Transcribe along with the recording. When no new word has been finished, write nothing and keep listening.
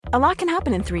A lot can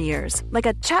happen in 3 years, like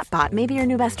a chatbot may be your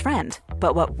new best friend.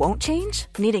 But what won't change?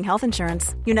 Needing health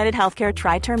insurance. United Healthcare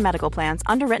Tri-Term Medical Plans,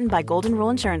 underwritten by Golden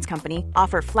Rule Insurance Company,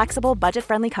 offer flexible,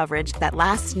 budget-friendly coverage that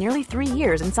lasts nearly 3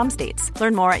 years in some states.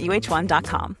 Learn more at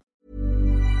uh1.com.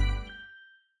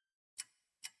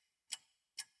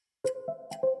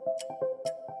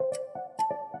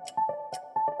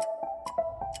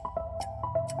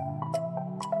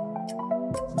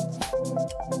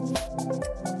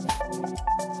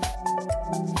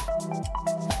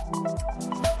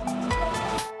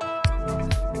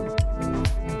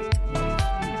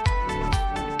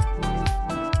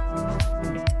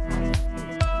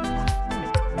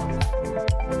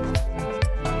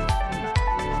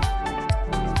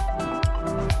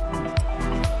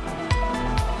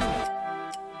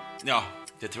 Ja,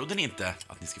 det trodde ni inte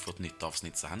att ni skulle få ett nytt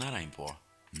avsnitt så här nära in på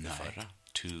det förra.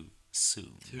 Too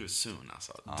soon. Too soon,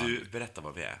 alltså. Ja. Du, berätta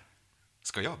vad vi är.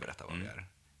 Ska jag berätta vad vi är?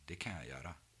 Det kan jag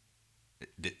göra.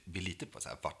 Det blir lite på så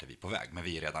här, vart är vi på väg? Men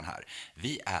vi är redan här.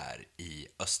 Vi är i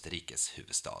Österrikes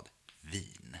huvudstad,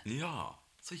 Wien. Ja,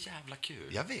 så jävla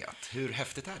kul. Jag vet. Hur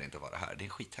häftigt är det inte att vara här? Det är en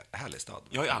skithärlig stad.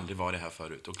 Jag har ju aldrig varit här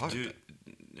förut. Och Har du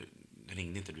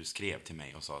ringde inte, du skrev till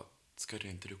mig och sa, ska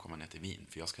inte du komma ner till Wien?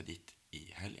 För jag ska dit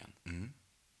i helgen.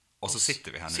 Och så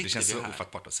sitter vi här nu. Det känns så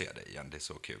ofattbart att se dig igen. Det är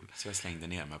så kul. Så jag slängde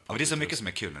ner mig på. Ja, det är så mycket som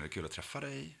är kul när det är kul att träffa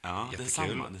dig. Ja,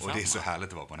 jättekul. Det är och det är så härligt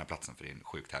att vara på den här platsen för det är en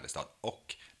sjukt härlig stad.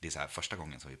 Och det är så här första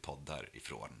gången som vi poddar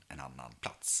ifrån en annan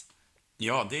plats.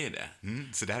 Ja, det är det.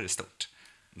 Så det här är stort.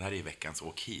 Det här är veckans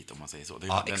åk hit, om man säger så.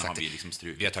 Den exakt. har vi liksom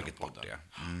strukit. Vi har tagit bort det. Ja.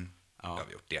 Det har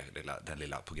vi gjort. Den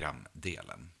lilla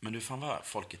programdelen. Men du, fan vad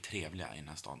folk är trevliga i den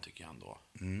här stan, tycker jag ändå.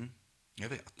 Jag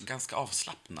vet. Ganska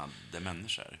avslappnade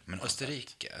människor. Men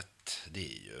Österrike, det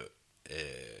är ju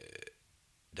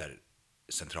där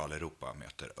Centraleuropa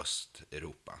möter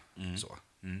Östeuropa. Så.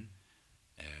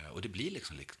 Och det blir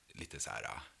liksom lite så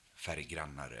här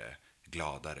färggrannare,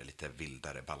 gladare, lite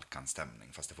vildare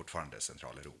Balkanstämning. Fast det är fortfarande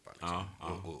Centraleuropa. Liksom.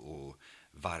 Och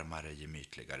varmare,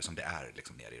 gemytligare, som det är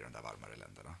liksom nere i de där varmare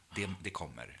länderna. Det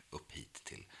kommer upp hit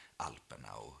till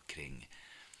Alperna och kring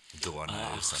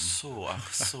Donausen. Så.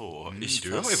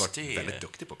 Du har ju varit väldigt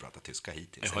duktig på att prata tyska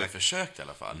hittills. Jag har ju försökt i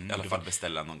alla fall. I alla fall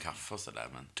beställa någon kaffe och sådär.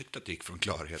 Men tyckte att det gick från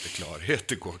klarhet till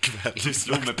klarhet igår kväll. Du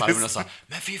slog mig på armen och sa,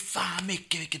 men fy fan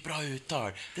vilket bra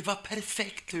uttal. Det var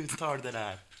perfekt uttal det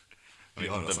där. Jag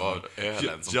vet inte vad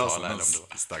ölen som talade eller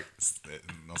om det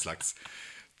var. Någon slags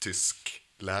tysk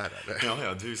lärare.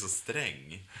 Ja, du är så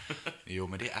sträng. Jo,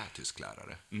 men det är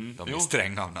tysklärare. De är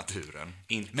stränga av naturen.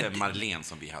 Inte Marlene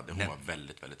som vi hade, hon var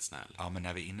väldigt, väldigt snäll. Ja, men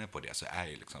när vi är inne på det så är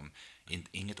ju liksom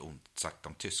inget ont sagt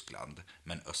om Tyskland,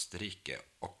 men Österrike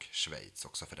och Schweiz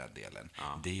också för den delen.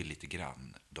 Det är ju lite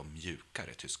grann de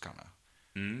mjukare tyskarna.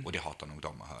 Och det hatar nog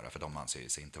de att höra, för de anser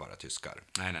sig inte vara tyskar.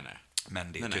 Nej.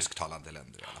 Men det är tysktalande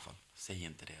länder i alla fall. Säg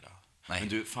inte det då. Nej. Men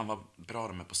du, fan vad bra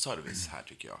de är på service här,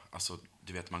 tycker jag. Alltså,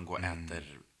 du vet, man går och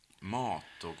äter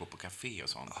mat och går på café och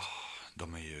sånt.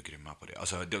 De är ju grymma på det.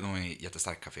 Alltså, de har en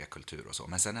jättestark kafékultur och så.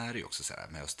 Men sen är det ju också så här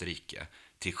med Österrike,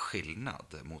 till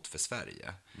skillnad mot för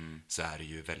Sverige, så är det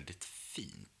ju väldigt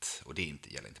fint. Och det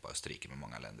gäller inte bara Österrike, men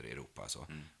många länder i Europa alltså,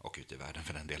 och ute i världen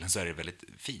för den delen, så är det väldigt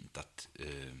fint att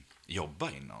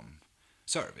jobba inom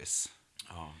service.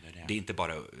 Ja, det är inte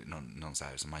bara någon så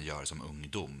här som man gör som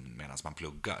ungdom medan man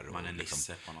pluggar. Man är liksom,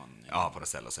 nisse på någon... Ja, på något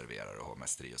ställe och serverar och har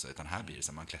mästeri och så. Utan här blir det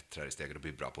så att man klättrar i steget och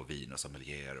blir bra på vin och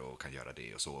sommelier och kan göra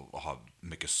det och så. Och ha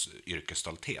mycket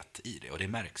yrkesstolthet i det. Och det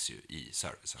märks ju i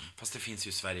servicen. Fast det finns ju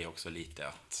i Sverige också lite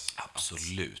att...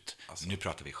 Absolut. Alltså, nu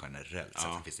pratar vi generellt.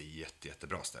 Så det finns det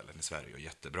jättebra ställen i Sverige och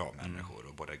jättebra människor.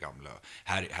 Och både gamla...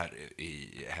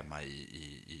 Hemma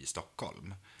i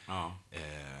Stockholm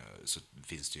så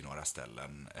finns det ju några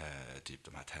ställen, typ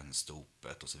de här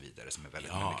Tennstopet och så vidare, som är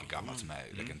väldigt mycket gammalt, som är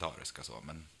legendariska så,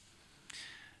 men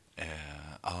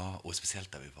och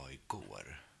speciellt där vi var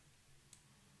igår.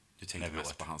 Du tänkte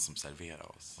mest på han som serverade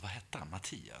oss. Och vad hette han?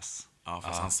 Mattias? Ja,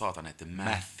 fast han sa att han hette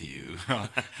Matthew.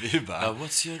 Vi bara,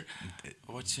 what's your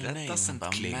name? That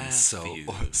doesn't cling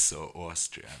so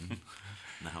Austrian.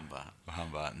 När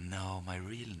han bara, no, my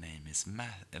real name is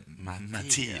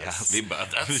Mattias. Vi bara,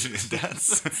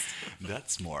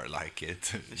 that's more like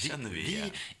it. Känner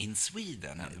vi in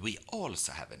Sweden, we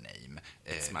also have a name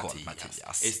called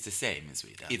Mattias. It's the same in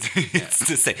Sweden. It's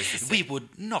the same. We would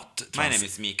not... My name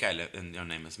is Mikael and your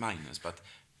name is Magnus,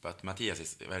 but Mattias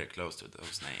is very close to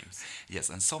those names. Yes,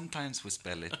 and sometimes we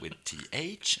spell it with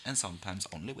TH and sometimes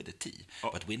only with a T.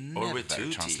 But we never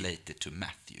translate it to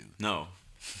Matthew. No.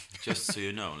 Just so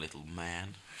you know, little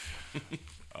man.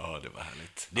 Ja, det var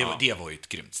härligt. Det var ju ett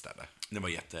grymt ställe. Det var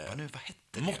jätte... Vad hette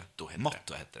det?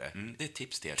 Motto hette det. Det är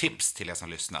tips till er. Tips till er som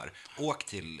lyssnar. Åk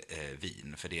till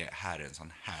Wien, för det här är en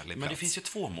sån härlig plats. Men det finns ju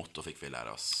 2 motto, fick vi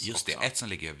lära oss. Just också. det, ett som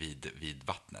ligger vid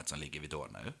vattnet, som ligger vid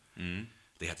Donau.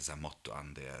 Det heter så här Motto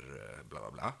Ander, bla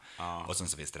bla bla. Ja. Och sen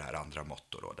så finns det här andra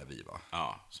Motto då, där vi var.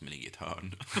 Ja, som ligger i ett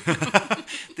hörn.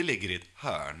 Det ligger i ett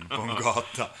hörn på en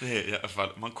gata. Det är i alla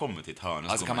fall, man kommer till ett hörn.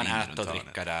 Alltså kan man äta och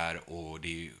dricka där, och det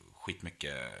är ju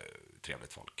skitmycket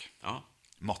trevligt folk. Ja.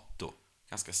 Motto.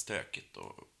 Ganska stökigt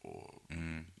och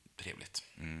trevligt.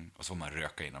 Och så får man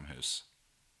röka inomhus.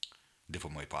 Det får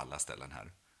man ju på alla ställen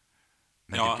här.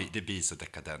 Men det blir så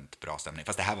dekadent bra stämning.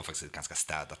 Fast det här var faktiskt ett ganska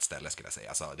städat ställe, skulle jag säga.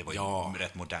 Alltså, det var ju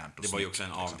rätt modernt. Och det var ju också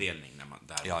en avdelning där man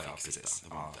fick precis.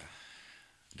 sitta.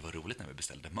 Det var roligt när vi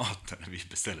beställde maten. När vi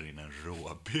beställer in en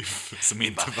råbiff. Som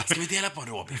inte bara... Ska vi dela på en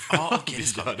råbiff? Ja, okej, det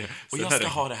ska vi. Och jag ska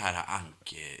ha det här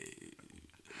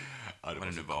vad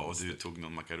det nu var. Och du tog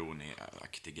någon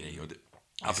makaroni-aktig grej. Och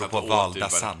apropå valda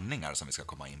sanningar som vi ska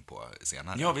komma in på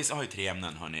senare. Ja, vi har ju 3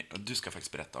 ämnen, hörni. Och du ska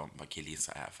faktiskt berätta om vad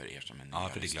Killgissa är för er som är nya. Ja,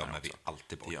 för det glömmer vi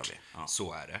alltid bort. Det gör vi. Ja.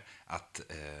 Så är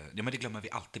det. Men det glömmer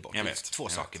vi alltid bort. Jag vet. 2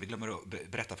 saker. Vi glömmer att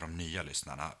berätta för de nya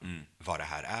lyssnarna vad det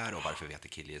här är och varför vi heter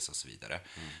Killgissa och så vidare.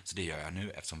 Så det gör jag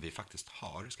nu, eftersom vi faktiskt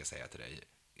har, ska jag säga till dig,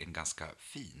 en ganska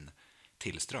fin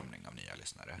tillströmning av nya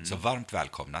lyssnare. Så varmt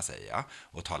välkomna, säger jag.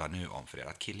 Och talar nu om för er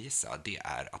att Killgissa, det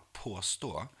är att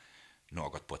påstå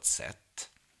något på ett sätt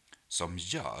som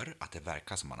gör att det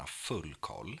verkar som man har full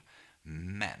koll,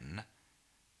 men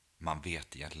man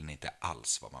vet egentligen inte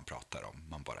alls vad man pratar om.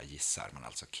 Man bara gissar, man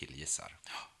alltså killgissar.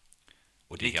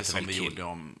 Och det lite som vi gjorde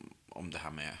om det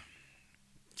här med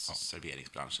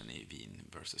serveringsbranschen i Wien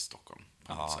versus Stockholm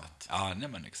på något sätt. Ja, nej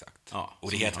men exakt. Ja,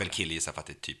 och det heter väl killgissa för att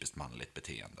det är ett typiskt manligt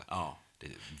beteende. Ja. Det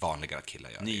är vanligare att killar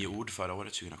gör det. 9 ord förra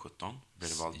året, 2017, blev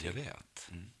det valt till. Jag vet.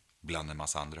 Bland en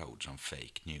massa andra ord som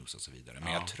fake news och så vidare.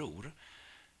 Men jag tror,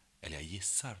 eller jag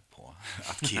gissar på,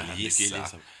 att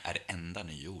killgissa är det enda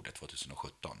nyordet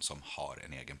 2017 som har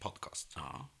en egen podcast.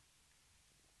 Ja.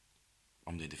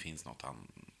 Om det inte finns något annat.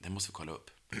 Det måste vi kolla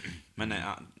upp. Men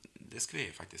det ska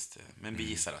vi faktiskt. Men vi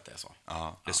gissar att det är så.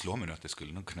 Ja, det slår mig nu att det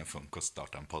skulle nog kunna funka att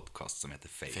starta en podcast som heter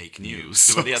Fake News.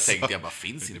 Det var det jag tänkte. Jag bara,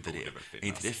 finns inte det? Är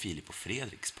inte det Filip och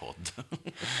Fredriks podd?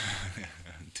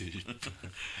 Typ.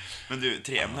 Men du,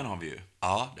 3 ämnen har vi ju.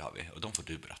 Ja, det har vi. Och de får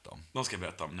du berätta om. De ska jag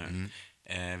berätta om nu.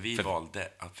 Vi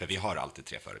valde att... För vi har alltid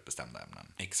 3 förutbestämda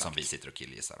ämnen. Exakt. Som vi sitter och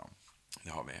killgissar om. Det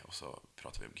har vi, och så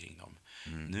pratar vi omkring dem.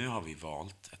 Nu har vi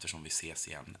valt, eftersom vi ses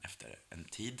igen efter en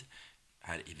tid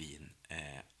här i Wien,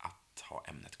 att ha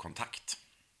ämnet kontakt.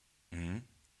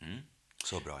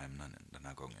 Så bra ämnen den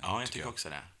här gången. Ja, jag tycker också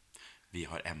det. Vi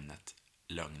har ämnet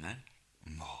lögner.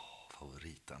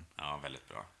 Favoriten. Ja, väldigt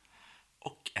bra.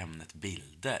 Och ämnet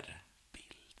bilder.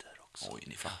 Också. Oj,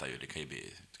 ni fattar ju, det kan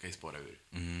ju spåra ur.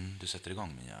 Du sätter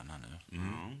igång min hjärna nu.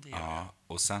 Det gör jag.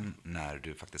 Och sen när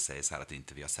du faktiskt säger så här att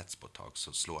inte vi har setts på ett tag,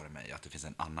 så slår det mig att det finns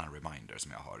en annan reminder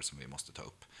som jag har som vi måste ta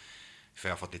upp. För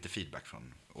jag har fått lite feedback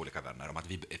från olika vänner om att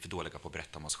vi är för dåliga på att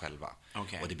berätta om oss själva.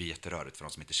 Okay. Och det blir jätterörigt för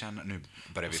de som inte känner. Nu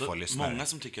börjar vi så få lyssnare. Många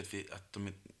som tycker att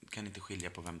de kan inte skilja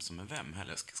på vem som är vem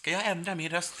heller. Ska jag ändra min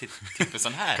röst till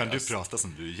sån här Kan röst? du prata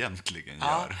som du egentligen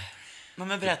gör?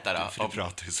 Men berätta då. För du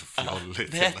pratar ju så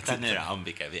fjolligt. Berätta nu då om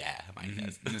vilka vi är.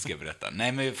 Nu ska jag berätta.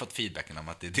 Nej, men vi har fått feedbacken om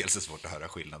att det dels är svårt att höra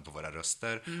skillnad på våra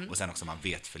röster. Och sen också man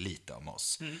vet för lite om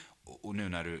oss. Och nu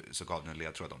när du så gav en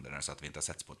ledtråd om det där, så att vi inte har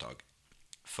setts på ett tag.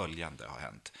 Följande har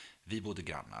hänt. Vi bodde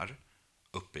grannar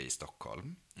uppe i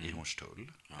Stockholm, i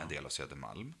Hornstull, en del av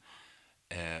Södermalm.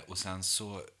 Och sen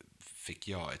så fick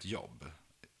jag ett jobb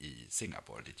i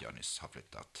Singapore, dit jag nyss har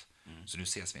flyttat. Så nu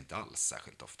ses vi inte alls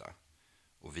särskilt ofta.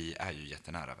 Och vi är ju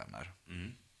jättenära vänner.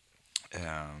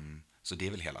 Så det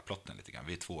är väl hela plotten lite grann.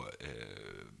 Vi är 2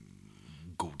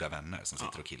 goda vänner som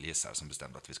sitter och killgissar, som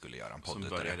bestämde att vi skulle göra en podd. Som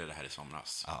började det här i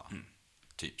somras. Ja,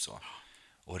 typ så.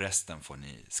 Och resten får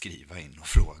ni skriva in och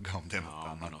fråga om det är något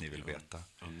annat ni vill veta.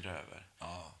 Undra över.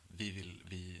 Ja,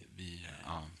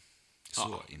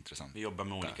 så intressant. Vi jobbar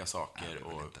med olika saker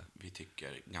och vi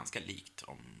tycker ganska likt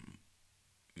om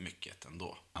mycket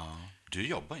ändå. Ja. Du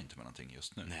jobbar inte med någonting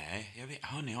just nu. Nej, jag vet.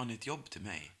 Har ni ett jobb till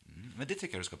mig? Men det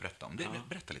tycker jag du ska berätta om.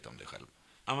 Berätta lite om dig själv.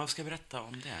 Ja, vad ska jag berätta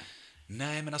om det?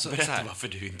 Nej, men alltså, berätta varför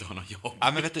du inte har något jobb.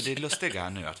 Ja, men vet du, det är lustiga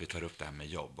nu att vi tar upp det här med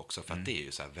jobb också, för att det är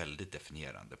ju så här väldigt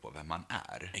definierande på vem man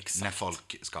är. Exakt. När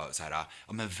folk ska så här,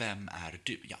 ja, men vem är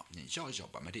du? Ja, jag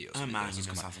jobbar med det och så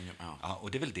vidare. Ja,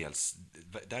 och det är väl dels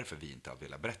därför vi inte har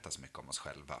velat berätta så mycket om oss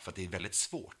själva, för att det är väldigt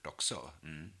svårt också.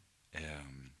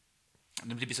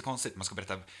 det blir så konstigt. Man ska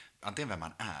berätta antingen vem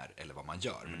man är eller vad man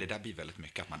gör. Men det där blir väldigt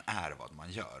mycket att man är vad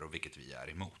man gör och vilket vi är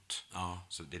emot. Ja.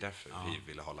 Så det är därför vi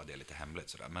ville hålla det lite hemligt.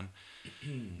 Sådär. Men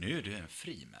nu är du en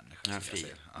fri människa. Jag är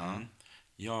fri.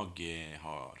 Jag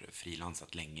har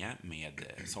frilansat länge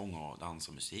med sång och dans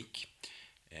och musik.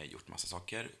 Gjort massa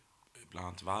saker. Bland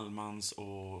annat Wallmans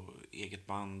och eget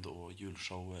band och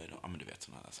julshower. Ja, men du vet,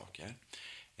 sådana där saker.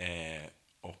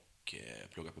 Och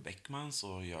pluggar på Beckmans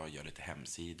och jag gör lite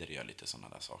hemsidor, gör lite sådana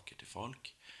där saker till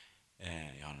folk.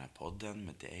 Jag har den här podden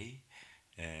med dig.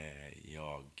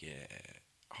 Jag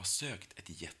har sökt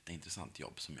ett jätteintressant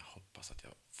jobb som jag hoppas att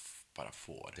jag bara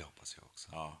får. Det hoppas jag också.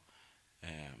 Ja.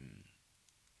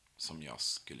 Som jag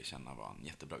skulle känna var en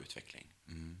jättebra utveckling.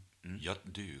 Ja,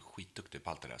 du är skitduktig på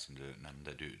allt det där som du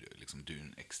nämnde. Du är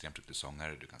en extremt duktig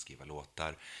sångare, du kan skriva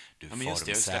låtar, du är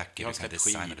formsäker, jag släppt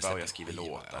skiva och jag skriver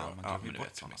låtar. Ja, men du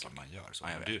vet hur mycket man gör. Så.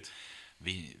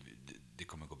 Det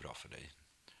kommer gå bra för dig.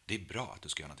 Det är bra att du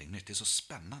ska göra någonting nytt. Det är så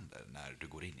spännande när du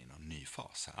går in i någon ny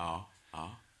fas här.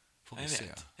 Ja. Får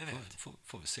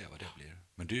vi se vad det blir.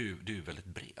 Men du är väldigt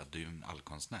bred. Du är en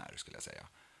allkonstnär, skulle jag säga,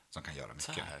 som kan göra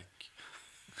mycket. Tack.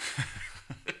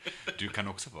 Du kan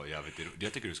också vara jävligt rolig.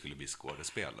 Jag tycker du skulle bli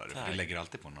skådespelare. För du lägger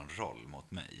alltid på någon roll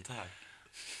mot mig. Tack.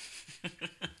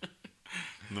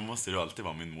 Då måste du alltid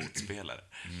vara min motspelare.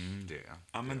 Det är.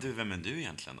 Ja, men du, vem är du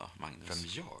egentligen då, Magnus?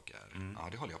 Vem jag är? Ja,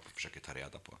 det håller jag på att försöka ta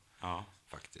reda på. Ja.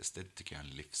 Faktiskt. Det tycker jag är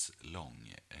en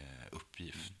livslång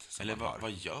uppgift. Eller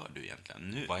vad gör du egentligen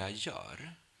nu? Vad jag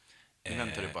gör? Nu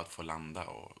väntar du på att få landa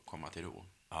och komma till ro.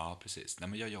 Ja, precis. Nej,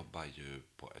 men jag jobbar ju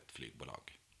på ett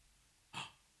flygbolag.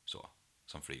 Så,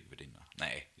 som flygvärdinna.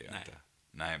 Nej, det gör jag inte.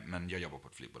 Nej, men jag jobbar på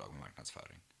ett flygbolag med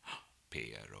marknadsföring.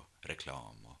 PR och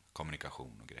reklam och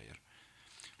kommunikation och grejer.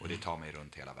 Och det tar mig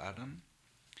runt hela världen,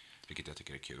 vilket jag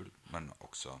tycker är kul, men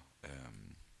också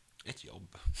ett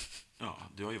jobb. Ja,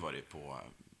 du har ju varit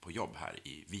på jobb här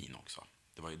i Wien också.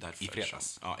 Det var ju därför. I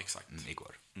fredags. Ja, exakt.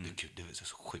 Igår. Det var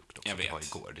så sjukt också. Jag vet. Det var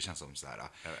igår. Det känns som så här,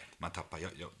 man tappar...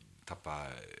 Jag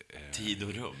tappar tid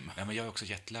och rum. Ja, men jag är också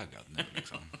jetlaggad nu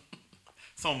liksom.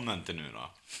 Somna inte nu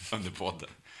då, under podden.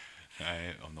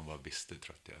 Nej, om de bara visste hur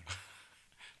trött jag är.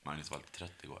 Magnus var lite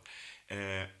trött igår.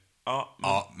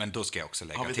 Men då ska jag också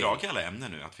lägga till. Har vi dragit alla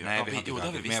ämnen nu? Nej, vi har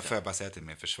inte. Men jag får bara säga till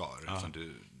min försvar.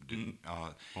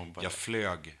 Jag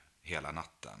flög hela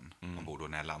natten ombord, och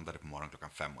när jag landade på morgonen klockan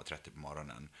 5:30 på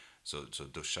morgonen så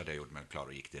duschade jag, gjorde mig klar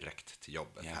och gick direkt till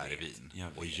jobbet i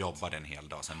Wien. Och jobbade en hel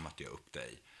dag, sen mötte jag upp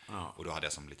dig. Ja. Och då hade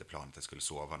jag som lite plan att jag skulle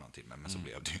sova någon timme, men så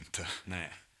blev det ju inte.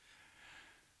 Nej.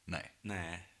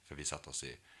 För vi satt oss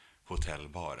i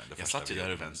hotellbaren. Jag satt ju där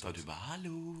och väntade och du bara,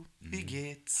 hallå, wie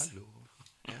geht's? Hallå,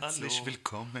 herzlich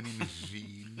willkommen in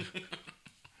Wien.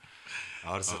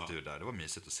 Ja, det satt du där. Det var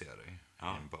mysigt att se dig i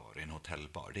en bar, i en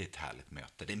hotellbar. Det är ett härligt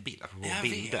möte. Det är en bild.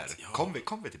 Bilder.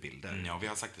 Kom vi till bilder? Ja, vi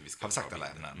har sagt att vi ska. Har vi sagt alla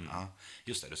ämnen? Ja.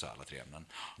 Just det, du sa alla 3 ämnen.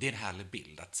 Det är en härlig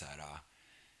bild att så här,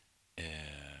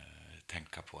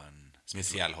 tänka på en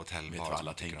speciell hotellbar. Vet du vad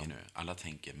alla tänker nu? Alla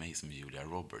tänker mig som Julia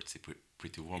Roberts i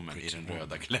Pretty Woman i den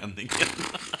röda klänningen.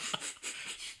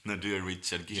 När du är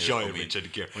Richard Gere. Jag är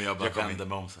Richard Gere. Och jag bara vänder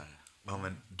mig om så här. Ja,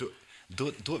 men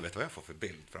då vet du vad jag får för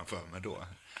bild framför mig då?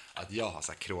 Att jag har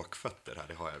så här kråkfötter här,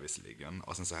 det har jag visserligen.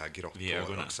 Och sen så här grått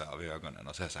hår också av ögonen.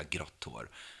 Och så här grått hår.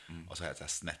 Och så här ett så här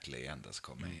snett leende, så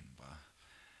kommer jag in bara.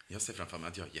 Jag ser framför mig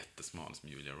att jag är jättesmal som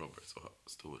Julia Roberts och har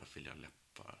stora fylliga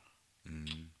läppar.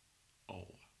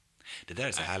 Det där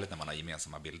är så härligt när man har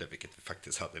gemensamma bilder, vilket vi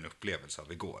faktiskt hade en upplevelse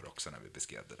av igår också när vi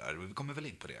beskrev det där. Vi kommer väl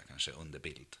in på det kanske under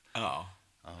bild. Ja.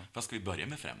 Vad ska vi börja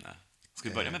med för ämne? Ska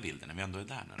vi börja med bilden när vi ändå är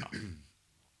där nu då?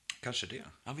 Kanske det.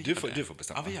 Ja, du får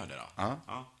bestämma. Ja, vi gör det då.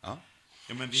 Ja,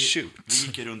 men vi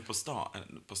gick runt på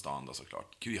stan då,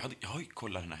 såklart. Gud, jag har ju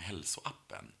kollat den här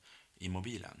hälsoappen i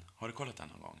mobilen. Har du kollat den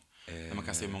någon gång? Där man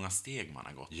kan se hur många steg man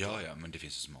har gått. Ja, men det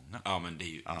finns ju så många. Ja, men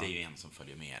det är ju en som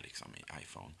följer med liksom i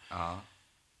iPhone. Ja.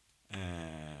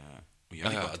 Och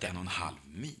jag har gått 1,5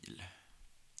 mil.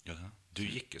 Ja, du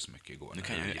gick ju så mycket igår. Nu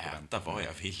kan jag ju äta vad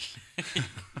jag vill.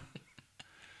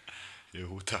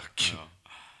 Jo, tack.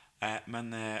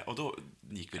 Men, och då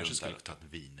gick vi runt där. Skulle ta ett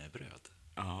wienerbröd.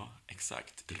 Ja,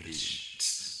 exakt.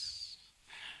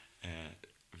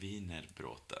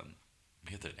 Wienerbroten.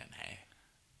 Heter det? Nej.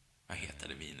 Vad heter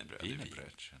det? Wienerbröd?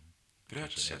 Wienerbrötchen.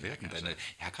 Jag vet inte.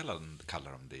 Jag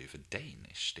kallar de det ju för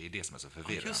Danish. Det är det som är så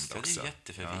förvirrande just det, också. Det är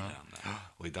jätteförvirrande. Ja.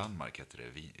 Och i Danmark heter det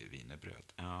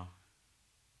wienerbröd. Ja,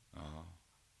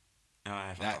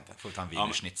 jag fattar inte. Får ta en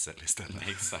wienerschnitzel istället.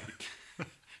 Exakt.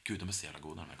 Gud, de är så jävla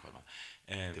goda, de här korvarna.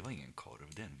 Det var ingen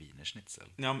korv, det är en wienerschnitzel.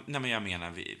 Nej, men jag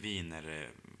menar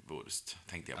wienerwurst,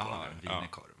 tänkte jag på. Ja,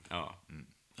 wienerkorv. Ja,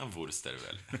 wurst är det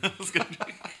väl.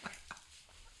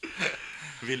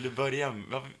 Vill du börja?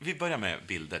 Vi börjar med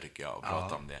bilder tycker jag och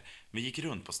prata om det. Vi gick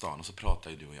runt på stan och så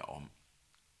pratade du och jag om,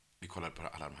 vi kollade på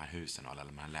alla de här husen och alla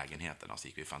de här lägenheterna och så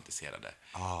gick vi och fantiserade.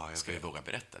 Ska vi våga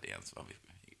berätta det ens? Vad vi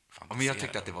men jag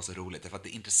tyckte att det var så roligt, för att det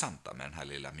intressanta med den här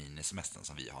lilla minisemestern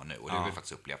som vi har nu, och det har vi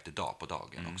faktiskt upplevt idag på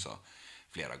dagen också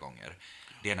flera gånger,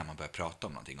 det är när man börjar prata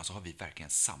om någonting och så har vi verkligen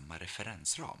samma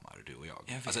referensramar, du och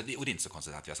jag. Alltså, och det är inte så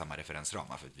konstigt att vi har samma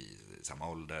referensramar, för att vi är samma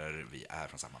ålder, vi är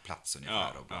från samma plats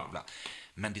ungefär och bla bla.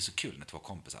 Men det är så kul när två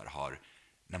kompisar har,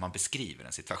 när man beskriver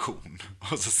en situation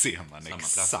och så ser man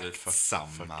exakt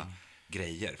samma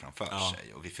grejer framför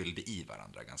sig, och vi fyllde i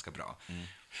varandra ganska bra.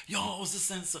 Ja, och så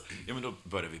sen så, men då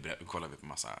började vi kolla på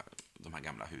massa de här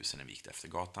gamla husen när vi gick efter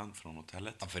gatan från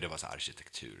hotellet. Ja, för det var så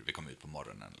arkitektur. Vi kom ut på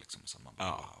morgonen liksom, så man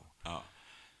bara wow. Ja.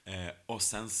 Och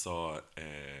sen så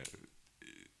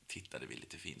tittade vi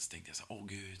lite fint, så tänkte jag så här,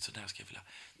 gud, så där ska jag vilja.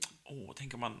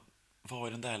 Tänk om man var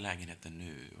i den där lägenheten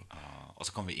nu. Och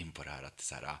så kom vi in på det här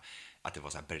att det var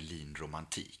så här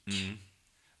Berlin-romantik.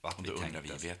 Och då undrar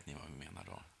vet ni vad vi menar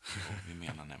då? Och vi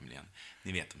menar nämligen,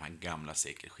 ni vet de här gamla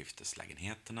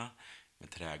sekelskifteslägenheterna med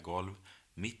trägolv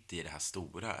mitt i det här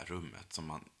stora rummet som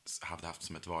man hade haft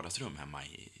som ett vardagsrum hemma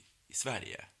i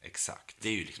Sverige. Exakt. Det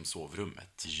är ju liksom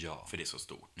sovrummet, ja, för det är så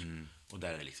stort. Och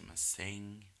där är liksom en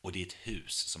säng. Och det är ett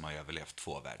hus som har överlevt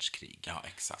 2 världskrig. Ja,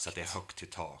 exakt. Så att det är högt till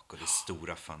tak och det är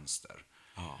stora fönster.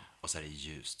 Och så är det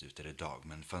ljust ute, det är dag,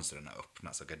 men fönstren är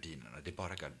öppna, så gardinerna, det är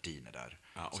bara gardiner där.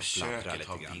 Och köket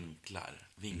har vinklar,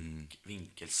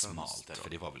 vinkelfönster. Smalt, för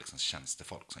det var väl liksom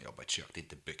tjänstefolk som jobbar i ett kök. Det är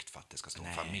inte byggt för att det ska stå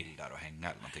en familj där och hänga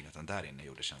eller någonting, utan där inne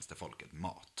gjorde tjänstefolket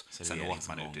mat. Sen åt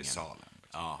man ute i salen.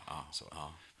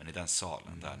 Liksom. Men i den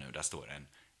salen där nu, där står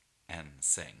en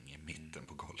säng i mitten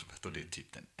på golvet, och det är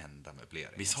typ den enda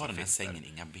möbleringen. Visst har den här sängen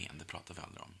inga ben, det pratar vi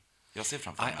aldrig om. Jag ser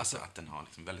framför mig att den har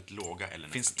liksom väldigt låga eller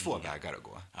det finns 2 vägar att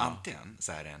gå. Antingen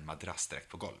så är det en madrass direkt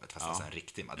på golvet, fast alltså en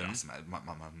riktig madrass.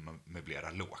 Man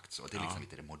möblerar lågt så. Det är liksom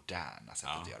lite det moderna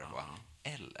sättet att göra det på.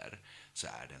 Eller så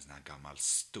är det en sån här gammal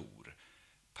stor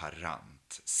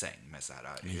parant säng med så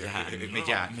här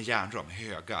med järnram,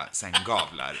 höga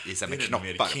sänggavlar i så med knoppar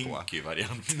på. Det är en mer kinky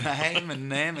variant.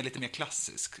 Nej, men lite mer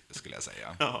klassisk skulle jag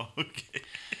säga.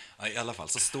 I alla fall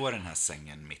så står den här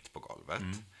sängen mitt på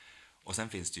golvet. Och sen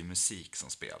finns det ju musik som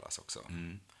spelas också.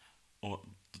 Och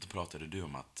då pratade du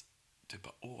om att typ,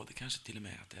 det kanske till och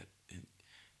med att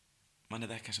man är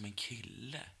där kanske med en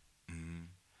kille.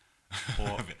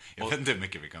 Jag vet inte hur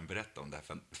mycket vi kan berätta om det här,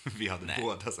 för vi hade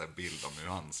båda så här bild om hur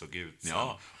han såg ut sen,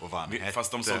 och vad han hette.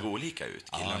 Fast de såg olika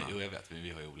ut, killarna. Jo, jag vet, men vi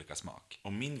har ju olika smak.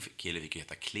 Och min kille fick ju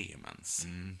heta Clemens.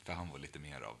 För han var lite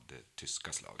mer av det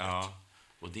tyska slaget.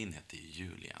 Och din hette ju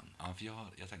Julian. Ja, för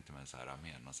jag tänkte mig så här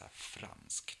mer något så här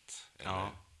franskt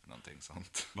eller någonting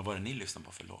sånt. Vad var det ni lyssnade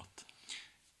på för låt?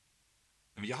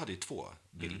 Jag hade ju 2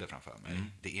 bilder framför mig.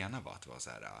 Det ena var att det var så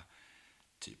här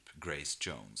typ Grace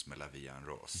Jones med La Vie en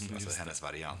Rose, alltså hennes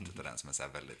variant av den som är så här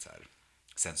väldigt så här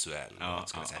sensuell,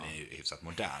 skulle säga, den är ju hyfsat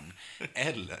modern.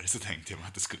 Eller så tänkte jag mig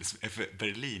att det skulle, för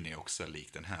Berlin är också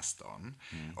likt den här stan,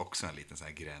 också en liten så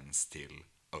här gräns till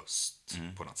öst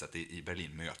på något sätt. I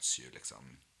Berlin möts ju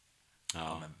liksom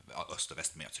öst och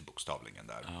väst möts ju bokstavligen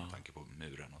där, med tanke på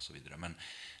muren och så vidare. Men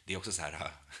det är också så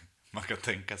här, man kan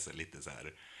tänka sig lite så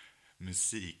här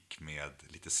musik med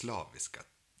lite slaviska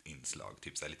inslag,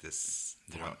 typ så här lite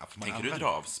tänker du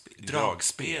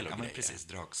dragspel och grejer? Precis,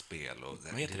 dragspel och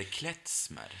vad heter det,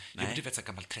 klezmer? Nej, du vet så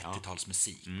gammal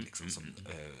 30-talsmusik liksom, som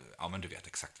men du vet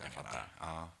exakt vad jag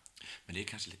menar. Men det är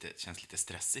kanske känns lite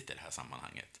stressigt i det här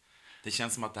sammanhanget. Det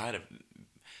känns som att det här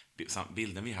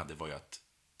bilden vi hade var ju att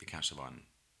det kanske var en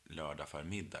lördag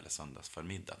förmiddag eller söndags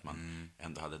förmiddag, att man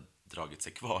ändå hade dragit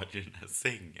sig kvar i den här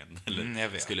sängen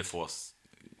eller skulle få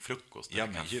frukost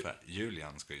eller kaffe.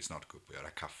 Julian ska ju snart gå upp och göra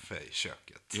kaffe i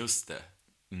köket. Just det.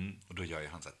 Och då gör ju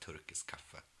han så här turkisk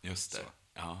kaffe. Just det. Så.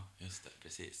 Ja, just det,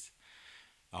 precis.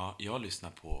 Ja, jag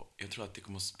lyssnar på, jag tror att det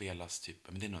kommer att spelas typ,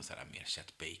 men det är någon så här mer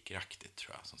Chet Baker-aktigt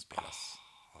tror jag som spelas.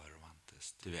 Vad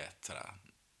romantiskt. Du vet, så här,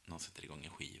 någon sätter igång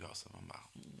en skiva och så man bara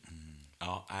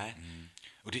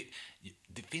Och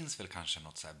det finns väl kanske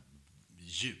något så här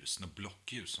ljus, något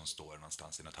blockljus som står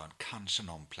någonstans i något hörn, kanske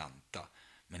någon planta,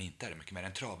 men inte är det mycket mer.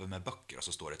 En trave med böcker och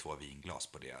så står det 2 vinglas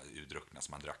på det urdruckna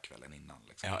som man drack kvällen innan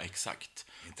liksom. Ja, exakt.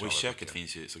 Och i köket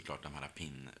finns ju såklart de här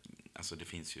alltså det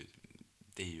finns ju,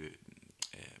 det är ju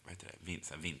vad heter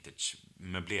det, vintage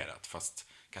möblerat, fast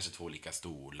kanske 2 olika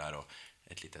stolar och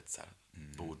ett litet så här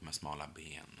bord med smala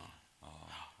ben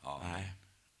och nej,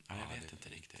 jag vet inte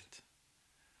riktigt.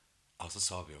 Och så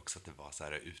sa vi också att det var så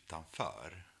här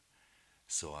utanför,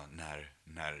 så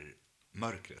när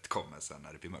mörkret kommer sen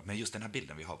när det blir mörkt. Men just den här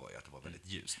bilden vi har var ju att det var väldigt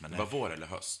ljust. Men Det var vår eller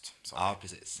höst? Ja,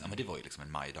 precis. Ja, men det var ju liksom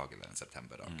en majdag eller en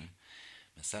septemberdag.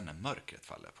 Men sen när mörkret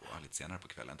faller på, lite senare på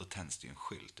kvällen, då tänds det ju en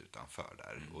skylt utanför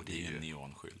där. Och det är ju en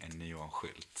neonskylt. En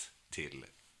neonskylt till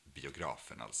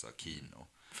biografen, alltså kino.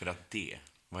 För att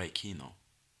vad är kino?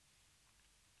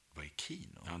 Vad är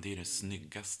kino? Ja, det är det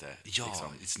snyggaste.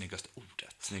 Ja, det snyggaste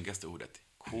ordet. Snyggaste ordet.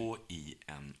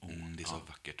 K-I-N-O. Det är så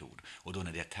vackert ord. Och då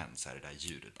när det tänds här, det där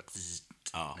ljudet,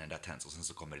 när det där tänds, och sen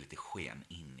så kommer det lite sken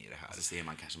in i det här. Så ser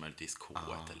man kanske möjligtvis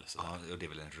K-et eller sådär. Ja, och det är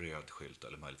väl en röd skylt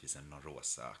eller möjligtvis någon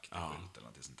rosa-aktig skylt eller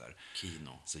något sånt där.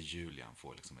 Kino. Så Julian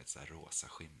får liksom ett så här rosa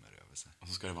skimmer över sig. Och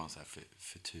så ska det vara en så här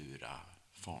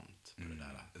Futura-font på det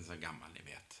där. En sån här gammal, ni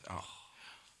vet. Ja.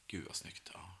 Gud vad snyggt.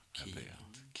 Ja.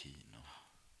 Kino.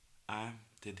 Nej,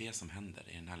 det är det som händer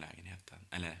i den här lägenheten.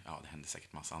 Eller ja, det händer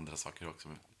säkert massa andra saker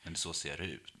också. Men så ser det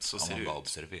ut. Så om ser man det bara ut.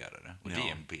 observerar det. Och det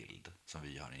är en bild som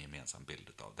vi har en gemensam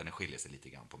bild av. Den skiljer sig lite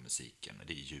grann på musiken.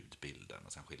 Det är ljudbilden.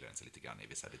 Och sen skiljer den sig lite grann i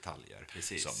vissa detaljer.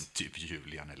 Precis. Som typ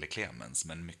Julian eller Clemens.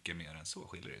 Men mycket mer än så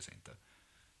skiljer det sig inte.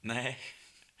 Nej,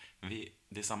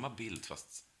 det är samma bild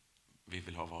fast vi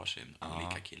vill ha varsin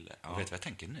olika kille. Och vet du vad jag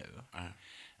tänker nu?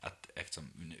 Att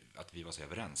eftersom att vi var så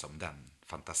överens om den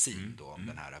fantasin då, om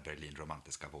den här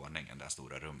Berlin-romantiska våningen, det här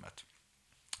stora rummet,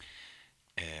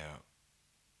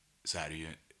 så är det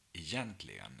ju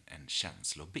egentligen en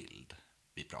känslobild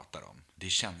vi pratar om. Det är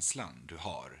känslan du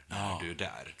har när du är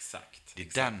där. Exakt.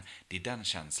 Det är den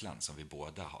känslan som vi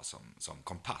båda har som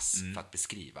kompass för att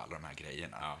beskriva alla de här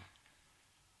grejerna. Ja.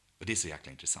 Och det är så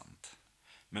jäkla intressant.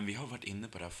 Men vi har varit inne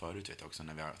på det här förut, vet jag också,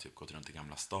 när vi har typ gått runt i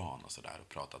Gamla stan och sådär och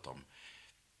pratat om,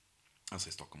 alltså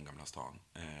i Stockholm, Gamla stan,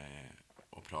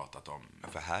 och pratat om...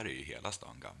 För här är ju hela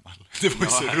stan gammal. Det var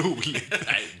ju så roligt.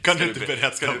 Nej, kan du inte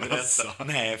berätta? Ska du berätta?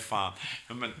 Nej, fan.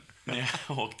 Men när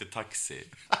jag åkte taxi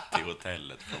till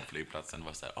hotellet från flygplatsen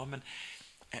var så här, men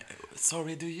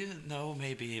sorry, do you know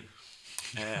maybe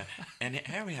any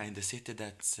area in the city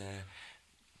that's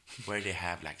where they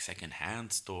have like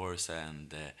second-hand stores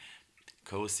and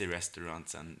cozy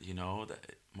restaurants and, you know, the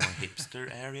more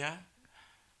hipster area?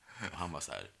 Och han var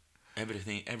så här,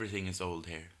 everything is old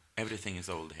here. Everything is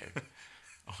old here.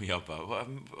 Och jag bara, vad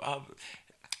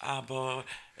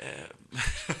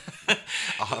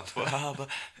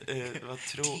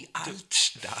tror du?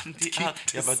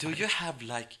 Jag bara, do you have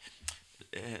like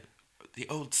the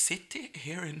old city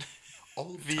here in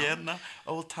Vienna?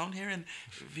 Old town here in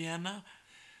Vienna?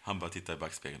 Han bara tittar i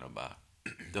backspegeln och bara,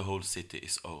 the whole city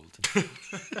is old.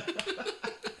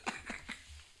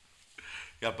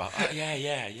 Jag bara,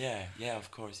 yeah, of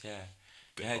course, yeah.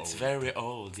 Yeah, it's very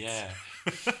old, yeah.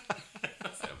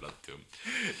 Så jävla dumt.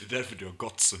 Det är därför du har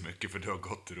gått så mycket, för du har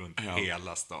gått runt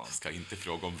hela stan. Jag ska inte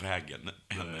fråga om vägen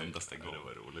en endaste gång. Det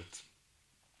var roligt.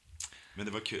 Men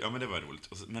det var kul. Ja, men det var roligt.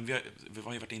 Men vi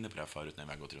har ju varit inne på det här förut när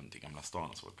vi har gått runt i Gamla stan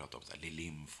och så vi pratade om så här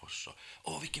Lillimfors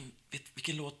och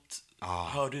vilken låt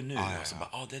hör du nu? Och så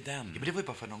bara, det är den. Ja, men det var ju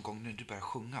bara för någon gång nu du började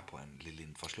sjunga på en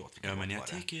Lillimfors-låt. Ja, men jag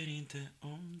tycker inte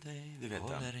om dig. Du vet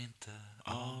håller inte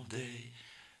av dig,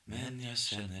 men jag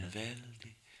känner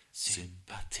väldigt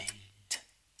sympati.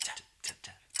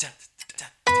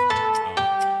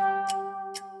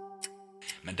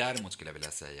 Men däremot skulle jag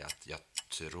vilja säga att jag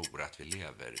tror att vi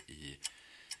lever i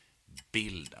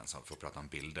bilden, som får prata om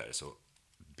bilder, så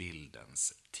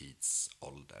bildens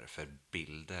tidsålder. För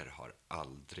bilder har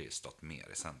aldrig stått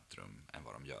mer i centrum än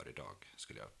vad de gör idag,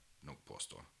 skulle jag nog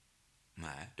påstå.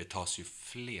 Nej. Det tas ju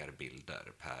fler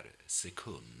bilder per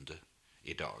sekund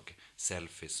idag.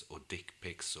 Selfies och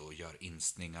dickpics och gör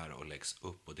instaningar och läggs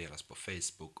upp och delas på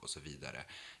Facebook och så vidare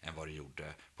än vad det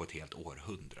gjorde på ett helt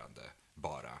århundrade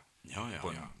bara.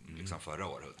 Liksom förra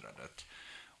århundradet.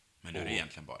 Men nu är det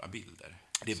egentligen bara bilder.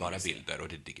 Det är bara bilder och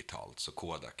det är digitalt. Så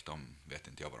Kodak, de vet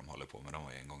inte jag vad de håller på med. De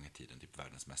var en gång i tiden typ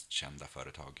världens mest kända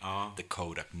företag. Ja. The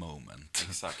Kodak Moment.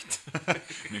 Exakt.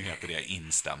 Nu heter det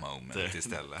Insta Moment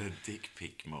istället. The dick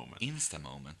pic moment. Insta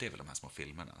Moment, det är väl de här små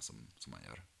filmerna som man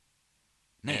gör.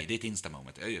 Nej, det är ett Insta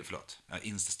Moment. Förlåt.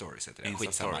 Insta Stories heter det.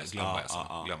 Insta Stories. Glöm vad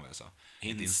jag sa.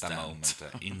 Ett Insta Moment.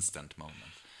 Instant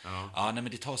Moment. Nej, men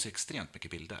det tar sig extremt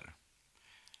mycket bilder.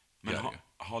 Men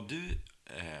har du...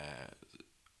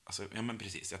 alltså, ja, men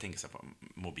precis. Jag tänker så här på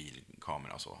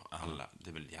mobilkamera och så. Alla, det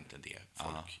är väl egentligen det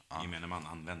folk gemene man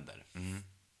använder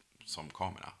som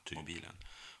kamera, typ. Mobilen.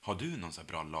 Har du någon så här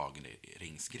bra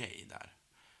lagringsgrej där?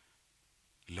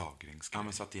 Lagringsgrej? Ja,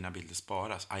 men så att dina bilder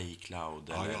sparas. iCloud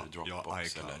eller Dropbox.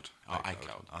 iCloud. Eller,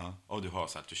 iCloud. Och du har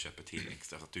så att du köper till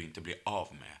extra så att du inte blir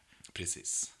av med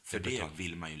Precis. För det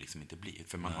vill man ju liksom inte bli.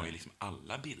 För man har ju liksom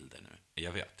alla bilder nu.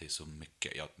 Jag vet, det är så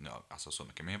mycket. Alltså så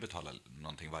mycket. Men jag betalar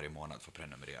någonting varje månad för att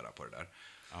prenumerera på det där.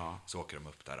 Ja. Så åker de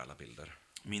upp där, alla bilder.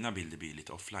 Mina bilder blir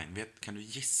lite offline. Kan du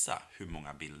gissa hur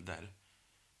många bilder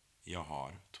jag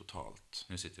har totalt?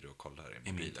 Nu sitter du och kollar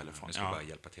i min telefon. Nu ska jag bara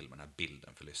hjälpa till med den här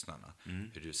bilden för lyssnarna.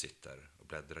 Hur du sitter och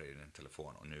bläddrar i din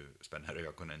telefon och nu spänner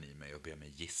ögonen i mig och ber mig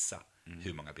gissa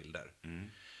hur många bilder.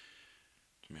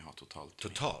 Som jag har totalt.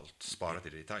 Totalt sparat i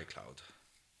ditt iCloud.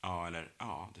 Ja,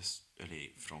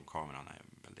 eller från kameran är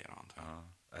väl det, antar jag.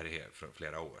 Ja. Är det från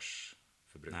flera års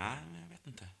förbrukning? Nej, jag vet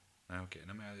inte. Nej, okej.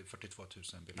 Nej, men jag har 42 000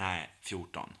 bilder. Nej,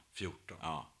 14. 14?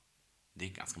 Ja, det är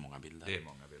ganska många bilder. Det är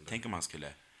många bilder. Tänk om man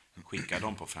skulle skicka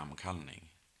dem på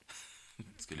framkallning.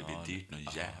 Det skulle bli dyrt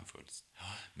något jävligt.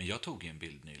 Men jag tog ju en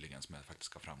bild nyligen som jag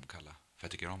faktiskt ska framkalla. För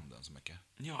jag tycker om den så mycket.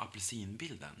 Ja,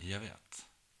 apelsinbilden. Jag vet.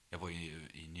 Jag var ju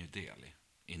i New Delhi,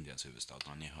 Indiens huvudstad.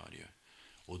 Ja, ni hör ju.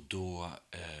 Och då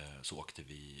så åkte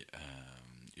vi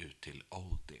ut till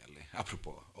Old Delhi.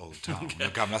 Apropå Old Town,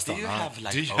 den gamla stan. Do you have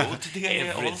like Old Delhi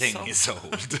everything also? is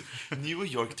old. New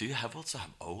York, do you also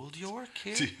have Old York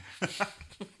here?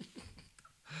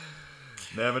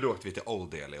 Nej, men då åkte vi till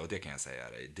Old Delhi och det kan jag säga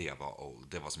dig, det var old.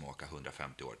 Det var som att åka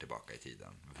 150 år tillbaka i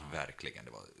tiden. Verkligen,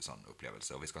 det var en sån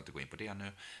upplevelse. Och vi ska inte gå in på det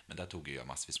nu, men där tog jag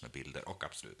massvis med bilder och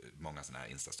absolut många såna här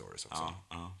Insta-stories också.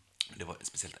 Det var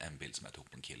speciellt en bild som jag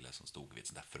tog på en kille som stod vid ett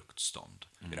sånt där fruktstånd,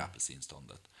 vid det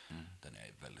apelsinståndet. Den är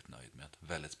jag väldigt nöjd med,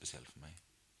 väldigt speciell för mig.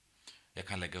 Jag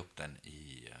kan lägga upp den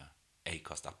i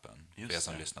Acast-appen, för er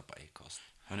som lyssnar på Acast.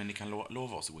 Hörrni, ni kan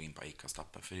lova oss att gå in på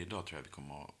Acast-appen, för idag tror jag vi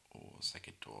kommer att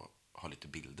säkert ha lite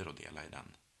bilder att dela i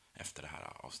den efter det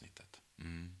här avsnittet.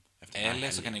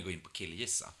 Eller så kan ni gå in på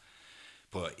Killgissa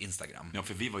på Instagram. Ja,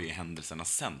 för vi var ju i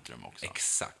händelsernas centrum också.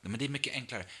 Exakt, men det är mycket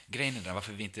enklare. Grejen är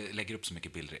varför vi inte lägger upp så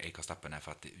mycket bilder i Acast-appen är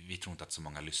för att vi tror inte att så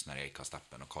många lyssnar i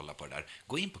Acast-appen och kollar på det där.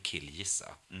 Gå in på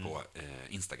Killgissa på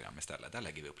Instagram istället. Där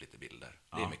lägger vi upp lite bilder.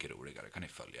 Det är mycket roligare. Kan ni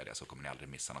följa det så kommer ni aldrig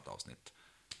missa något avsnitt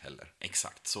heller.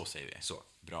 Exakt, så säger vi. Så.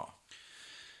 Bra.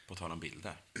 På tal om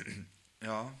bilder.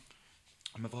 Ja.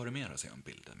 Men vad har du mer att säga om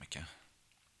bilder, Micke?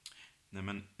 Nej,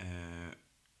 men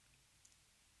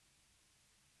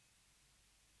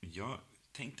jag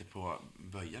tänkte på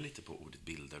böja lite på ordet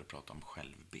bilder och prata om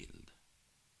självbild.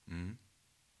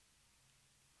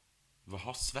 Vad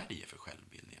har Sverige för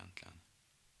självbild egentligen?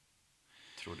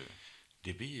 Tror du?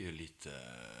 Det blir ju lite...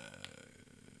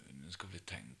 Nu ska vi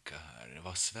tänka här.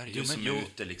 Vad Sverige... Du som är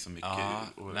ute liksom mycket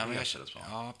och reser och så.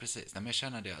 Ja, precis. Nej, men jag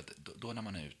känner det att då när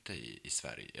man är ute i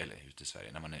Sverige, eller ute i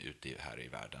Sverige, när man är ute här i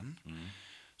världen,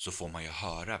 så får man ju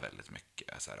höra väldigt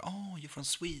mycket så här, you're from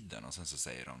Sweden, och sen så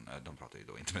säger de pratar ju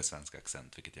då inte med svenska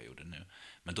accent, vilket jag gjorde nu,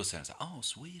 men då säger de så här,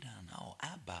 Sweden,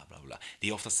 ABBA, bla bla. Det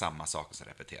är ofta samma saker som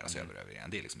repeteras över igen.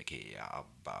 Det är liksom Ikea,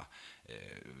 ABBA,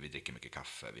 vi dricker mycket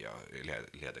kaffe, vi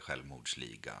leder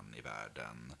självmordsligan i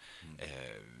världen,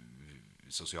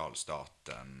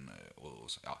 socialstaten och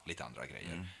lite andra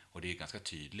grejer. Och det är en ganska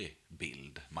tydlig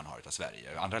bild man har av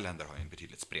Sverige. Andra länder har ju en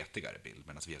betydligt spretigare bild,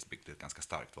 medan vi har byggt ett ganska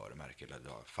starkt varumärke, eller det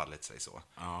har fallit sig så.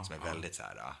 Som är väldigt så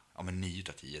här, men 9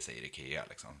 av 10 säger Ikea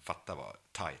liksom. Fatta vad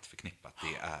tajt förknippat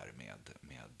det är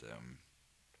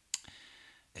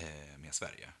med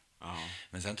Sverige.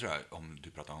 Men sen tror jag, om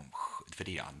du pratar om, för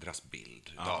det är andras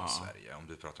bild av Sverige, om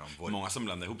du pratar om många som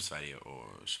blandar ihop Sverige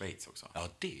och Schweiz också. Ja,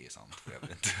 det är sant för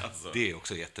övrigt. Alltså. Det är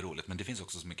också jätteroligt, men det finns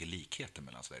också så mycket likheter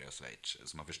mellan Sverige och Schweiz,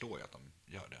 så man förstår ju att de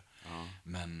gör det.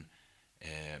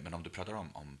 Men om du pratar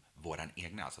om våran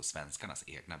egna, alltså svenskarnas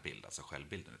egna bild, alltså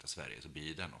självbilden av Sverige, så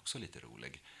blir den också lite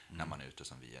rolig när man är ute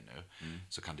som vi är nu.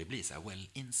 Så kan det bli så här, well,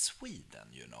 in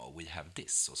Sweden, you know, we have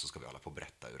this, och så ska vi hålla på och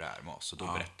berätta hur det är med oss, och då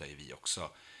berättar ju vi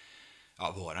också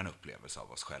våran upplevelse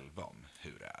av oss själva, om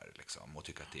hur det är liksom, och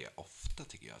tycker att det är ofta,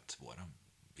 tycker jag att våran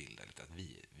bild är lite att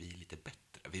vi är lite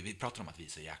bättre. Vi pratar om att vi är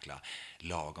så jäkla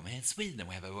lagom. In Sweden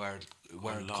we have a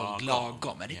word called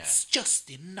lagom, and it's just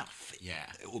enough.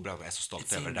 Och jag är så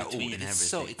stolt över det där ordet.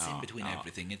 It's in between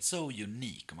everything. It's so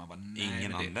unique. Och man bara,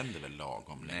 ingen använder väl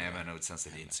lagom. Nej, men sen så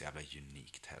är det inte så jävla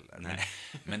unikt heller.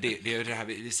 Men det är det här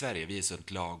i Sverige, vi är så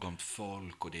ett lagomt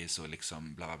folk, och det är så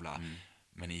liksom bla bla bla.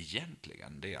 Men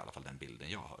egentligen, det är i alla fall den bilden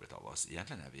jag har av oss,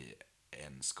 egentligen är vi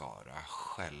en skara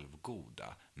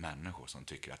självgoda människor som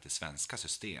tycker att det svenska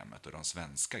systemet och de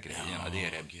svenska grejerna, det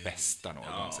är det bästa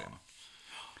någonsin.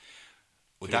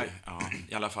 Och där,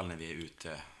 i alla fall när vi är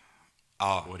ute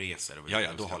och reser. Och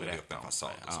då håller vi upp en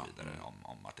fasad och så vidare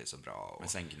om att det är så bra. Men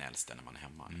sen gnälls det när man är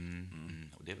hemma.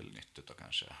 det är väl nyttigt då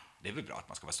kanske. Det är väl bra att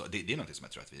man ska vara stolt. Det är något som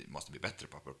jag tror att vi måste bli bättre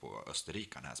på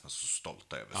österrikarna här som är så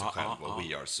stolta över sig själv. Och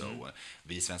we are so.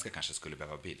 Vi svenskar kanske skulle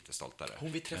behöva bli lite stoltare.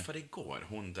 Hon vi träffade igår,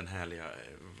 hon den härliga,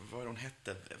 vad hon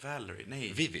hette, Valerie?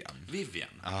 Nej.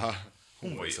 Vivian. Aha.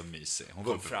 Hon var ju så mysig. Hon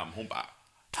kom fram, hon bara,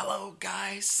 hello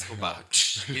guys. Och bara,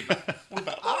 hon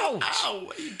bara, ouch,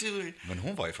 what are you doing? Men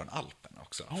hon var ju från Alperna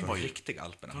också. Hon från var ju riktiga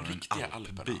Alperna. från Från riktiga en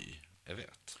Alperna. alpby. Jag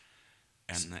vet.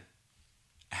 En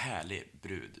härlig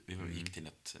brud. Vi gick till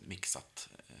ett mixat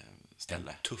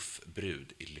ställe. En tuff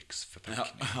brud i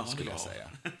lyxförpackning, skulle jag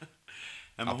säga. Nej,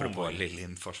 apropå Lill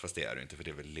Lindfors, fast det är det inte, för det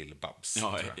är väl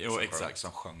Lill-Babs exakt.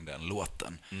 som sjöng den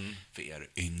låten. För er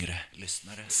yngre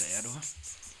lyssnare, säger jag då.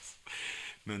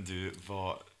 Men du,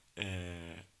 vad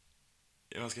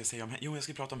ska jag säga om henne? Jo, jag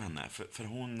ska prata om henne. För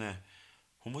hon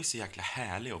var ju så jäkla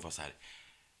härlig och var så här.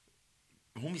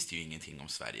 Hon visste ju ingenting om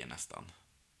Sverige nästan.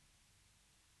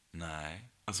 Nej.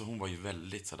 Alltså hon var ju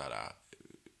väldigt sådär,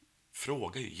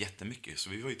 frågade ju jättemycket, så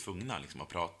vi var ju tvungna liksom att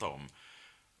prata om,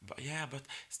 yeah, but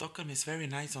Stockholm is very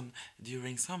nice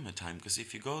during summertime, because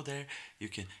if you go there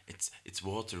you can, it's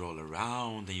water all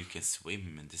around and you can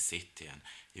swim in the city and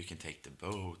you can take the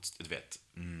boats. Du vet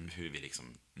hur vi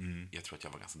liksom, jag tror att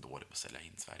jag var ganska dålig på att sälja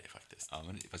in Sverige faktiskt. Ja,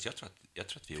 men fast jag tror att vi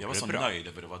gjorde det bra. Jag var så nöjd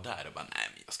över att vara där och bara, nej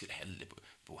men jag skulle hellre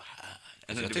bo här.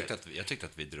 Alltså, jag tyckte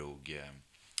att vi drog...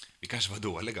 Vi kanske var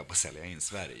dåliga på att sälja in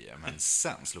Sverige, men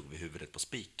sen slog vi huvudet på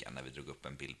spiken när vi drog upp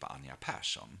en bild på Anja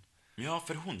Persson. Ja,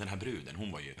 för den här bruden,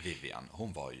 hon var ju... Vivian,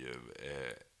 hon var ju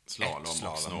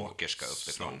slalomåkerska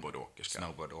uppifrån,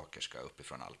 snowboardåkerska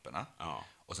uppifrån Alperna. Ja.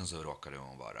 Och sen så råkade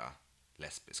hon vara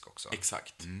lesbisk också.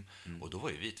 Exakt. Och då var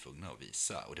ju vi tvungna att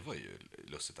visa, och det var ju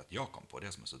lustigt att jag kom på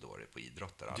det som är så dålig på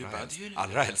idrottare.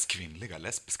 Allra helst kvinnliga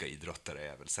lesbiska idrottare är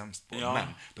jag väl sämst på. Ja. Men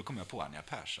då kom jag på Anja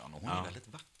Persson, och hon är väldigt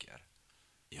vacker.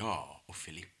 Ja, och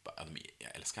Filippa.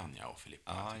 Jag älskar Anja och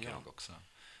Filippa. Ja, jag också.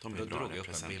 Då drog jag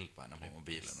upp en bild på henne på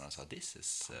mobilen och sa, this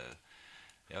is...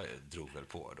 jag drog väl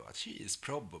på då att she is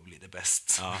probably the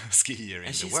best skier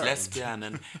in the world. And she's lesbian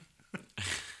and...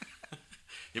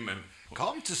 ja, men,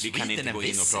 come to vi kan inte gå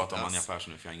in och prata om us. Anja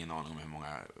Persson, för jag har ingen aning om hur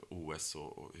många OS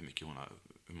och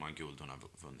hur många guld hon har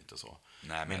vunnit och så.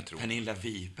 Nej, men jag tror... Pernilla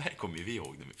Wiberg kommer ju vi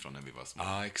ihåg från när vi var små.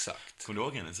 Ja, exakt. Kommer du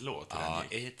ihåg hennes låt? Ja,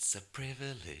 it's a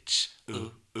privilege.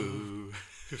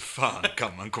 Hur fan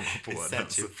kan man komma på it's den?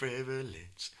 Such a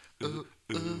privilege.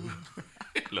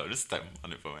 Lör du stämma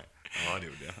nu på mig? Ja, det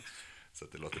gjorde jag. Så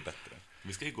att det låter bättre.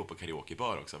 Vi ska ju gå på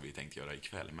karaokebar också, har vi tänkt göra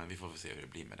ikväll. Men vi får se hur det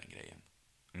blir med den grejen.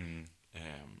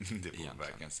 Det får vi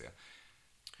verkligen se.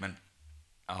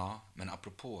 Men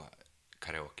apropå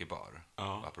karaokebar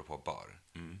och apropå bar,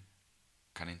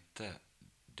 kan inte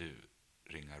du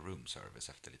ringa room service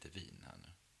efter lite vin här nu?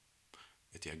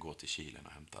 Vet jag går till kylen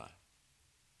och hämtar.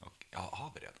 Och,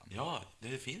 har vi redan? Ja,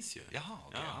 det finns ju. Jaha,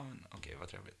 okej, vad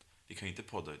trevligt. Vi kan ju inte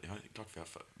podda, det är klart vi har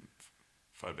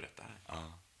förberett det här.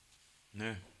 Ja.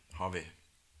 Nu har vi.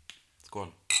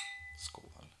 Skål.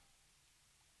 Skål.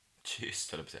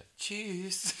 Tjus, höll jag på att säga.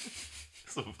 Tjus.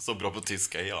 så bra på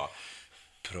tyska är jag.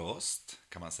 Prost,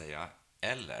 kan man säga.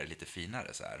 Eller lite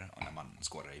finare så här, när man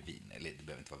skålar i vin. Eller det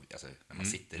behöver inte vara, alltså, när man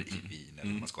sitter i vin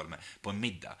eller man skålar med. På en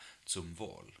middag, zum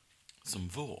Wohl. Zum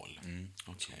Wohl?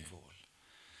 Okej. Zum Wohl.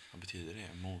 Vad betyder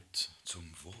det? Mot?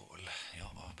 Zum Wohl.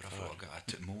 Ja, bra fråga.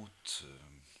 Mot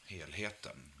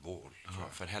helheten. Wohl.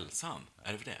 För hälsan?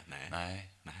 Är det för det? Nej.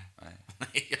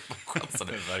 Jag bara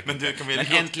chansade. Men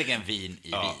äntligen vin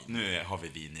i vin. Nu har vi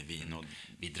vin i vin. Och...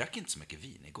 Vi drack inte så mycket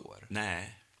vin igår.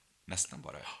 Nej. Nästan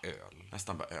bara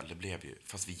öl. Det blev ju...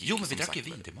 Fast vi gick men vi drack ju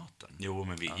vin till maten. Jo,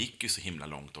 men vi gick ju så himla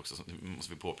långt också, så det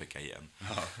måste vi påpeka igen.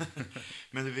 Ja.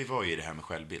 Men vi var ju i det här med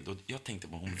självbild. Och jag tänkte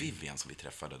på hon Vivian som vi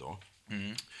träffade då.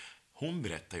 Hon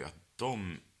berättade ju att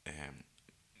de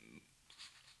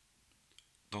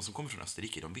som kommer från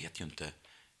Österrike, de vet ju inte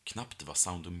knappt vad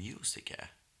Sound of Music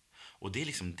är. Och det är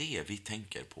liksom det vi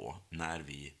tänker på när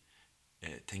vi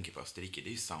tänker på Österrike. Det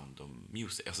är ju Sound of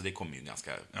Music. Alltså det kommer ju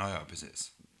ganska... Ja,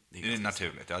 precis. Det är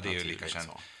naturligt. Ja, det är ju lika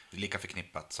känt. Lika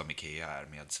förknippat som Ikea är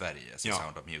med Sverige. Så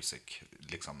Sound of Music,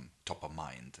 liksom top of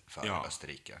mind för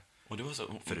Österrike. Och det var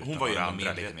så, förutom hon var ju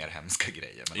andra lite mer hemska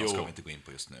grejer, men de ska vi inte gå in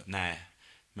på just nu. Nej,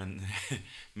 men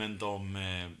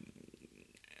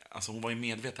alltså hon var ju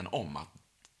medveten om att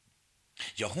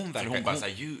hon verkar... Hon bara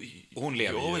såhär, hon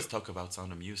lever you always talk about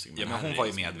Sound of Music. Men hon var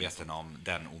ju medveten om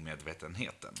den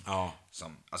omedvetenheten. Ja.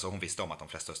 Alltså hon visste om att de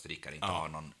flesta österrikare inte har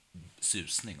någon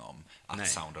susning om att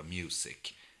Sound of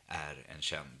Music är en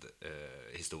känd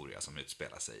historia som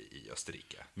utspelar sig i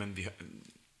Österrike. Men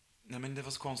Nej, men det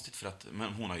var så konstigt för att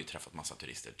men hon har ju träffat massa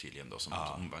turister tydligen då som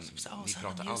hon bara, vi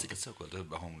pratar alltid så cool. Då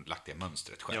har hon lagt det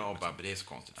mönstret själv. Ja, bara, det är så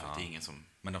konstigt för att det är ingen som...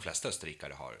 Men de flesta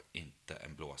österrikare har inte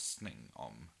en blåsning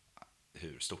om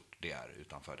hur stort det är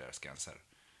utanför deras gränser.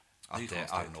 Att det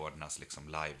anordnas liksom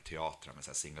live-teatrar med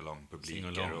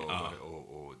sing-along-publiker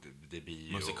och det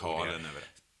blir musikalen över det.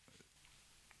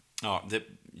 Ja, det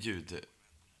ljudhaveri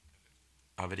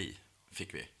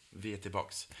fick vi. Vi är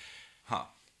tillbaks.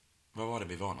 Var var det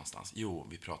vi var någonstans? Jo,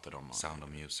 vi pratade om Sound of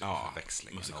Music,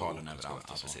 förväxlingen. Musikalen överallt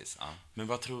och så. Precis, ja. Men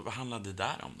vad handlade det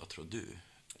där om då, tror du?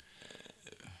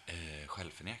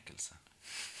 Självförnekelse.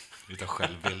 Utav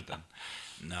självbilden.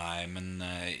 Nej, men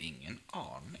ingen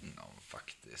aning om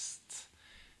faktiskt.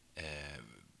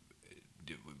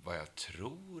 Vad jag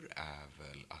tror är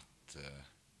väl att...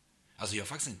 Alltså jag har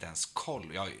faktiskt inte ens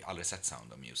koll. Jag har aldrig sett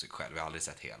Sound of Music själv. Jag har aldrig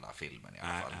sett hela filmen i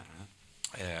alla fall.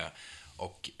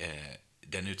 Och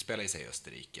den utspelar sig i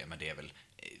Österrike, men det är väl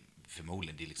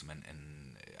förmodligen det är liksom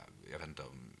en jag vet inte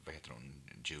om, vad heter hon,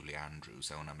 Julie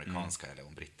Andrews, är hon amerikanska eller är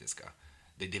hon brittiska?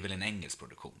 Det är väl en engelsk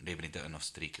produktion, det är väl inte en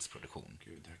österrikisk produktion.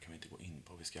 Gud, det här kan vi inte gå in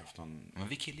på. Vi ska haft någon... Men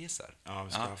vi killgissar. Ja,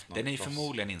 vi ska haft någon. Den är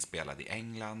förmodligen inspelad i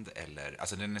England eller,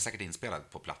 alltså den är säkert inspelad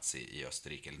på plats i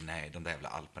Österrike. Eller nej, de där jävla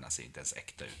Alperna ser inte ens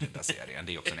äkta ut i den där serien.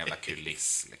 Det är också en jävla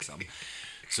kuliss liksom.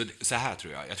 Så här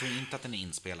tror jag tror inte att den är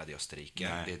inspelad i Österrike.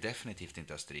 Nej. Det är definitivt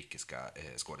inte österrikiska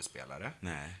skådespelare.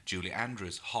 Nej. Julie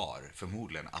Andrews har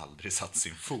förmodligen aldrig satt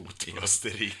sin fot i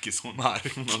österrikisk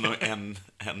mark. Hon har nog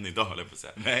en idag, eller på att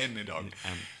säga. Nej, en idag.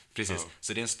 Precis.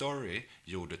 Så det är en story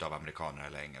gjord av amerikaner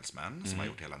eller engelsmän som har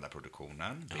gjort hela den där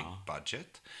produktionen, big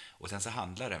budget. Och sen så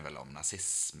handlar den väl om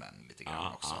nazismen lite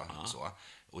grann också. Så.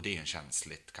 Och det är en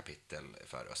känsligt kapitel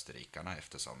för österrikarna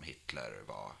eftersom Hitler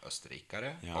var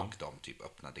österrikare och de typ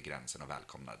öppnade gränsen och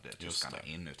välkomnade tyskarna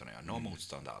in utan att göra något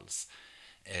motstånd alls.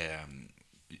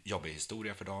 Jobbig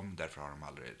historia för dem, därför har de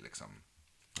aldrig liksom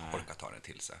orkat ta den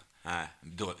till sig.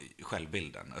 Då,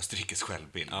 självbilden, Österrikes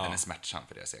självbild, den är smärtsam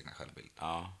för deras egna självbild.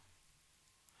 Ja.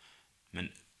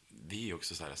 Men vi är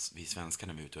också så här, vi svenskar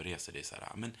när vi är ute och reser, det är så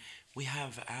här, men we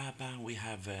have ABBA, we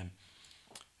have...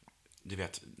 Du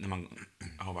vet, när man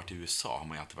har varit i USA har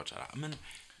man ju alltid varit så här, men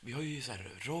vi har ju så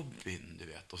här Robin, du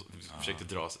vet, och försökte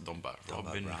dra, de bara,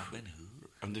 Robin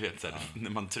Hood. Du vet, så här, när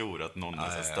man tror att någon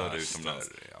är så större utomlands,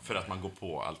 för att man går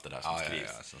på allt det där som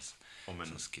skrivs.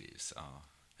 Som skrivs,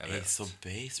 Ace of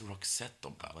Base, Roxette,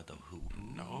 de bara,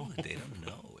 no, they don't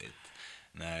know it.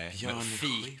 Nej, men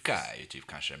Fika är ju typ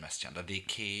kanske det mest kända. Det är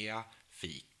Ikea,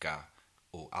 Fika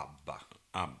och ABBA.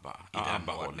 I den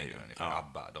ABBA ordningen.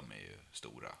 ABBA, de är ju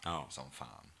stora som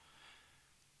fan.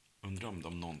 Undrar om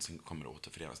de någonsin kommer att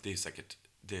återförenas. Det är säkert,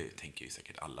 det tänker ju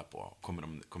säkert alla på.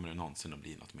 Kommer det någonsin att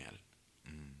bli något mer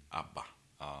ABBA?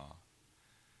 Ja.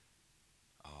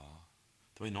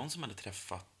 Det var ju någon som hade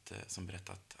träffat som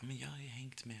berättat att jag har ju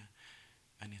hängt med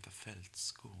Agneta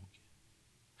Fältskog.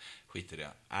 Skit i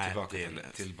det.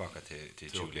 Tillbaka till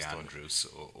Julie Andrews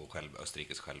och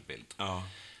Österrikes självbild.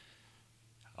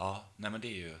 Ja, nej men det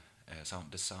är ju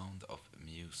The Sound of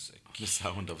Music. The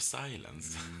Sound of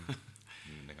Silence.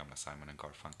 Den gamla Simon and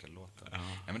Garfunkel-låten.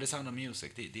 Nej, men The Sound of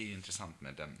Music, det är intressant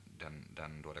med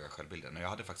den dåliga självbilden. Och jag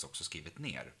hade faktiskt också skrivit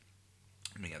ner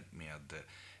med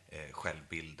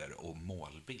självbilder och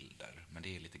målbilder. Men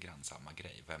det är lite grann samma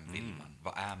grej. Vem vill man?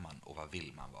 Vad är man och vad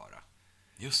vill man vara?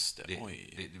 Just det,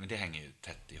 men det hänger ju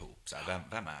tätt ihop. Så här,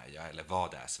 vem är jag? Eller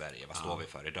vad är Sverige? Vad står vi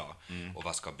för idag? Och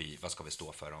vad ska vi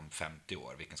stå för om 50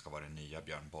 år? Vilken ska vara den nya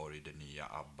Björn Borg, det nya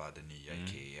ABBA, det nya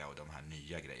Ikea och de här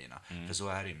nya grejerna? För så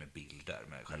är det ju med bilder,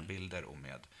 med självbilder och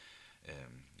med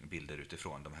bilder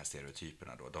utifrån de här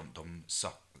stereotyperna. Då. De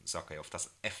söker ju oftast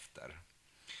efter.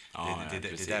 Det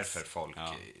är därför folk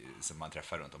som man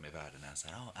träffar runt om i världen är så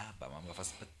här, ABBA, man bara,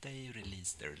 fast but they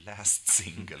released their last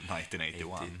single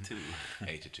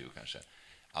 1981. 82 kanske.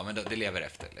 Ja, men det lever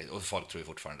efter. Och folk tror ju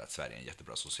fortfarande att Sverige är en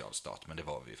jättebra social stat, men det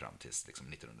var vi fram till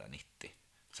liksom 1990.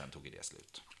 Sen tog det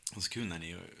slut. Och så kul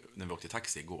när vi åkte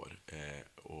taxi igår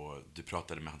och du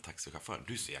pratade med han taxichauffören.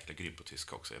 Du är så jäkla grym på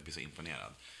tyska också, jag blir så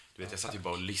imponerad. Du vet, jag satt ju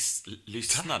bara och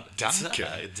lyssnade.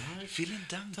 Danke. Vielen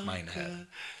Dank, mein Herr.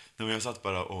 Jag satt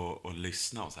bara och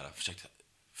lyssnade och så här,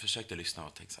 försökte lyssna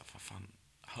och tänkte så här, vad fan,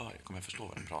 kommer jag förstå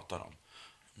vad de pratar om?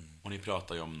 Och ni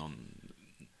pratar ju om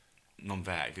någon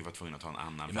väg. Vi var tvungna att ta en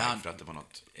annan väg för att det var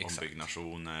något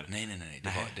ombyggnationer. Nej.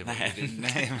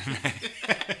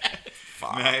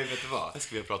 Nej, vet du vad? Det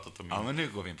ska vi ha pratat om. Ja, men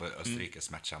nu går vi in på Österrikes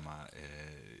smärtsamma,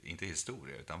 inte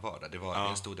historia utan vardag. Det var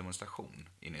en stor demonstration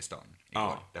inne i stan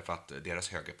igår. Därför att deras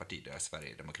högerparti, deras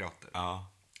Sverigedemokrater,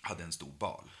 hade en stor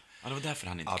bal. Ja, det var därför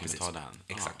han inte kunde ta den.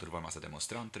 Exakt, och det var en massa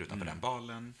demonstranter utanför den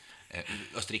balen.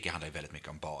 Österrike handlar ju väldigt mycket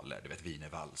om baler, du vet,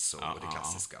 wienervals och det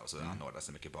klassiska. Och så anordnades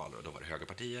det mycket baler och då var det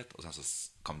högerpartiet. Och sen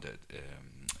så kom det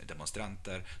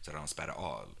demonstranter, så de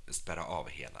spärra av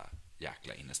hela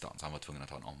jäkla innerstan. Så han var tvungen att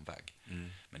ta en omväg.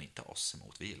 Men inte oss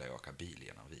emot, vi gillar ju att åka bil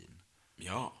genom Wien.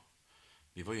 Ja,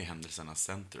 vi var ju händelsernas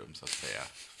centrum så att säga.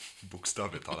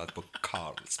 Bokstavligt talat på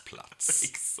Karlsplats.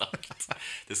 Exakt.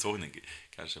 Det såg ni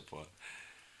kanske på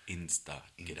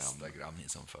Instagram, ni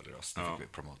som följer oss. Nu fick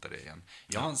vi promota det igen.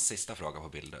 Jag har en sista fråga på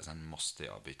bilder, sen måste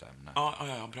jag byta ämne.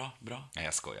 Ja, bra. Nej,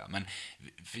 jag skojar. Men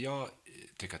för jag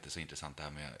tycker att det är så intressant det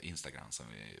här med Instagram som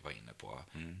vi var inne på.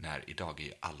 När idag är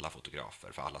ju alla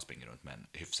fotografer, för alla springer runt med en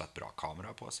hyfsat bra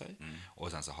kamera på sig.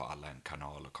 Och sen så har alla en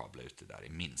kanal och kabla ut det där i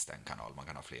minst en kanal. Man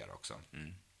kan ha flera också.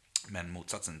 Men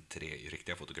motsatsen till det är ju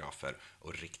riktiga fotografer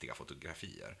och riktiga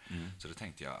fotografier. Så då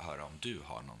tänkte jag höra om du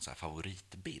har någon så här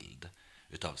favoritbild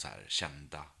utav så här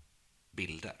kända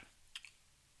bilder.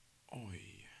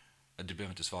 Oj. Du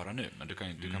behöver inte svara nu, men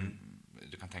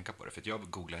du kan tänka på det. För att jag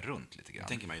googlar runt lite grann. Jag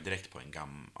tänker man ju direkt på en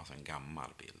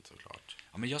gammal bild såklart.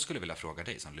 Ja, men jag skulle vilja fråga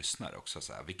dig som lyssnar också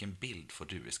så här, vilken bild får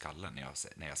du i skallen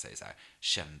när jag säger så här,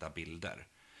 kända bilder?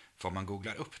 För om man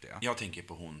googlar upp det. Jag tänker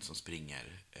på hon som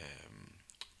springer.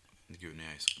 Gud, nu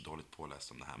är jag så dåligt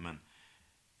påläst om det här, men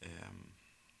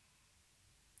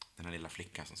den här lilla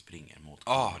flickan som springer mot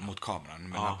kameran. Mot kameran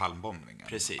med den här palmbombningen.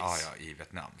 Precis. Ja, i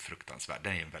Vietnam. Fruktansvärd.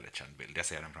 Den är en väldigt känd bild. Jag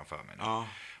ser den framför mig nu. Ja,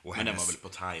 och men den var väl på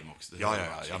Time också.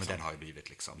 Ja, men den har ju blivit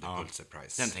liksom the Pulitzer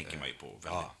Prize. Den tänker man ju på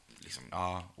väldigt. Liksom.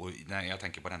 Ja, och när jag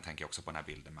tänker på den tänker jag också på den här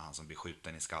bilden med han som blir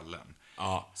skjuten i skallen.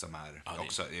 Som är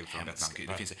också från Vietnam.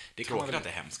 Det tråkigt att det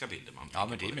är hemska bilder man. Ja,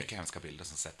 men det är mycket hemska bilder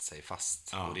som sätter sig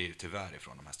fast. Och det är ju tyvärr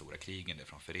från de här stora krigen. Det är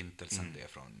från Förintelsen, det är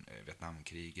från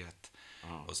Vietnamkriget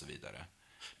och så vidare.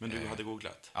 Men du hade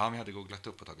googlat? Ja, men jag hade googlat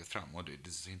upp och tagit fram. Och det är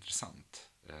så intressant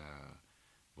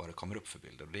vad det kommer upp för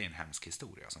bilder. Och det är en hemsk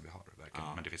historia som vi har,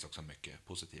 verkligen. Men det finns också mycket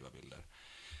positiva bilder.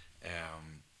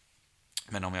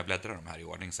 Men om jag bläddrar de här i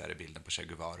ordning så är det bilden på Che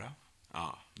Guevara.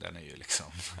 Den är ju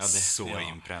liksom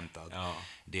inpräntad.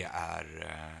 Det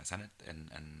är sen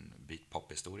en bit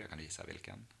pophistoria, kan du gissa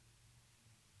vilken?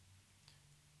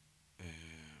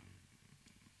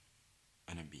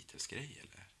 En Beatles-grej,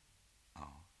 eller?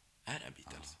 Ja. Är det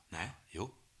Beatles? Nej.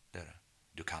 Jo, det är det.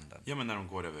 Du kan den. Ja, men när de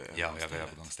går över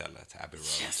övergångsstället. Abbey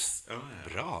Road. Yes!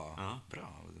 Bra.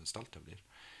 Stolt jag blir.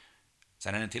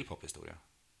 Sen är det en till pophistoria.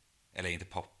 Eller inte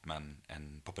pop, men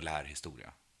en populär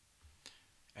historia.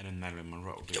 Är det Marilyn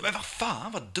Monroe? Ja, men vad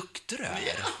fan, vad duktig du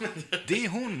är. Det är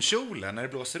hon, kjolen, när det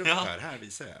blåser upp här. Här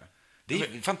visar jag. Det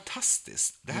är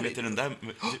fantastiskt. Det här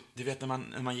du vet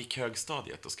när man gick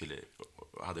högstadiet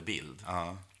och hade bild.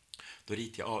 Då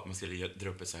ritade jag av, man skulle dra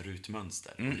upp ett så här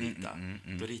rutmönster och rita.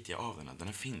 Då ritade jag av den. Den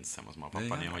här finns hemma hos mamma och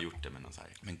pappa när jag har gjort det med någon så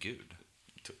här. Men gud.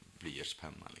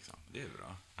 Blyertspenna liksom. Det är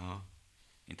bra.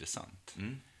 Intressant.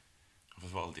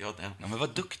 Varför valde jag den? Ja, men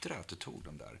vad duktig att du tog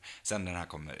dem där. Sen den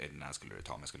här skulle du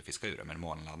ta om jag skulle fiska ur det. Men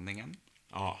månlandningen.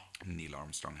 Neil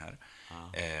Armstrong här.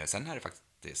 Sen är det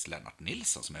faktiskt Lennart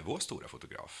Nilsson som är vår stora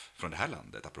fotograf från det här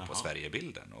landet. Apropå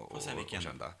Sverigebilden och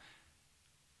kända.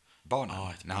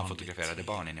 Barnen, när han fotograferade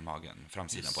barnen i magen.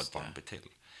 Framsidan på ett barn blir till.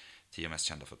 10 mest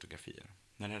kända fotografier.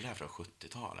 När är det där från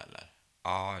 70-tal eller?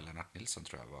 Ja, Lennart Nilsson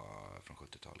tror jag var från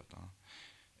 70-talet.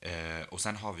 Och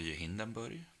sen har vi ju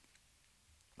Hindenburg.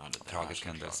 Tragisk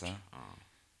händelse.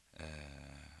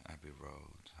 Abbey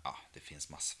Road. Det finns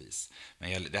massvis.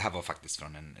 Men det här var faktiskt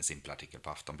från en simpel artikel på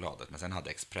Aftonbladet. Men sen hade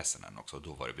Expressen den också. Och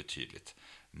då var det betydligt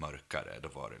mörkare. Då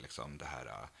var det liksom det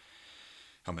här...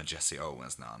 men Jesse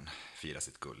Owens när han firar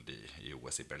sitt guld i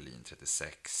OS i Berlin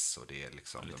 36. Och det är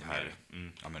liksom de här...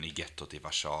 men i gettot i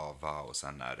Warszawa. Och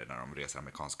sen är det när de reser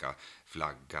amerikanska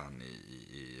flaggan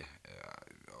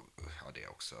det är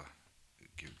också...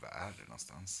 Gud, vad är det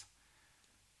någonstans?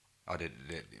 Ja, det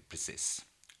precis.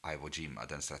 Iwo Jima,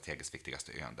 den strategiskt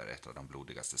viktigaste ön där ett av de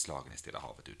blodigaste slagen i Stilla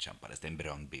havet utkämpades. Det är en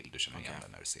berömd bild, du känner igen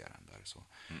den när du ser den där. Så.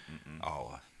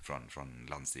 Ja, från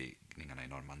landstigningarna i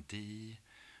Normandie.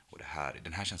 Och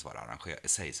den här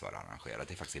sägs vara arrangerad.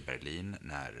 Det är faktiskt i Berlin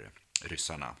när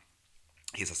ryssarna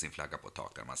hissar sin flagga på ett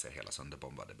tak där man ser hela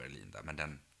sönderbombade Berlin där. Men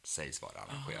den sägs vara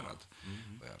arrangerad,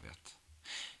 vad jag vet.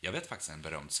 Jag vet faktiskt en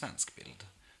berömd svensk bild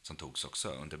som togs också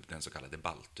under den så kallade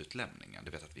baltutlämningen.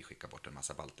 Du vet att vi skickar bort en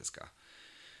massa baltiska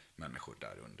människor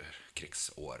där under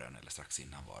krigsåren, eller strax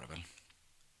innan var det väl.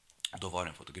 Då var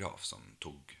det en fotograf som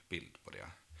tog bild på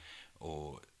det.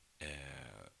 Och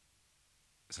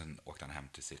sen åkte han hem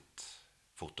till sitt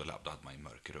fotolabb. Då hade man ju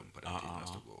mörkrum på den tiden och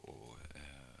stod och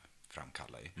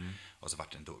framkalla i. Och så var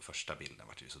den första bilden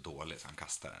var ju så dålig så han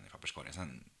kastade den i papperskorgen.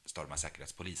 Sen stormade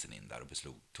säkerhetspolisen in där och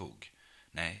beslagtog.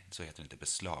 Nej, så heter det inte,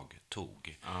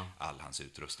 beslagtog all hans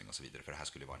utrustning och så vidare. För det här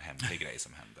skulle vara en hemlig grej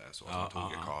som hände. Så de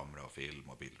tog kamera och film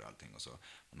och bilder och allting. Och så.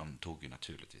 Men de tog ju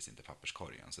naturligtvis inte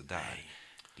papperskorgen. Så där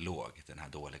låg den här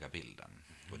dåliga bilden.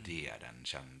 Och det är den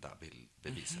kända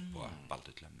beviset på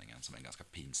baltutlämningen, som är en ganska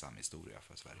pinsam historia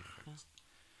för Sverige faktiskt.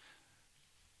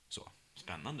 Så.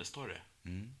 Spännande story.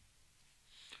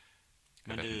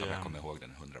 Jag vet inte om jag kommer ihåg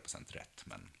den 100% rätt,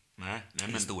 men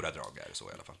i stora drag är det så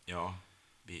i alla fall. Ja,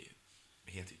 vi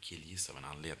heter ju Killgissa av en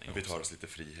anledning. Och vi tar oss lite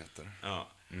friheter.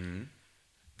 Ja.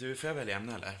 Du, får jag välja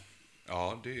ämne eller?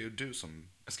 Ja, det är ju du som...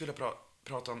 Jag skulle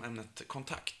prata om ämnet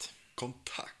kontakt.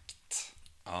 Kontakt?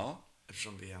 Ja.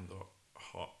 Eftersom vi ändå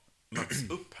har mötts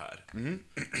upp här.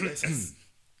 Det är så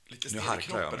lite stel i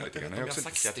kroppen. Jag vet inte om jag har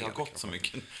sagt att jag har gått så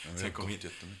mycket. Så jag kom hit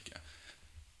jättemycket.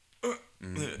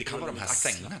 Det kan vara de här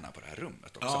sängarna på det här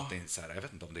rummet också. Att det är så här, jag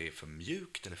vet inte om det är för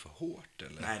mjukt eller för hårt.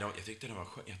 Eller... Nej, jag tyckte den var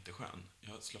jätteskön.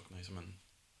 Jag slocknade ju som en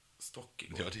stock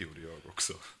igår. Ja, det gjorde jag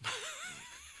också.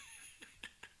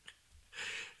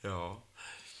 Ja.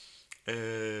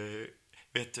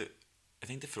 Vet du, jag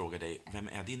tänkte fråga dig, vem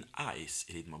är din Ice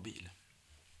i din mobil?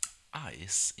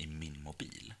 Ice i min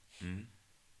mobil?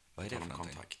 Vad är det för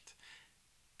någonting? Kontakt.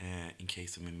 In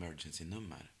case of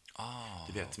emergency-nummer.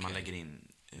 Du vet, okay. Man lägger in...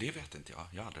 Det vet inte jag.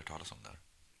 Jag har aldrig talat om det här.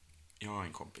 Jag har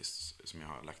en kompis som jag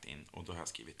har lagt in och då har jag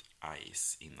skrivit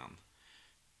Ice innan.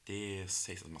 Det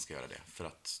sägs att man ska göra det. För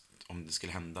att om det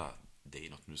skulle hända dig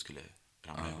något nu skulle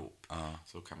ramla ihop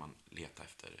så kan man leta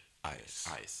efter Ice.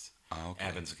 Okay.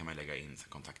 Även så kan man lägga in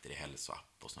kontakter i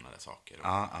hälsoapp och sådana där saker.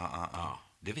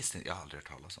 Det visste jag aldrig hört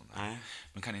talas om det. Nej.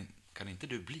 Men kan inte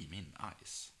du bli min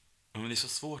Ice? Men det är så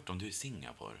svårt om du är i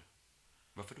Singapore.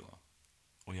 Varför då?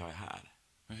 Och jag är här.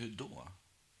 Men hur då?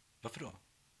 Varför då?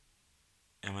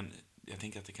 Ja, men jag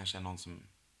tänker att det kanske är någon som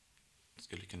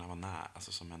skulle kunna vara nära,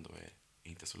 alltså som ändå är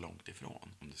inte så långt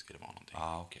ifrån, om det skulle vara någonting.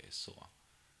 Okej, så.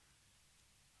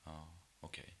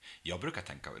 Okej. Jag brukar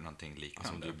tänka någonting liknande.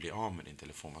 Alltså om du blir av med din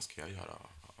telefon, vad ska jag göra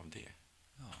av det?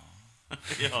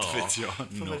 Ja, vet jag.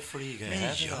 Får väl flyga.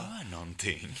 Men gör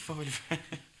någonting.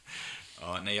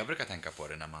 Nej, jag brukar tänka på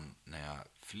det när jag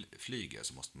flyger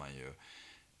så måste man ju,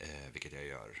 vilket jag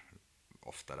gör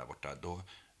ofta där borta,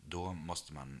 då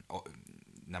måste man,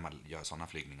 när man gör sådana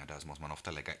flygningar där så måste man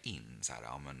ofta lägga in så här,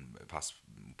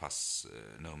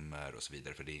 passnummer och så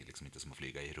vidare, för det är liksom inte som att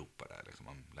flyga i Europa där liksom,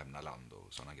 man lämnar land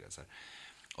och sådana gränser.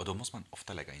 Och då måste man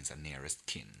ofta lägga in så här nearest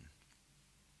kin,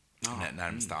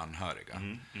 närmsta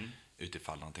anhöriga,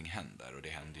 utifall någonting händer, och det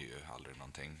händer ju aldrig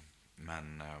någonting.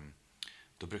 Men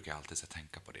då brukar jag alltid så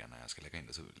tänka på det när jag ska lägga in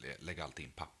det, så lägger jag alltid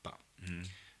in pappa.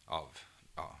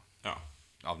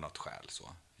 Av något skäl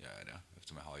så gör jag det,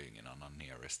 eftersom jag har ju ingen annan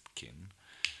nearest kin.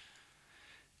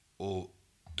 Och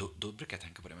då brukar jag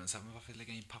tänka på det, men varför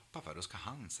lägga in pappa för? Då ska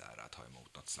han så här, ta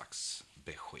emot något slags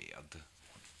besked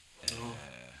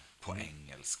på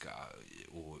engelska.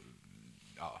 Och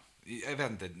jag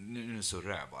vet inte, nu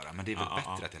surrar jag bara, men det är väl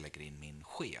bättre att jag lägger in min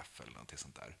chef eller något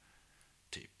sånt där.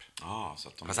 Typ. Så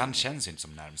att fast han känns ju inte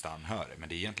som närmsta anhörig, men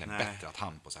det är egentligen bättre att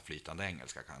han på så här flytande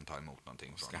engelska kan ta emot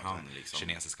någonting från han liksom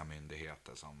kinesiska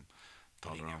myndigheter som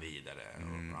talar vidare.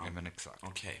 Men exakt.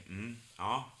 Okej.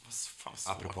 Ja, fan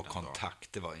svårt. Apropå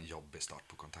kontakt, det var en jobbig start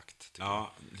på kontakt.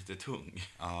 Lite tung.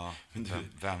 Ja,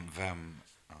 men vem?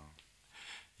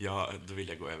 Ja, då vill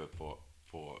jag gå över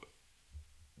på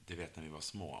du vet när vi var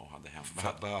små och hade hem.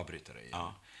 Vad avbryter dig?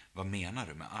 Vad menar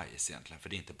du med Ice egentligen? För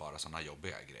det är inte bara sådana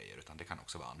jobbiga grejer, utan det kan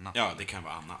också vara annat. Ja, det kan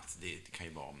vara annat. Det kan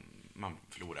ju vara om man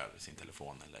förlorar sin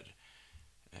telefon eller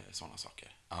sådana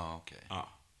saker. Okej. Ja.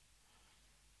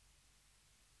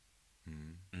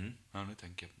 Ja, nu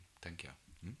tänker jag.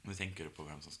 Nu tänker du på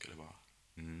vem som skulle vara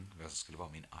vem som skulle vara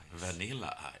min Ice.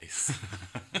 Vanilla Ice.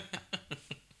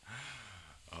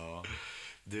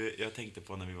 Du, jag tänkte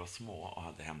på när vi var små och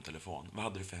hade hemtelefon. Vad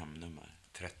hade du för hemnummer?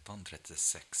 13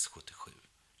 36 77.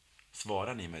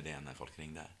 Svarar ni med det när folk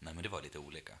ringde? Nej, men det var lite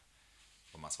olika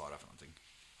vad man svarar för någonting.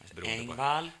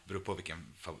 Engvall? Beror på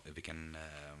vilken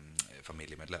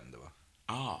familjemedlem det var.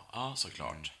 Ja,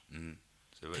 såklart.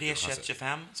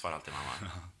 32125 svarar alltid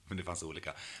mamma. Men det fanns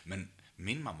olika. Men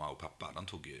min mamma och pappa, de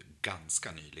tog ju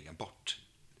ganska nyligen bort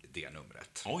det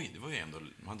numret. Oj, det var ju ändå,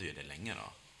 man hade ju det länge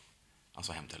då.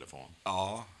 Alltså hemtelefon.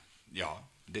 Ja,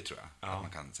 det tror jag att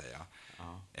man kan säga.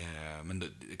 Men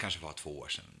det kanske var 2 år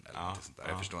sedan eller något sånt där.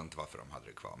 Jag förstår inte varför de hade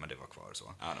det kvar, men det var kvar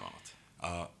så. Ja, det var något.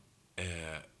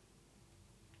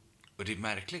 Och det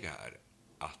märkliga är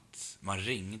att man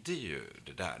ringde ju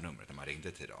det där numret när man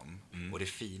ringde till dem. Och det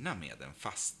fina med en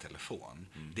fast telefon,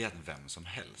 det är att vem som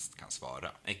helst kan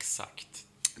svara. Exakt.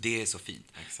 Det är så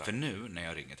fint. Exakt. För nu när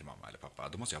jag ringer till mamma eller pappa,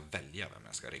 då måste jag välja vem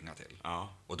jag ska ringa till.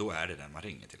 Ja. Och då är det den man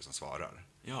ringer till som svarar.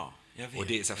 Ja, jag vet. Och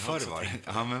det är så här,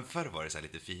 förr var det så här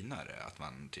lite finare att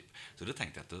man typ, så då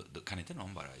tänkte jag att då kan inte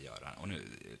någon bara göra, och nu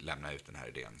lämnar jag ut den här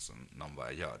idén som någon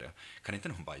bara gör det, kan inte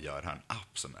någon bara göra en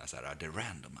app som är så här the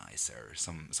randomizer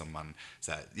som man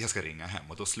så här, jag ska ringa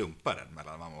hem och då slumpar den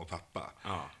mellan mamma och pappa.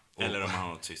 Ja. Eller om man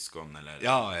har ett syskon eller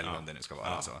eller om det nu ska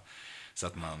vara så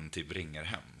att man typ ringer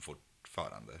hem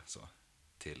fortfarande så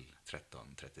till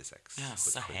 1336. Ja,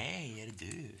 så här är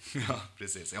du. Ja,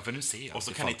 precis. Ja, för nu ser jag. Och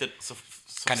så kan inte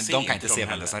de kan inte se vem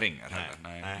heller. det som ringer heller.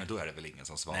 Nej. Men då är det väl ingen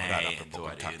som svarar. Nej, då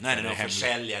är det ju. Nej, det är någon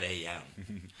försäljare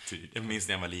igen. Jag minns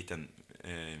när jag var liten,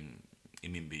 i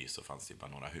min by så fanns det ju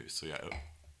bara några hus. Så jag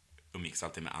umgicks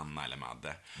alltid med Anna eller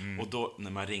Madde. Och då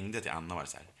när man ringde till Anna var det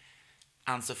så här: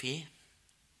 Ann-Sofie.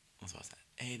 Och så var det så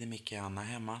här: hej, det är Micke, Anna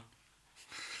hemma.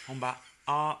 Hon bara,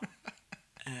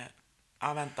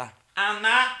 vänta.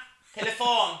 Anna,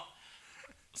 telefon.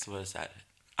 Så var det så här: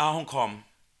 hon kom.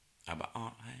 Jag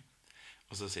bara, hej.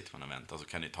 Och så sitter man och väntar, och så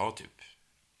kan det ta typ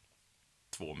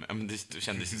 2 minuter. Men det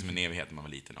kändes som en evighet när man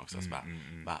var liten också. Så bara,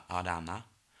 det är Anna.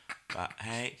 Bara,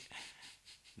 hej,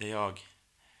 det är jag.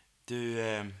 Du,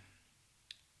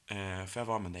 får jag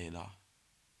vara med dig idag?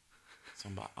 Så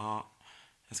hon bara,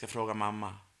 jag ska fråga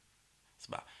mamma.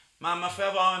 Så bara, mamma, får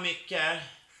jag vara med Micke?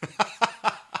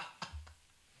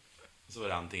 Så var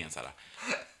det antingen så här: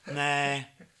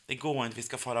 nej, det går inte, vi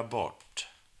ska fara bort.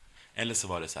 Eller så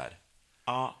var det så här: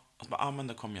 och så bara, men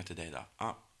då kommer jag till dig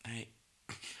då. Hej.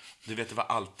 Du vet, det var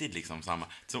alltid liksom samma,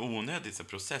 så onödigt så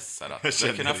processar att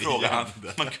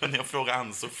man kunde ju fråga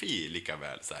Ann-Sofie lika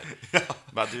väl så här. Ja.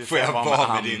 Bara, du, får jag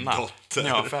vara med din dotter?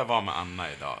 Ja, får jag vara med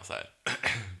Anna idag så här.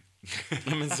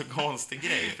 Ja, men så konstig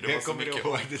grej, för det var så mycket.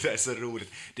 Ihåg, det där är så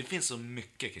roligt. Det finns så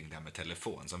mycket kring det här med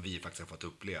telefon som vi faktiskt har fått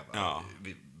uppleva.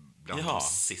 Bland de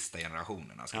sista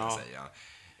generationerna ska jag säga.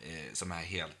 Som är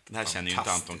helt det här känner ju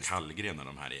inte Anton Kallgren och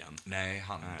de här igen. Nej,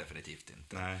 han definitivt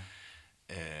inte.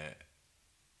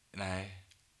 Nej.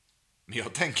 Men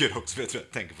jag tänker också,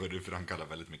 jag tänker på det, för han kallar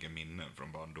väldigt mycket minnen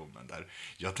från barndomen där.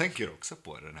 Jag tänker också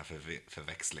på den här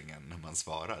förväxlingen när man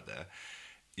svarade.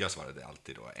 Jag svarade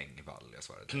alltid då Engvall, jag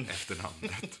svarade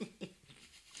efternamnet.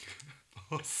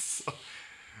 Och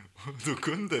då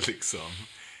kunde liksom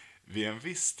vid en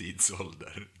viss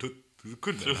tidsålder då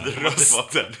kunde den här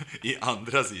rösten i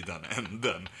andra sidan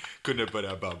änden kunde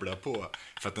börja babbla på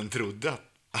för att den trodde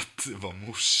att det var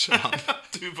morsan.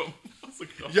 Du var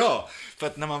såklart. Ja, för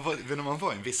att när man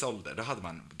var i en viss ålder då hade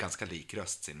man ganska lik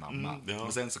röst sin mamma.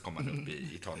 Och sen så kom man upp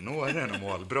i tonåren och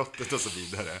målbrottet och så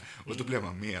vidare. Och då blev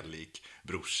man mer lik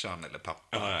brorsan eller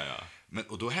pappa. Ja. Men,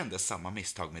 och då hände samma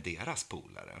misstag med deras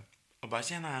polare. Och bara,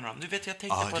 tjena här, nu vet jag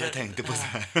tänkte på det. Jag tänkte på så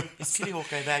här. Jag skulle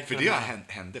åka iväg för det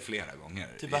hände flera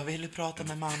gånger. Du bara, vill du prata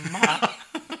med mamma?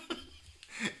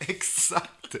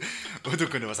 Exakt. Och då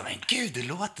kunde det vara så här, men gud, det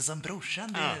låter som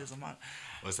brorsan. Det som man...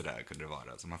 Och så där kunde det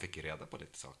vara. Så man fick ju reda på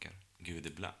lite saker. Gud,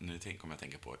 ibland, nu kommer jag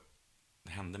tänka på,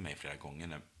 det hände mig flera gånger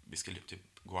när vi skulle typ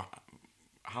gå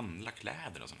och handla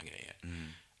kläder och såna grejer.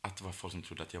 Att det var folk som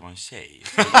trodde att jag var en tjej.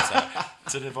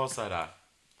 Så det var så här,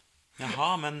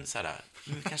 jaha, men så här,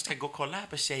 vi kanske ska gå och kolla här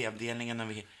på tjejavdelningen när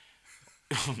vi...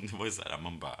 Det var ju så här,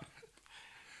 man bara...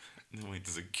 Det var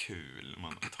inte så kul,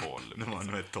 man var 12. När man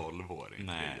är 12-åring,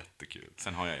 det är jättekul.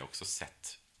 Sen har jag ju också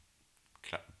sett,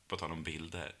 på tal om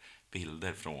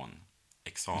bilder från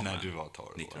examen. När du var 12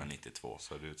 år. 1992.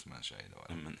 Såg du ut som en tjej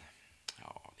då? Men,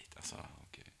 ja, lite alltså.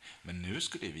 Okay. Men nu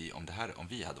skulle vi, om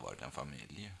vi hade varit en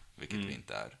familj, vilket vi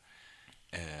inte är,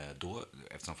 då,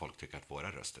 eftersom folk tycker att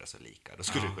våra röster är så lika, då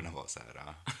skulle det kunna vara så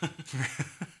här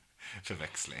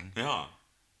förväxling. Ja.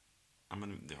 Ja,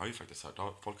 men det har ju faktiskt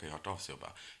folk har ju hört av sig och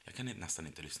bara, jag kan nästan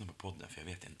inte lyssna på podden för jag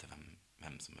vet inte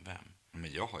vem som är vem.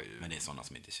 Men jag har ju... Men det är sådana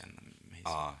som inte känner mig.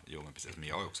 Ja, jo, men precis. Men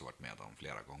jag har också varit med om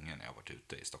flera gånger när jag har varit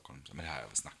ute i Stockholm. Men det här har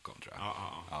jag snackat om, tror jag.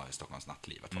 Ja, i Stockholms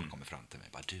nattliv. Att folk kommer fram till mig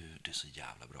och bara, du är så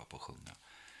jävla bra på att sjunga.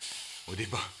 Och det är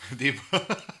bara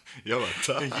jag bara,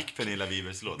 tack. Hur gick Pernilla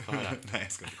Wibers låt? Nej,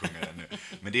 jag ska inte sjunga den nu.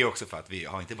 Men det är också för att vi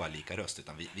har inte bara lika röst,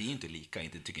 utan vi är inte lika,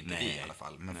 tycker inte vi i alla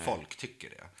fall. Men folk tycker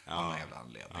det av någon jävla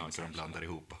anledning. Så de blandar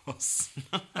ihop oss.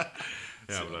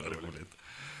 Jävla roligt.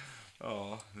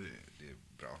 Ja, det är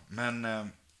bra.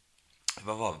 Men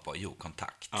vad var vi på? Jo,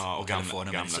 kontakt. Ja, och gamla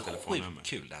det är så telefonnummer. sjukt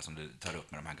kul det här som du tar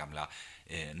upp med de här gamla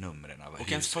numren.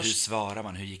 Hur svarar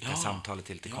man? Hur gick det samtalet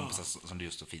till kompisar som du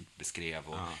just så fint beskrev?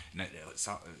 Och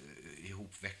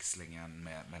ihopväxlingen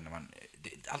med när man...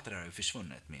 allt det där har ju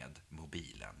försvunnit med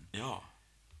mobilen. Ja.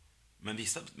 Men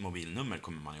vissa mobilnummer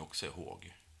kommer man ju också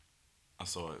ihåg.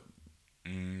 Alltså,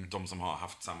 de som har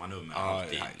haft samma nummer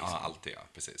alltid. Ja, liksom. alltid, ja,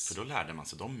 precis. För då lärde man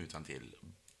sig dem utan till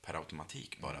per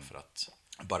automatik bara för att...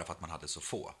 Bara för att man hade så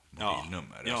få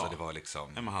mobilnummer. Ja. Alltså det var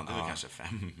liksom... Man hade väl kanske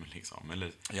 5 liksom.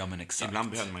 Eller, ja, men exakt.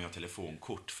 Ibland behövde man ju ha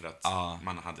telefonkort för att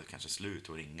man hade kanske slut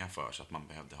att ringa för, så att man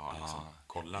behövde ha liksom,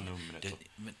 kolla numret.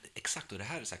 Men exakt, och det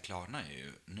här så här klarnar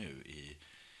ju nu i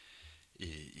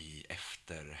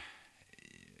efterhand.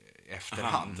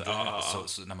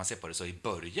 Så när man ser på det, så i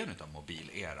början av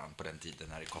mobileran, på den tiden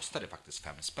när det kostade faktiskt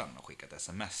 5 spänn att skicka ett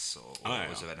sms och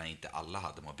så när inte alla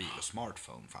hade mobil och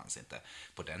smartphone fanns inte.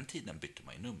 På den tiden bytte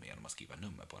man ju nummer genom att skriva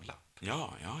nummer på en lapp.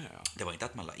 Ja. Det var inte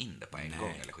att man la in det på en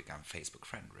gång eller skickade en Facebook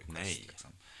friend request. Nej.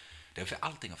 Liksom. Det är för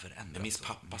allting har förändrats. Min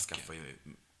pappa skaffade ju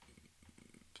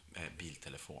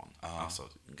biltelefon, alltså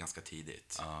ganska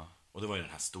tidigt. Och det var ju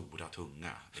den här stora,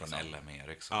 tunga. Från liksom. LM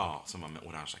Ericsson. Ja, som var med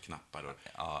orangea knappar. Och,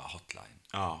 Hotline.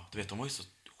 Ja, du vet, de var ju så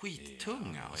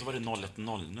skittunga. Och så var det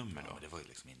 010-nummer då. Ja, det var ju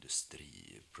liksom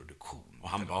industriproduktion. Och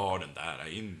han bar den där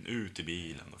ut i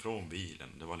bilen och från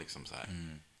bilen. Det var liksom så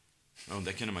här. Och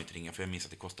där kunde man ju inte ringa, för jag minns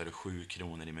att det kostade 7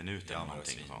 kronor i minuten. Ja, eller men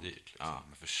det någonting var dyrt. Liksom.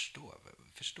 Men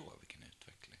förstå vilken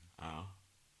utveckling. Ja.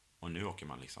 Och nu åker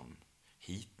man liksom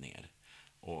hit ner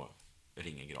och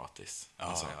ringer gratis.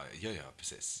 Ja,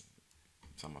 precis.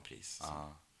 Samma pris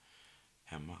som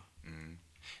hemma.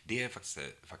 Det är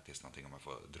faktiskt någonting, om man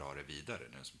får dra det vidare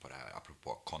nu på det här,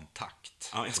 apropå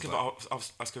kontakt. Ja,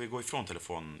 ska vi gå ifrån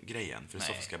telefongrejen? För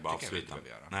så ska jag bara avsluta.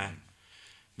 Nej.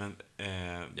 Men,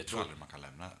 jag tror aldrig man kan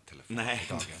lämna telefonen i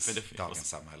dagens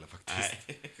samhälle faktiskt.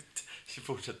 Nej,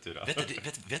 fortsätt du då.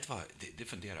 Vet vad, det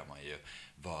funderar man ju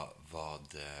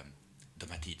vad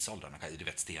de här tidsåldrarna, du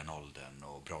vet stenåldern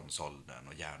och bronsåldern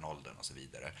och järnåldern och så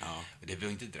vidare. Ja. Det var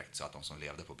inte direkt så att de som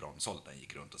levde på bronsåldern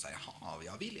gick runt och sa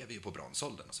vi lever ju på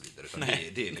bronsåldern och så vidare. Utan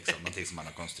det är liksom någonting som man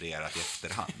har konstruerat i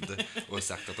efterhand och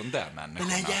sagt att de där människorna...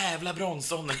 Den här jävla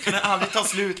bronsåldern kan aldrig ta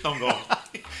slut någon gång.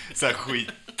 Så här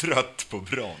skittrött på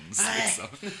brons. Liksom.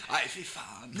 Nej, fy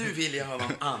fan. Nu vill jag ha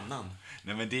någon annan.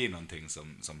 Nej, men det är någonting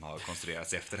som har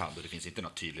konstruerats i efterhand, och det finns inte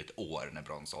något tydligt år när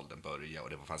bronsåldern började, och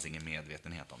det fanns ingen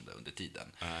medvetenhet om det under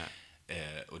tiden.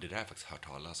 Och det där har jag faktiskt hört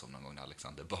talas om någon gång när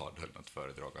Alexander Bard höll något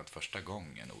föredrag, att första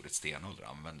gången ordet stenålder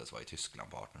användes var i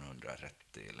Tyskland på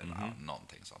 1830 eller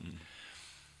någonting sånt.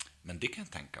 Men det kan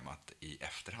jag tänka mig att i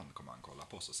efterhand kommer man kolla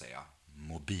på oss och säga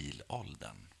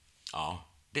mobilåldern. Ja.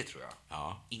 Det tror jag.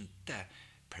 Ja. Inte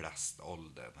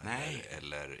plaståldern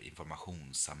eller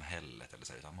informationssamhället eller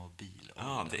så, utan mobilåldern.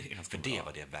 Ja, det är ganska för bra. det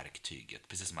var det verktyget.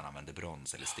 Precis som man använde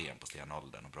brons eller sten på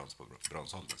stenåldern och brons på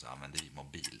bronsåldern, så använde vi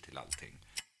mobil till allting.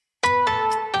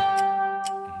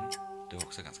 Det var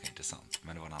också ganska intressant,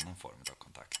 men det var en annan form av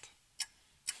kontakt.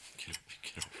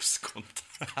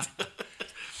 Kroppskontakt.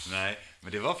 Nej,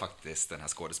 men det var faktiskt den här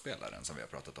skådespelaren som vi har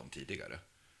pratat om tidigare.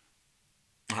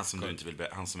 Han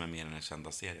som är med i den här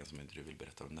kända serien som inte du vill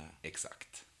berätta om det.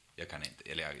 Exakt. Jag kan inte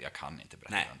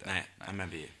berätta om det. Nej,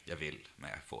 men jag vill, men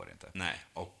jag får inte. Nej.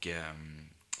 Och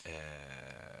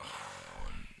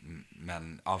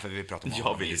men för vi pratar om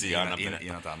jag vill så gärna i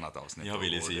något annat avsnitt. Jag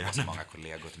vill så gärna. Det var så många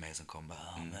kollegor till mig som kom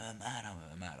vem är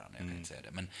han? Jag kan inte säga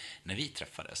det. Men när vi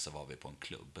träffades så var vi på en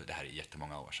klubb. Det här är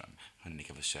jättemånga år sedan. Hörrni, ni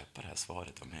kan väl köpa det här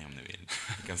svaret av mig om ni vill.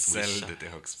 Ni kan sälja det till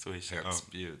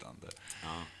högstbjudande.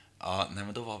 Ja, nej,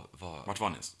 men då var... Vart var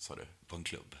ni, sa du? På en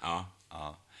klubb. Ja.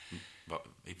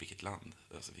 I vilket land?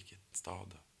 Alltså vilket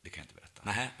stad? Det kan jag inte berätta.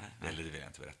 Nej. Eller det vill jag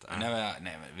inte berätta. Nej,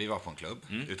 men vi var på en klubb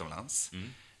utomlands.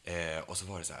 Och så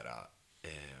var det så här...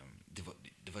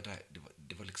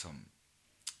 Det var liksom...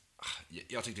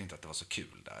 Jag tyckte inte att det var så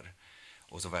kul där.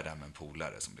 Och så var jag där med en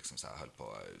polare som liksom så här höll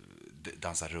på att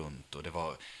dansa runt. Och det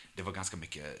var ganska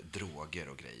mycket droger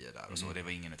och grejer där. Och så. Det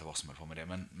var ingen av oss som höll på med det.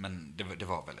 Men det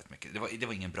var väldigt mycket. Det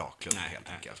var ingen bra klubb helt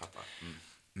enkelt.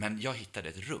 Men jag hittade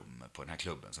ett rum på den här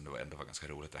klubben som det ändå var ganska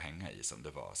roligt att hänga i. Som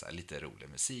det var så här lite rolig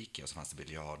musik. Och så fanns det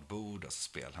biljardbord. Och så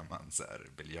spelade man så här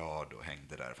biljard och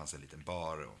hängde där. Det fanns en liten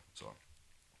bar och så.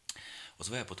 Och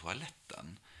så var jag på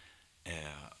toaletten.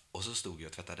 Och så stod jag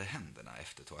och tvättade händerna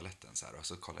efter toaletten så här, och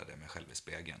så kollade jag mig själv i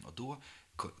spegeln, och då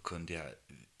kunde jag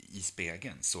i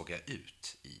spegeln såg jag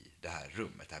ut i det här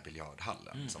rummet, det här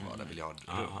biljardhallen som var det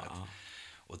biljardrummet.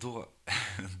 Och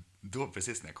då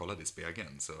precis när jag kollade i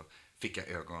spegeln så fick jag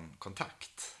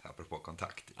ögonkontakt, apropå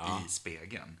kontakt, i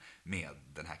spegeln med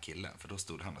den här killen, för då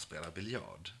stod han och spelade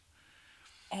biljard.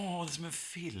 Det är som en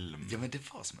film. Ja, men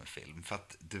det var som en film, för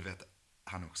att du vet,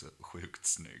 han är också sjukt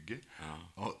snygg.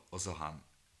 Och så han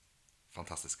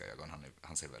fantastiska ögon,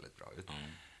 han ser väldigt bra ut.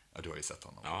 Ja, du har ju sett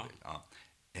honom på bild. Ja.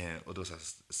 Och då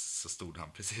så stod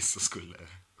han precis och skulle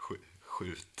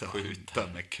skjuta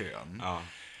med kön.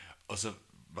 Och så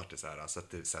var det så här, så att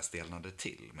det så här stelnade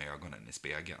till med ögonen i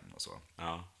spegeln och så.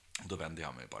 Ja. Och då vände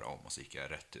jag mig bara om och så gick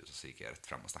jag rätt ut och så gick jag rätt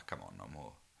fram och snackade med honom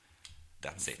och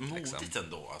that's it. Modigt Liksom.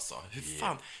 ändå alltså.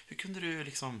 Hur kunde du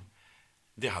liksom...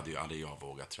 Det hade ju aldrig jag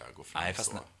vågat, tror jag, gå fram. Nej,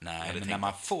 fast så. men när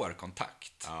man får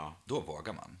kontakt, Ja. då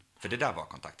vågar man. För det där var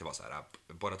kontakt, det var så här,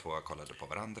 båda två kollade på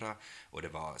varandra och det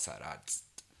var så här,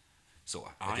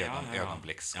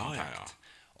 ögonblickskontakt. Ja.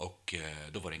 Och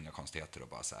då var det inga konstigheter och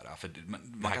bara så här, för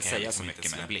man kan säga liksom så mycket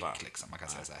inte med en släppa. blick liksom. Man kan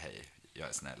säga så här, hej, jag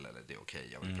är snäll eller det är okej,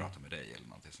 jag vill prata med dig eller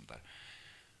någonting sånt där.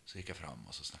 Så gick jag fram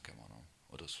och så snackade jag med honom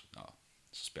och då så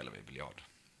spelade vi biljard.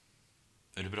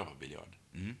 Är du bra på biljard?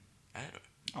 Är du?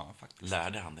 Ja, faktiskt.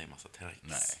 Lärde han dig en massa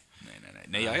tricks?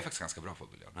 Nej, jag är faktiskt ganska bra på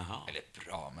biljard. Jaha. Eller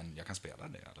bra, men jag kan spela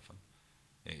det i alla fall.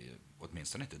 Jag är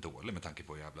åtminstone inte dålig med tanke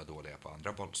på hur jävla dålig jag är på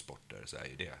andra bollsporter, så är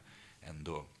ju det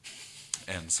ändå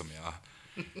en som jag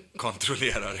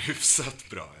kontrollerar hyfsat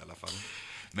bra i alla fall.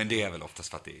 Men det är väl oftast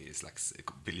för att det är slags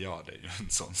biljard är ju en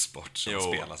sån sport som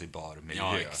spelas i barmiljö.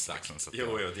 Ja, exakt. Liksom, så det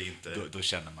är inte... Då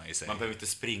känner man ju sig... Man behöver inte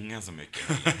springa så mycket.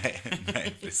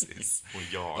 nej, precis.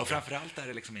 Och framförallt är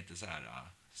det liksom inte så här...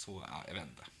 jag vet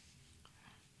inte.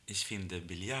 Ich finde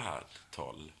Billard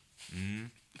toll.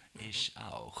 Ich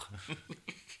auch.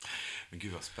 Men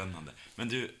gud vad spännande. Men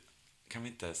du, kan vi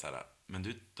inte så här... Men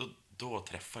du, då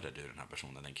träffade du den här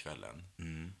personen den kvällen.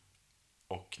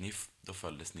 Och då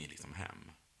följdes ni liksom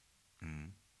hem.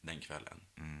 Den kvällen.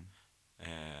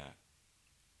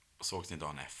 Och sågs ni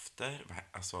dagen efter?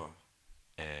 Alltså...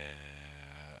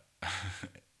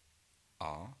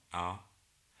 Ja. Ja.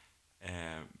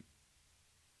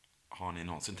 Har ni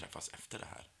någonsin träffats efter det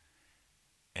här?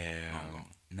 Någon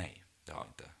gång? Nej, det har vi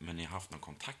inte. Men ni har haft någon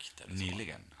kontakt eller så?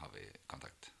 Nyligen har vi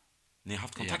kontakt. Ni har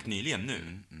haft kontakt nyligen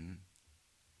nu?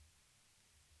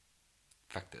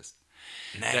 Faktiskt.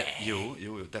 Nej!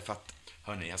 Jo, därför att...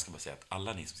 Hörni, jag ska bara säga att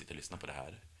alla ni som sitter och lyssnar på det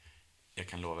här, jag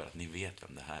kan lova er att ni vet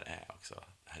vem det här är också.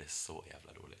 Det här är så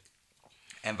jävla roligt.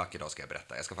 En vacker dag ska jag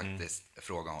berätta. Jag ska faktiskt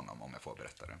fråga honom om jag får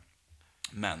berätta det.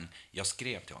 Men jag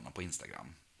skrev till honom på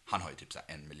Instagram. Han har ju typ så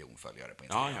här 1 miljon följare på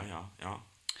Instagram. Ja.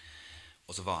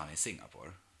 Och så var han i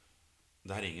Singapore.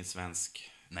 Det här är ingen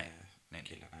svensk Nej.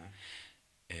 kille.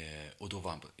 Och då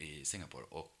var han i Singapore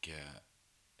och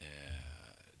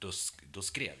då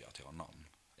skrev jag till honom.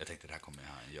 Jag tänkte det här kommer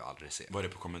han ju aldrig se. Var det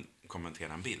på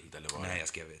kommentera en bild? Eller var Nej, det? jag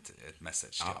skrev ett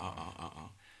message till honom.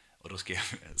 Och då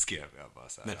skrev jag bara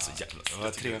så här. Men så jävla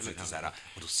vad trevligt. Så här,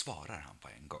 och då svarar han på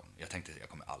en gång. Jag tänkte jag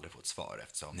kommer aldrig få ett svar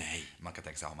eftersom man kan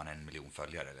tänka sig har man 1 miljon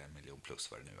följare eller 1 miljon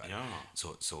plus vad det nu är. Ja.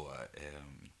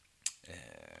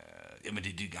 Men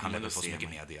han lever på så mycket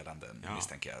meddelanden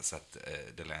misstänker jag så att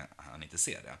han inte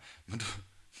ser det. Men då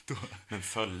Men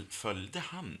följde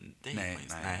han dig?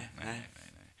 Nej.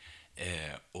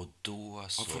 Och då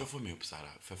så... för då får man upp så här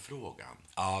förfrågan.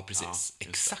 Ja, precis.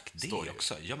 Exakt det står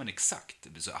också. Ja, men exakt.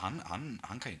 Så han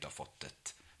kan ju inte ha fått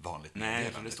ett vanligt Nej,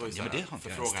 meddelande. för det står ju så ja, men det här, har inte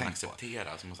jag förfrågan ens tänkt på.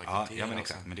 accepteras. Måste acceptera. Ja, men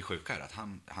exakt. Men det sjuka är att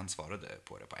han svarade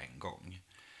på det på en gång.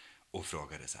 Och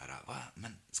frågade så här, va?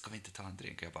 Men ska vi inte ta en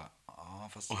drink? Och jag bara,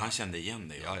 fast... Och han kände igen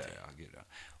dig? Ja, gud ja.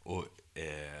 Och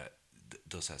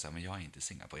då sa jag så här, men jag är inte i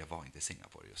Singapore. Jag var inte i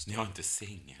Singapore just nu. Jag är inte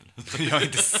singel.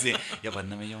 Jag bara,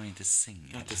 nej men jag är inte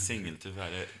singel. Jag är inte singel,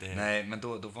 tyvärr. Nej, men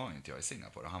då var inte jag i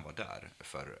Singapore. Och han var där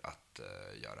för att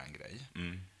göra en grej.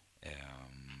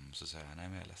 Så sa jag, nej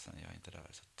men jag är ledsen, jag är inte där.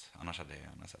 Så att, annars hade jag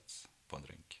gärna setts på en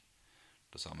drink.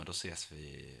 Då sa han, men då ses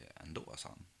vi ändå, sa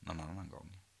han. Någon annan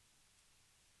gång.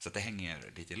 Så att det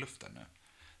hänger lite i luften nu.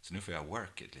 Så nu får jag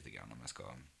work it lite grann om jag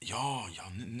ska... Ja,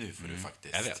 nu får du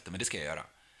faktiskt... Jag vet, men det ska jag göra.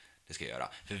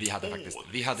 För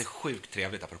vi hade sjukt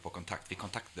trevligt apropå kontakt.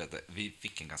 Vi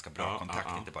fick en ganska bra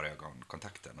kontakt, inte bara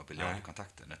ögonkontakten och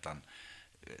biljardkontakten, utan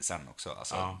sen också.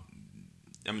 Alltså,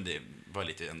 ja, men det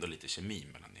var ändå lite kemi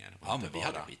mellan er. Ja, men vi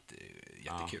hade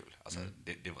jättekul. Alltså,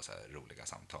 det var så här roliga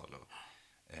samtal och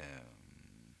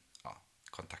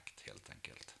kontakt helt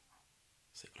enkelt.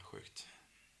 Så jävla sjukt.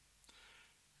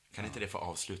 Kan inte det få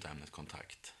avsluta ämnet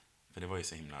kontakt? För det var ju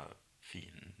så himla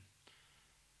fin.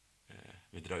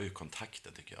 Vi drar ur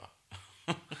kontakten, tycker jag.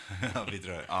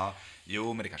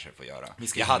 Jo, men det kanske vi får göra.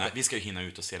 Vi ska ju hinna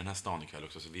ut och se den här stan ikväll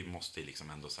också, så vi måste liksom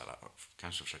ändå så här,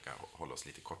 kanske försöka hålla oss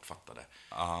lite kortfattade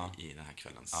i den här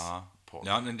kvällens podd.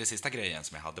 Ja, men det sista grejen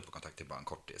som jag hade på kontakt till bara en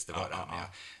kortis, det var det här med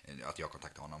att jag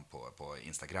kontaktade honom på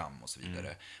Instagram och så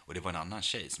vidare. Och det var en annan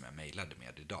tjej som jag mejlade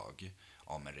med idag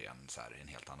om en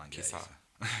helt annan grej.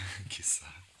 Kissa.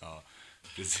 Ja,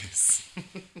 precis.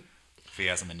 För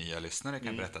er som är nya lyssnare kan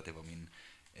jag berätta att det var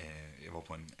jag var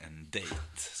på en dejt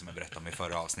som jag berättade om i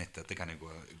förra avsnittet. Det kan ni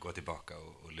gå tillbaka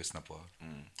och lyssna på.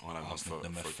 Avsnitt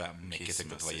nummer 5. Micke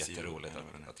tyckte att det var jätteroligt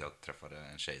att jag träffade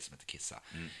en tjej som heter Kissa.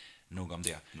 Nog om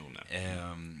det.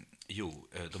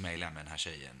 Då mejlade jag med den här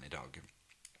tjejen idag.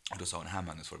 Och då sa hon, här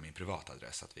Magnus får min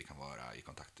privatadress, att vi kan vara i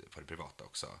kontakt på det privata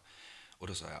också. Och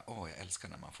då sa jag, jag älskar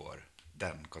när man får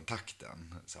den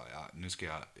kontakten. Sa jag, nu ska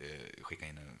jag skicka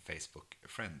in en Facebook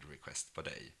friend request på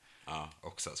dig.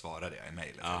 Också svarade jag i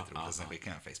mejlet. Och sen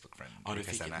skickade jag en Facebook friend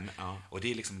request. Och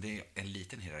det är liksom, det är en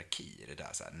liten hierarki i det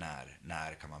där. Så här,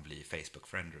 när kan man bli Facebook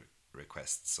friend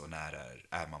requests och när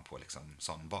är man på liksom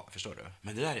sån förstår du?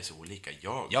 Men det där är så olika.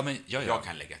 Jag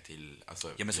kan lägga till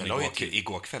alltså, men som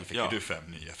igår kväll fick du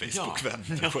 5 nya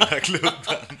Facebook-vänner på den här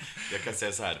klubben. Jag kan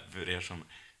säga så här för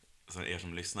er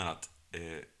som lyssnar att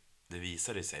det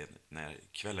visade sig när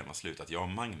kvällen var slut att jag och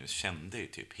Magnus kände ju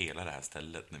typ hela det här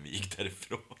stället när vi gick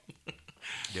därifrån.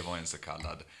 Det var en så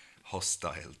kallad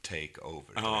hostile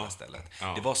takeover på det här stället.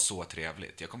 Det var så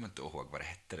trevligt. Jag kommer inte ihåg vad det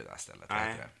hette det där stället.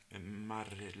 Nej,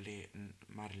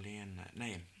 Marlene.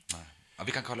 Nej. Ja,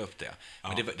 vi kan kolla upp det.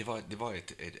 Men det var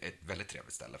ett väldigt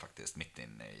trevligt ställe faktiskt, mitt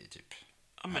inne i typ.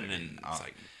 Ja, men en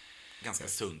ganska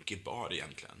sunkig bar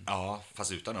egentligen. Ja,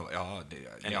 fast utan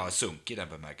att sunkig i den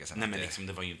bemärkelsen. Nej, men liksom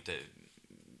det var ju inte.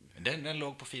 Den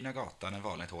låg på fina gatan, en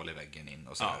vanligt hål i väggen in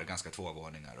och så där, ganska 2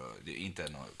 våningar och det är inte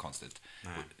något konstigt.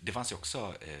 Det fanns ju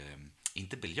också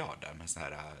inte biljard där, men så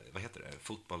här, vad heter det,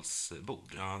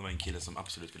 fotbollsbord. Ja, det var en kille som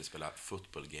absolut ville spela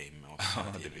football game med oss. Ja,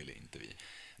 det ville inte vi.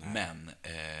 Nej. Men,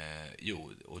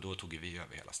 och då tog vi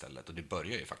över hela stället. Och det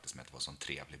började ju faktiskt med att det var en sån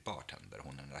trevlig bartender.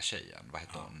 Hon den där tjejen, vad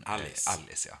hette hon?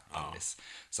 Alice.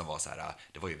 Som var så här,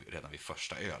 det var ju redan vid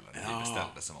första ölen vi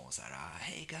beställde. Som var hon så här,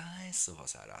 hey guys. Och var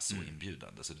så här, så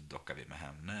inbjudande. Så dockade vi med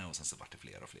henne och sen så var det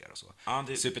fler och fler och så. Ja,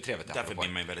 supertrevligt. Därför blir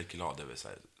man ju väldigt glad över så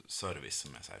här service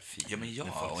som är så här fin. Ja, men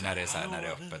och när det är så här, när det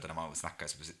är öppet och när man snackar,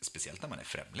 speciellt när man är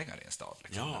främlingar i en stad.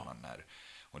 Liksom, när man är.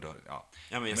 Och då,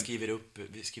 men vi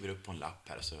skriver upp på en lapp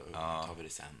här så tar vi det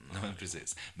sen. Ja, men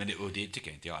precis. Men det tycker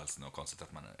jag inte jag alls något konstigt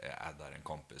att man addar en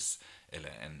kompis eller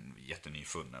en jätteny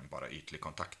funnen bara ytlig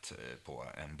kontakt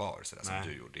på en bar så där, som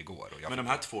du gjorde igår. Och men de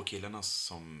här 2 killarna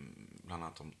som bland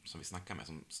annat som vi snackade med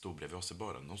som stod bredvid oss i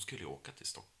baren, de skulle ju åka till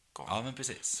Stockholm. Ja, men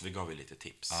precis. Så vi gav ju lite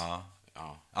tips.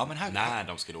 Ja, men när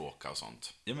de skulle åka och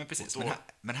sånt. Ja, men precis.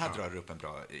 Men här drar du upp en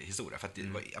bra historia. För att det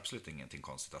var absolut ingenting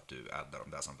konstigt att du addar dem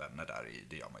där som vänner där.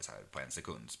 Det gör man ju så här på en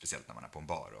sekund. Speciellt när man är på en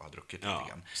bar och har druckit lite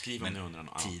grann. Men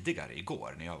tidigare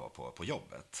igår när jag var på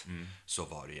jobbet så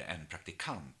var det ju en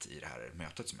praktikant i det här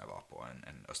mötet som jag var på.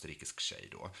 En österrikisk tjej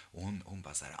då. Och hon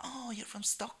bara så här, you're from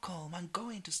Stockholm. I'm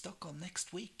going to Stockholm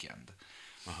next weekend.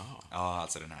 Aha. Ja,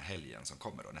 alltså den här helgen som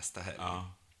kommer då, nästa helg.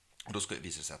 Och då visar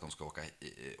det sig att de ska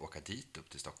åka dit upp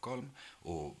till Stockholm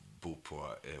och bo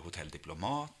på Hotell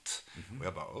Diplomat. Och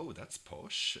jag bara, that's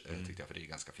posh, tyckte jag, för det är ett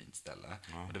ganska fint ställe.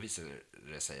 Och då visar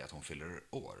det sig att hon fyller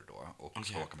år då och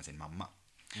ska åka med sin mamma.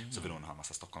 Så vill hon ha en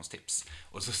massa Stockholmstips.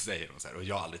 Och så säger hon så här, och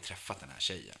jag har aldrig träffat den här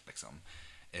tjejen liksom.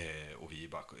 Och vi är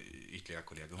bara ytterligare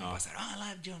kollegor. Hon bara så här, I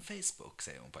loved you on Facebook,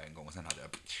 säger hon på en gång. Och sen hade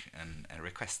jag en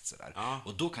request så där.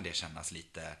 Och då kan det kännas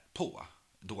lite på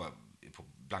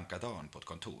blanka dagen på ett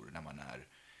kontor när man är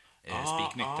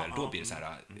spiknykter, då blir det så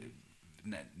här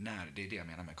när det är det jag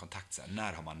menar med kontakt så här,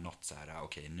 när har man nått så här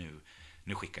okej,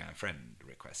 nu skickar jag en friend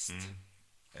request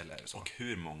eller så. Och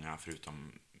hur många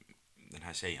förutom den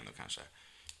här tjejen då kanske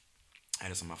är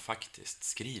det som man faktiskt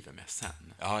skriver med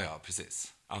sen? Ja,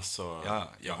 precis. Alltså,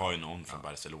 jag har ju någon från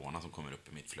Barcelona som kommer upp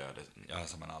i mitt flöde. Ja,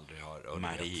 som man aldrig har.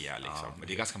 Maria, liksom. Men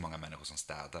det är ganska många människor som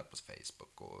städar på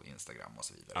Facebook och Instagram och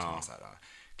så vidare. Som man så här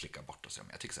klickar bort och så.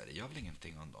 Men jag tycker så här, det gör väl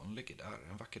ingenting om de ligger där.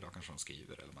 En vacker dag kanske de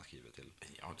skriver eller man skriver till.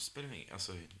 Ja, det spelar ingen,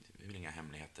 alltså, det är väl inga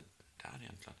hemligheter där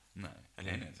egentligen. Nej.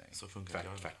 Eller nej. Så funkar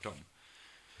det. Tvärtom.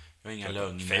 Jag har inga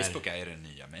lögner. Facebook är den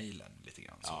nya mejlen lite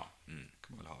grann. Så kan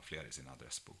man väl ha fler i sin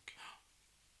adressbok.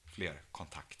 Fler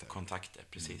kontakter. Kontakter,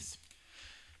 precis.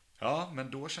 Ja,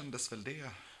 men då kändes väl det.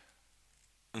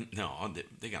 Ja,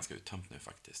 det är ganska uttömt nu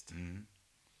faktiskt.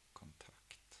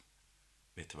 Kontakt.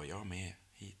 Vet du vad jag har med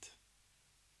hit?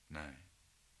 Nej.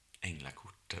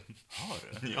 Änglakorten. Har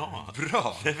du? Ja.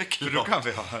 Bra. Det är väl klart.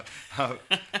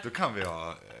 Då kan vi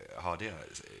ha det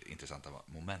intressanta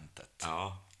momentet.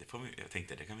 Ja, jag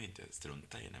tänkte det kan vi inte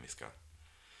strunta i när vi ska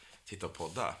sitta och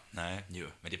podda. Nej,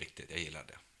 men det är viktigt. Jag gillar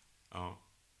det. Ja,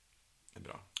 det är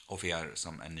bra. Och för er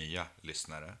som är nya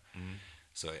lyssnare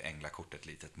så är änglakortet ett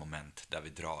litet moment där vi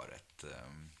drar ett,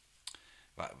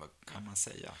 vad kan man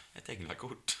säga? Ett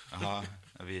änglakort. Ja,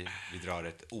 vi drar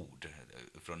ett ord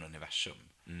från universum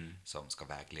som ska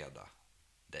vägleda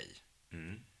dig.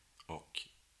 Och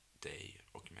dig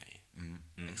och mig.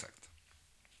 Exakt.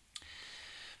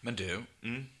 Men du,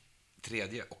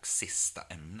 tredje och sista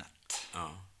ämnet.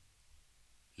 Ja.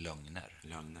 Lögner.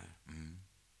 Lögner.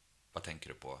 Vad tänker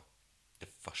du på det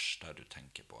första du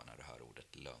tänker på när du hör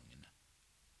ordet lögn?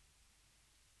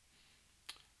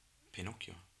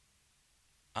 Pinocchio.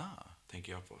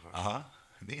 Tänker jag på först. Aha,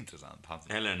 det är intressant.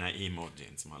 Eller den här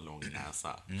emojin som har lång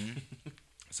näsa.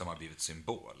 Som har blivit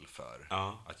symbol för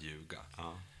att ljuga.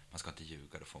 Man ska inte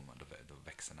ljuga, då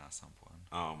växer näsan på en.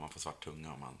 Ja, man får svart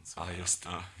tunga om man...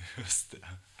 Just det.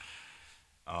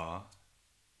 Ja.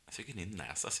 Jag tycker din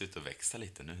näsa ser ut att växa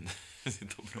lite nu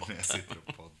när jag sitter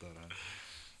och poddar här.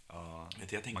 Ja.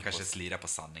 Man kanske slirar på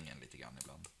sanningen lite grann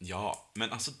ibland. Ja,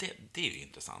 men alltså det är ju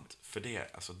intressant. För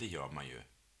det gör man ju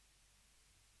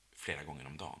flera gånger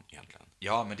om dagen egentligen.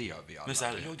 Ja, men det gör vi alla. Men så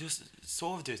här, du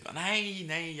sov du?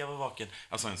 Nej, jag var vaken.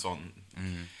 Alltså en sån...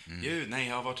 nej,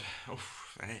 jag har varit...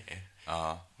 nej. Jag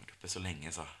har varit uppe så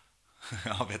länge så...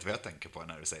 Jag vet vad jag tänker på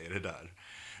när du säger det där.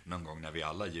 Någon gång när vi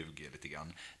alla ljuger lite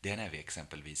grann. Det är när vi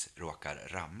exempelvis råkar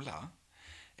ramla.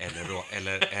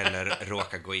 Eller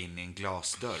råkar gå in i en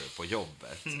glasdörr på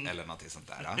jobbet. Eller någonting sånt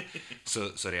där.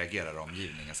 Så reagerar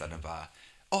omgivningen så här, den bara...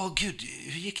 Gud,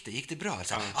 hur gick det? Gick det bra?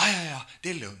 Så här, ja, det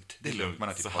är lugnt. Man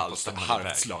har typ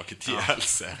halvt slagit ihjäl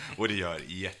sig. Och det gör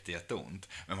jätteont.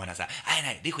 Men man är så här,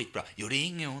 nej, det är skitbra. Jo, det är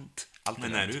inget ont.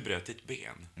 Men när du bröt ditt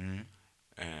ben,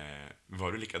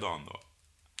 var du likadan då?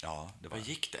 Ja, det var. Vad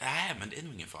gick det? Nej, men det är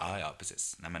nog ingen fara. Ja,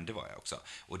 precis. Nej, men det var jag också.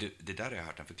 Och det där har jag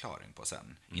hört en förklaring på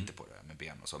sen. Inte på det med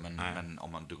ben och så, men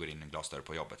om du går in i en glasdörr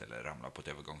på jobbet eller ramlar på ett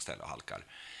övergångsställe och halkar.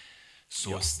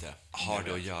 Så har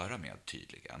det att göra med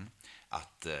tydligen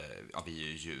att vi är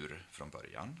ju djur från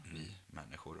början, vi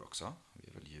människor också. Vi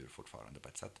är väl djur fortfarande på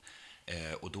ett sätt.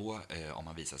 Och då, om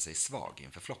man visar sig svag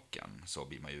inför flocken så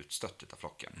blir man ju utstött av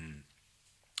flocken.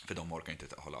 För de orkar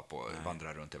inte hålla på och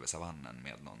vandra runt över savannen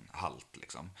med någon halt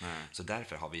liksom. Så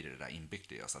därför har vi det där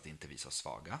inbyggt i oss att inte visa oss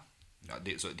svaga. Ja,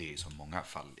 det är så många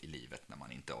fall i livet när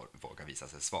man inte vågar visa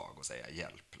sig svag och säga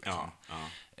hjälp. Liksom.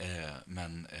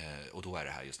 Och då är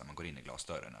det här just när man går in i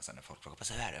glasdörren och sen när folk frågar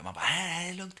så här och man bara, nej, det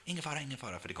är lugnt, ingen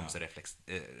fara. För det kommer som reflex,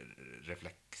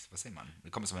 vad säger man? Det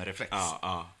kommer som en reflex.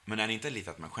 Men är det inte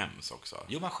lite att man skäms också?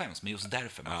 Jo, man skäms, men just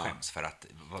därför man skäms. För att,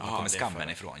 vad kommer skammen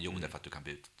ifrån? Jo, det är för att du kan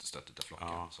bli utstött av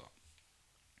flocken. Så.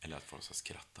 Eller att folk ska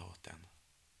skratta åt en.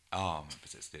 Ja, men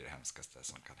precis, det är det hemskaste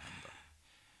som kan hända.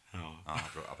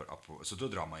 Så då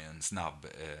drar man ju en snabb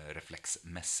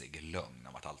reflexmässig lögn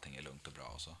om att allting är lugnt och bra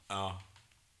och så. Ja.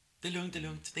 Det är lugnt, det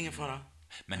är ingen fara.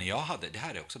 Men det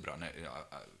här är också bra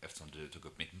eftersom du tog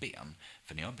upp mitt ben.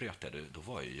 För när jag bröt det, då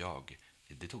var ju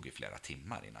det tog ju flera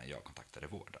timmar innan jag kontaktade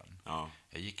vården.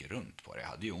 Jag gick runt på det, jag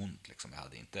hade ju ont liksom.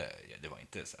 Det var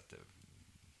inte så att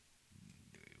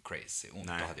crazy ont.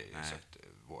 Då hade jag ju sökt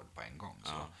vård på en gång.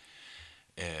 Så.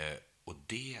 Och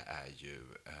det är ju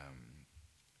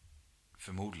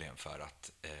förmodligen för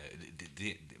att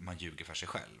man ljuger för sig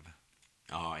själv.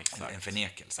 Ja, exakt. En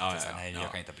förnekelse. Nej,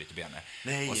 jag kan inte bryta benet.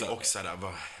 Nej, och så, också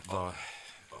där.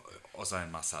 Och så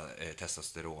en massa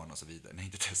testosteron och så vidare. Nej,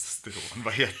 inte testosteron.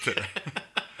 Vad heter det?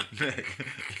 Nej,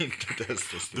 inte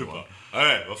testosteron.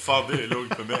 Nej, vad fan, det är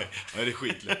lugnt för mig. Nej, det är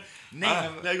skitlugnt.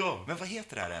 Lägg av. Men vad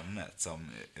heter det här ämnet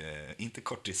som inte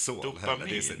kortisol dopamin.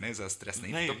 Heller? Nej, så stress,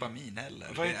 inte dopamin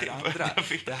heller. Vad är det andra.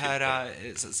 Det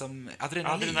här som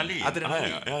adrenalin. Tack.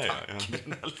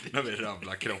 När vi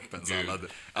rabblar kroppens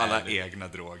alla egna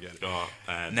droger.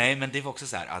 Nej, men det var också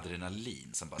så här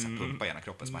adrenalin som bara så pumpar genom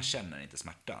kroppen så man känner inte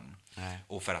smärtan.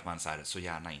 Och för att man så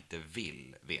gärna inte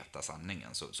vill veta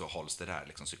sanningen så hålls det där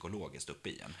liksom psykologiskt upp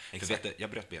i en. För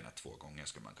jag bröt benet 2 gånger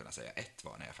skulle man kunna säga. Ett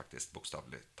var när jag faktiskt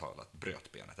bokstavligt talat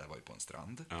bröt benet. Det var ju på en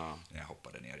strand. När jag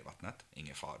hoppade ner i vattnet.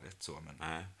 Inget farligt så.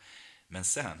 Men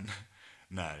sen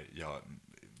när jag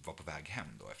var på väg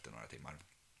hem då efter några timmar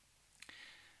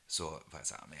så var jag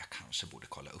så här, men jag kanske borde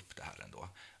kolla upp det här ändå.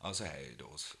 Så är jag ju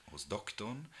då hos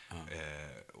doktorn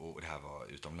och det här var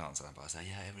utomlands och han bara så här,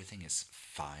 yeah, everything is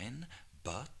fine,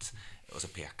 but... Och så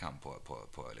pekar han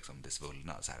på liksom det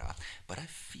svullna så här, but I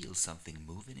feel something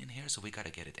moving in here so we gotta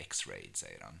get it x-rayed,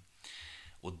 säger han.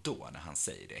 Och då när han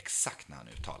säger det, exakt när han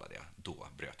uttalar det, då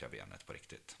bröt jag benet på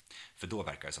riktigt. För då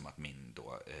verkar det som att min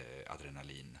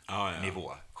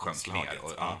adrenalinnivå sjönk ner.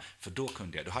 För då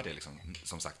hade jag liksom,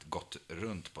 som sagt gått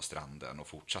runt på stranden och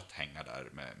fortsatt hänga där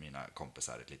med mina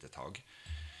kompisar ett litet tag.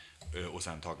 Och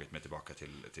sen tagit mig tillbaka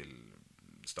till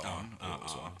stan och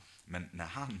så. Men när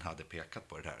han hade pekat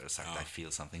på det där och sagt I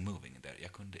feel something moving där,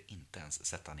 jag kunde inte ens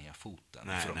sätta ner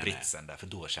foten från britsen där, för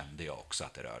då kände jag också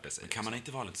att det rörde sig. Men kan man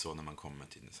inte vara lite så när man kommer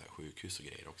till så här sjukhus och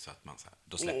grejer också, att man så här,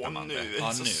 då släpper man nu,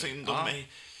 det. Så synd om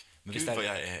mig. Men gud vad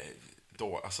jag är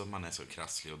då, alltså man är så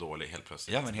krasslig och dålig helt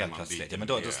plötsligt. Ja, men helt plötsligt. Men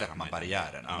då släpper man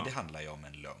barriärerna. Men det handlar ju om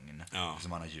en lögn. Som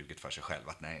man har ljugit för sig själv.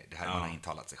 Att nej, det här man har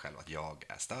intalat sig själv att jag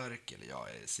är stark eller jag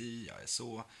är si, jag är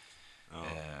så.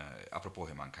 Apropå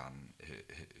hur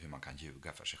man kan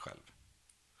ljuga för sig själv.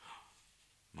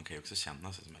 Man kan ju också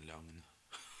känna sig som en lögn.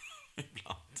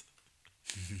 Ibland.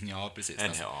 Ja, precis.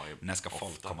 När ska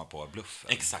folk komma på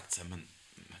bluffen? Exakt, så, men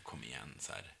kom igen.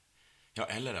 Så här. Ja,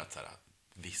 eller att så här,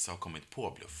 vissa har kommit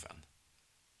på bluffen,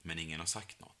 men ingen har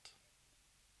sagt något.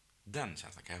 Den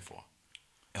känslan kan jag få.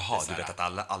 Jaha, du vet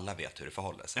att alla vet hur det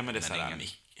förhåller sig. Ja, men det är så här, ingen...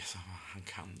 alltså, han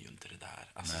kan ju inte det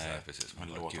där. Alltså, Nej, så här, precis.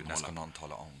 Men Gud, när ska någon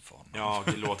tala om för honom? Ja,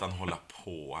 låt han hålla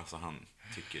på. Alltså, han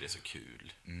tycker det är så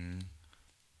kul.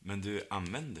 Men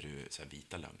använder du så här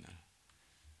vita lögner?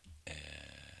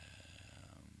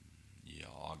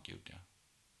 Ja, gud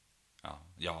ja.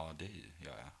 Ja, det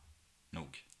gör jag.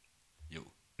 Nog.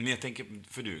 Jo. Men jag tänker,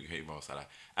 för du kan ju vara så här,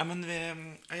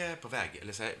 jag är på väg,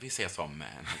 eller så här, vi ses om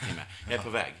en timme, jag är på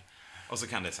väg. Och så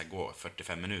kan det så här, gå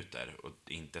 45 minuter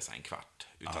och inte så här, en kvart.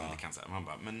 Utan det kan så här, man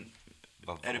bara, men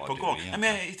är du på gång? Nej, men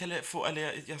jag är i telefon,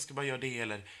 eller jag ska bara göra det,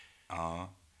 eller...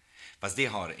 Ja. Fast det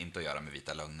har inte att göra med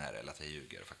vita lögner eller att jag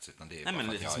ljuger faktiskt. Utan det är nej, men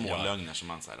lite små lögner som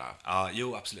man säger. Ja,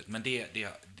 jo, absolut. Men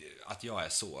att jag är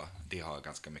så, det har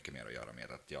ganska mycket mer att göra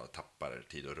med att jag tappar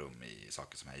tid och rum i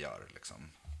saker som jag gör,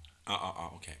 liksom.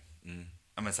 Ja, okej.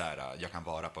 Ja, men så här, jag kan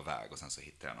vara på väg och sen så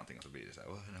hittar jag någonting och så blir det så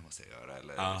här, det måste jag göra.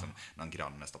 Eller liksom, någon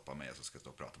granne stoppar mig och så ska jag stå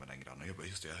och prata med den grannen. Och jag bara,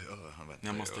 just det, han vet inte.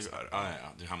 Jag måste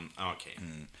göra, okej.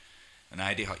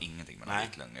 Nej, det har ingenting med någon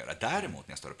vit lögn att göra. Däremot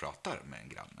när jag står och pratar med en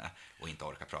granne och inte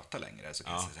orkar prata längre så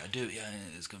kan jag säga så här, du,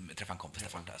 jag ska träffa en kompis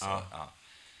där borta.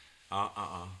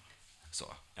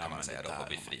 Så kan man säga då och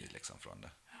bli fri liksom från det.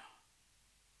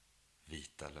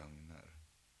 Vita lögner.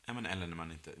 Ja, men eller när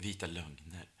man inte... Vita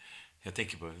lögner. Jag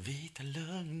tänker på Vita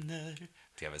lögner.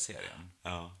 TV-serien.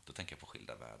 Ja. Då tänker jag på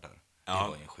Skilda världar. Ja, det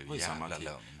var ju en sju jävla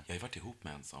lögn. Jag har ju varit ihop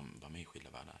med en som var med i Skilda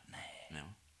världar. Nej.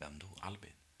 Ja. Vem då?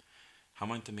 Albin. Han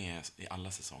var inte med i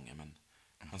alla säsonger, men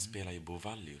han spelar ju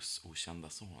Bovallius okända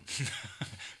son.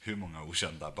 Hur många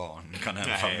okända barn kan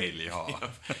en familj ha?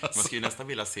 Man skulle ju nästan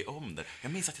vilja se om det.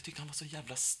 Jag minns att jag tyckte han var så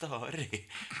jävla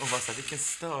störig. Och var så här, vilken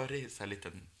störig så här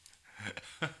liten...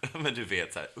 Men du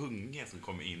vet, så här, unge som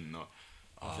kommer in och...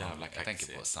 jävla kaxig. Jag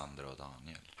tänker på Sandra och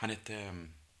Daniel. Han hette...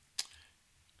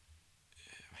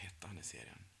 vad hette han i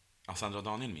serien? Ja, Sandra och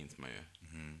Daniel minns man ju.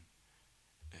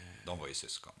 De var ju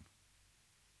syskon.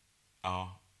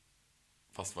 Ja.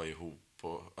 Fast var ihop.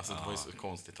 Och, alltså det var ju så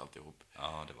konstigt alltihop.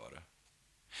 Ja, det var det.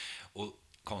 Och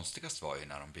konstigast var ju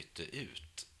när de bytte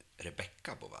ut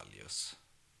Rebecca Bovallius.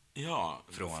 Ja.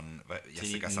 Från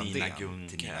Jessica Sandén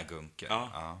till Nina Gunke.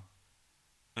 Ja.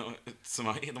 Som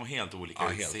de var helt olika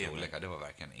helt olika. Det var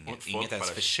verkligen inget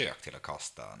ens försök till att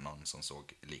kasta någon som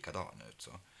såg likadan ut.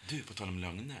 Så. Du, på tal om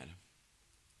lögner.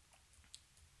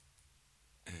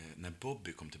 När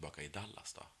Bobby kom tillbaka i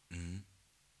Dallas då.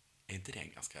 Är inte det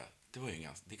ganska...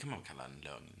 Det kan man kalla en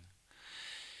lögn.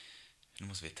 Nu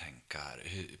måste vi tänka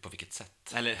här. På vilket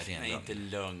sätt? Eller, är det en nej, lögn? inte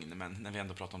lögn, men när vi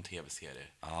ändå pratar om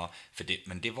tv-serier. Ja,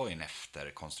 men det var ju en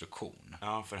efterkonstruktion.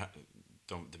 Ja, för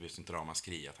det blev sånt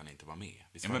ramaskri att han inte var med.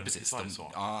 Ja, men precis.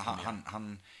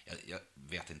 Jag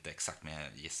vet inte exakt, men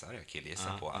jag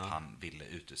killgissar på att han ville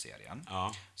ut ur serien.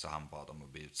 Så han bad om att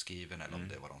bli utskriven, eller om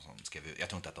det var de som skrev ut. Jag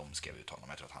tror inte att de skrev ut honom,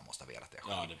 jag tror att han måste ha velat det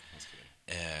själv.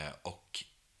 Och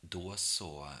då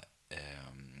så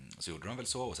gjorde de väl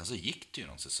så, och sen så gick det ju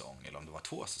någon säsong, eller om det var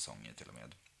 2 säsonger till och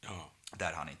med.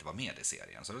 Där han inte var med i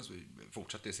serien. Så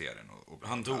fortsatte serien. Och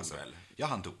han dog väl? Ja,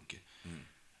 han dog.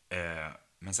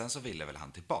 Men sen så ville väl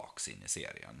han tillbaks in i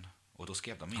serien. Och då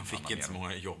skrev de in han fick inte så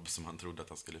många jobb som han trodde att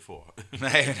han skulle få.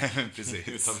 nej, precis.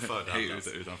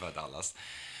 Utanför Dallas.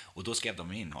 Och då skrev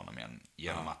de in honom igen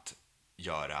genom att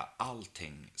göra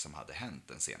allting som hade hänt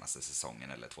den senaste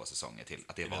säsongen eller 2 säsonger till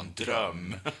att det var en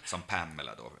dröm. Som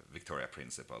Pamela då, Victoria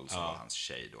Principal, som var hans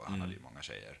tjej då. Han hade ju många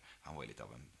tjejer. Han var ju lite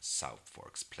av en South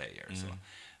Forks player. Så.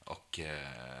 Och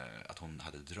att hon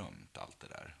hade drömt allt det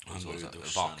där. Och så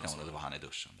vaknade hon och då var han i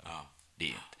duschen. Där.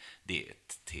 Det är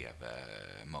ett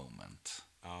tv-moment.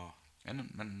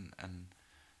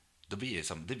 Då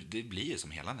blir det blir ju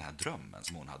som hela den här drömmen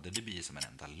som hon hade. Det blir som en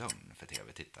enda lögn för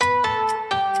tv-tittare.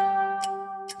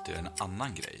 Det är en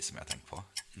annan grej som jag tänkt på.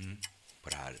 På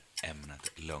det här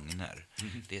ämnet lögner.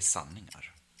 Det är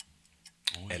sanningar.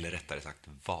 Eller rättare sagt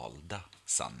valda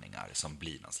sanningar som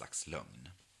blir någon slags lögn.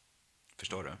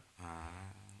 Förstår du?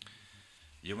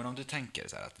 Jo, men om du tänker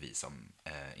så här att vi som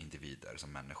individer,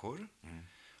 som människor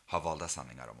har valda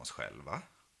sanningar om oss själva,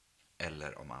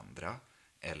 eller om andra,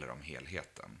 eller om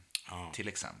helheten. Till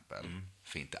exempel,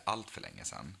 för inte allt för länge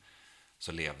sedan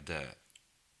så levde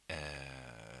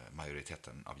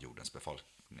majoriteten av jordens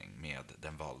befolkning med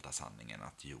den valda sanningen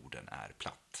att jorden är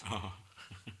platt.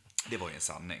 Det var ju en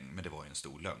sanning, men det var ju en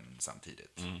stor lögn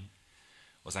samtidigt.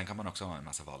 Och sen kan man också ha en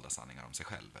massa valda sanningar om sig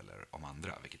själv eller om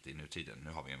andra, vilket i nutiden,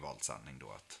 nu har vi en vald sanning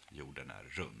då att jorden är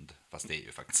rund, fast det är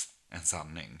ju faktiskt en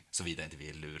sanning, såvida inte vi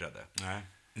är lurade.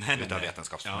 Nej. Utav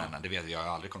vetenskapsmännen. Ja. Det vet jag har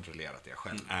aldrig kontrollerat det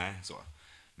själv. Nej. Så.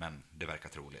 Men det verkar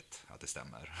troligt att det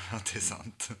stämmer, att det är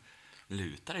sant.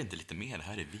 Lutar det inte lite mer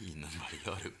här i Wien än vad det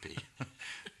gör uppe i?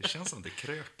 Det känns som det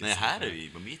kröker. Nej, här är vi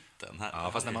på mitten.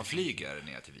 Ja, fast när man flyger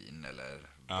ner till Wien eller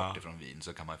bort ifrån Wien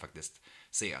så kan man faktiskt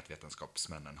se att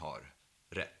vetenskapsmännen har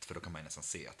rätt. För då kan man nästan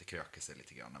se att det kröker sig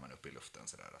lite grann när man är uppe i luften.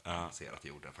 Så där, att man ser att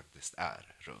jorden faktiskt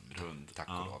är rund. Tack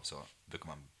och lov så brukar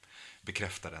man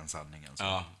bekräfta den sanningen. Så.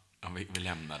 Ja, vi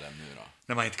lämnar den nu då.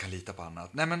 När man inte kan lita på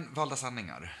annat. Nej, men valda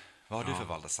sanningar. Vad har du för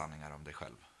valda sanningar om dig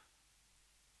själv?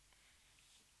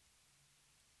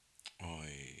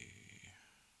 Oj.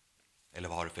 Eller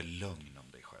vad har du för lögn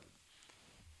om dig själv?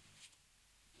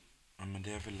 Ja, men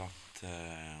det är väl att...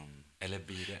 Eller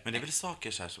blir det... Men det är väl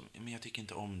saker så här som, men jag tycker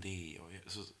inte om det och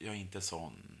jag är inte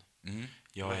sån.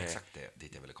 Jag är exakt det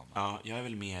dit jag ville komma. Ja, jag är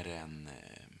väl mer en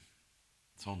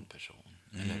sån person.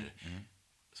 Eller,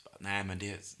 nej,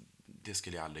 men det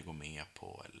skulle jag aldrig gå med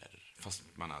på. Eller, fast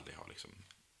man aldrig har liksom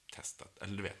testat.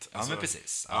 Eller du vet. Alltså, ja, men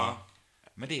precis. Ja.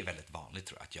 Men det är väldigt vanligt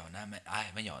tror jag att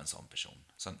men jag är en sån person.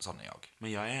 Sån är jag.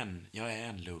 Men jag är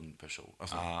en lugn person.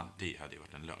 Alltså, det hade ju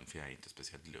varit en lögn, för jag är inte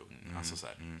speciellt lugn. Alltså, så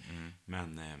här.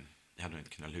 Men jag hade nog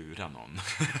inte kunnat lura någon.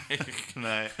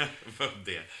 Nej. För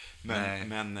det.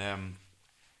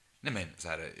 Nej, men så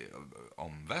här,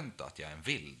 omvänt då, att jag är en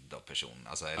vild person,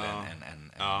 alltså, eller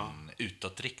en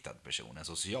utåtriktad person, en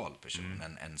social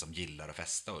person, en som gillar att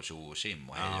festa och tjo och kim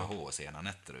och hej och hå och sena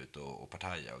nätter ut och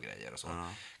partaja och grejer och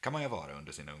så. Kan man ju vara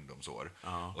under sina ungdomsår.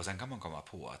 Och sen kan man komma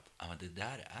på att det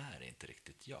där är inte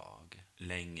riktigt jag.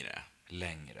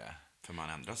 Längre. För man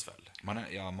ändras väl?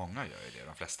 Många gör ju det,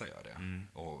 de flesta gör det.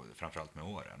 Och framförallt med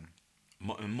åren.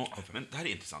 Men det här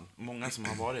är intressant. Många som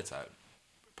har varit så här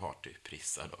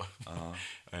partyprissar då.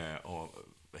 Och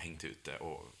hängt ute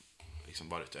och liksom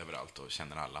varit överallt och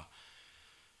känner alla.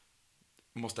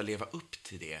 Måste leva upp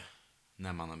till det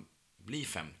när man blir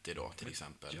 50 då till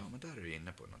exempel. Ja, men där är du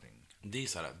inne på någonting. Det är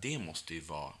så här, det måste ju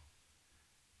vara,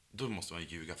 då måste man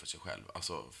ljuga för sig själv.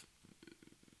 Alltså,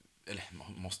 eller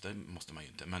måste man ju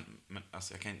inte, men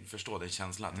alltså, jag kan förstå den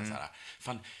känslan att det är så här,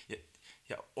 fan,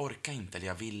 jag orkar inte, eller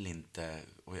jag vill inte,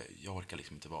 och jag orkar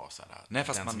liksom inte vara så här. Nej,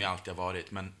 fast som jag alltid har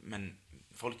varit, men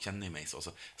folk känner ju mig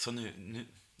så nu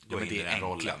går jag in i den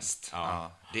rollen.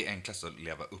 Det är enklast att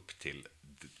leva upp till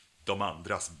de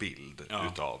andras bild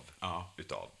utav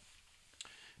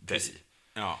dig.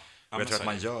 Jag tror att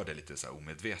man gör det lite så här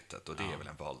omedvetet, och det är väl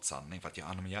en vald sanning, för att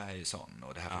jag är ju sån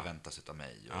och det här förväntas utav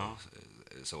mig och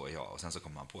så är jag, och sen så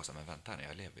kommer man på sig, men vänta,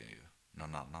 jag lever ju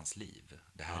någon annans liv.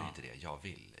 Det här är inte det jag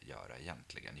vill göra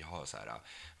egentligen. Jag har så här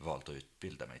valt att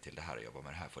utbilda mig till det här och jobba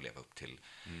med det här för att leva upp till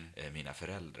mina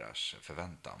föräldrars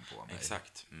förväntan på mig.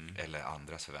 Exakt. Eller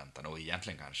andras förväntan, och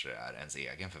egentligen kanske det är ens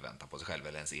egen förväntan på sig själv,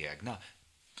 eller ens egna,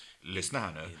 lyssna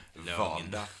här nu,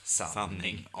 valda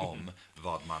sanning om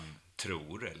vad man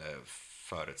tror eller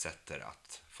förutsätter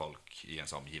att folk i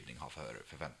ens omgivning har för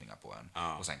förväntningar på en.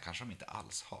 Och sen kanske de inte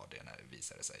alls har det när det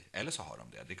visar sig. Eller så har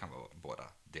de det. Det kan vara båda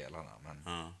delarna. Men...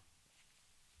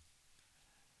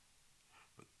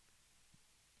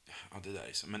 Ja, det där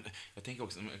är så. Men jag tänker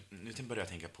också, nu börjar jag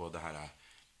tänka på det här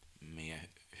med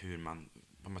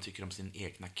vad man tycker om sin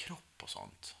egna kropp och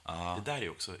sånt. Det där är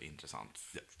också intressant.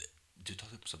 Du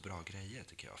tar upp så bra grejer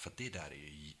tycker jag. För det där är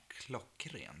ju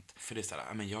klockrent. För det är så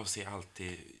här, men jag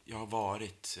har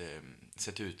varit,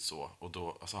 sett ut så, och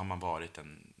då alltså har man varit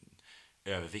en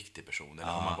överviktig person,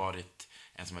 eller har man varit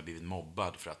en som har blivit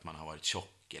mobbad för att man har varit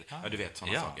tjock, eller, du vet,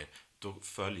 sådana saker. Då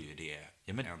följer ju det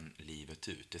en livet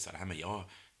ut. Det är så här, men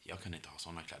jag kan inte ha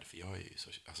såna kläder, för jag är ju så,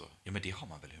 alltså. Ja, men det har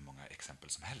man väl hur många exempel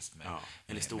som helst med.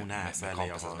 Eller stor näsa,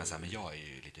 eller men jag är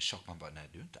ju lite tjock. Man bara, nej,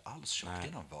 du är inte alls tjock. Det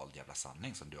är någon vald jävla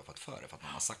sanning som du har fått för dig, för att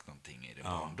man har sagt någonting i din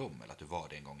barndom, eller att du var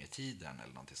det en gång i tiden,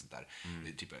 eller någonting sånt där.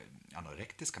 Typ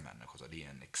anorektiska människor, så det är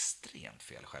en extremt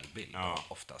fel självbild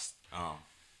oftast.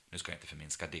 Nu ska jag inte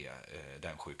förminska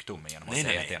den sjukdomen genom att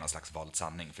säga att det är någon slags vald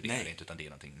sanning, för det är det inte, utan det är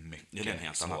någonting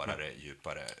mycket svårare,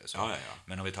 djupare. Så.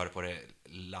 Men om vi tar det på det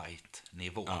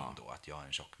light-nivån då, att jag är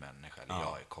en tjock människa, eller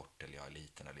jag är kort, eller jag är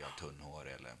liten, eller jag har tunnhår,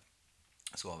 eller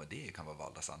så, det kan vara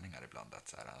valda sanningar ibland,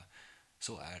 att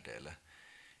så är det, eller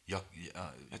jag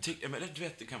tycker, men du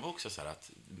vet, det kan vara också så här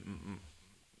att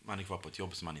man är kvar på ett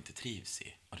jobb som man inte trivs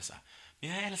i, och det är så här, men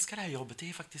jag älskar det här jobbet, det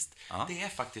är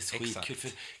faktiskt skitkul,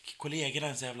 för kollegorna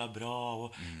är så jävla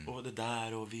bra, och det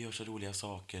där, och vi gör så roliga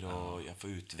saker, och jag får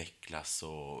utvecklas,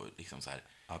 och liksom så här,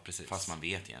 fast man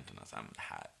vet egentligen att så här, det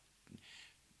här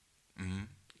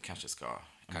kanske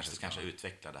ska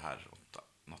utveckla det här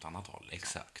något annat håll.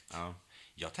 Liksom. Exakt. Ja.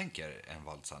 Jag tänker en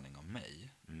våldsanning om mig,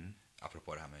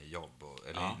 apropå det här med jobb,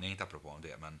 eller inte apropå om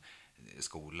det, men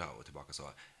skola och tillbaka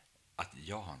så, att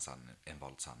jag har en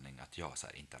våldsanning att jag så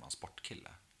här, inte är någon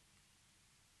sportkille.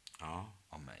 Ja.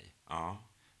 Om mig. Ja.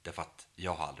 Därför att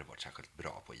jag har aldrig varit särskilt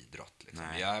bra på idrott. Liksom.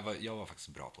 Jag var faktiskt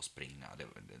bra på att springa.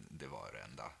 Det var det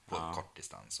enda. På kort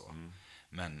distans. Så.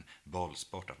 Men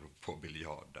bollsport, apropå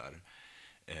biljard där.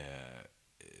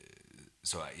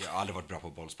 Så jag har aldrig varit bra på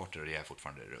bollsporter och jag är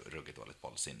fortfarande ruggigt dåligt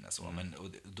bollsinne. Så. Men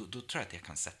då tror jag att det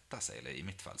kan sätta sig, eller i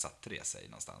mitt fall satte det sig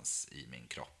någonstans i min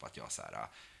kropp. Att jag så här,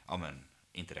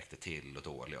 inte räckte till och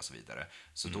dålig och så vidare.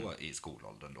 Så då i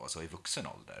skolåldern då, så i vuxen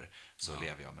ålder så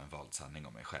lever jag med en våldsanning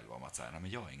om mig själv om att så här, nej,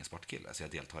 men jag är ingen sportkille. Så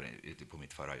jag deltar på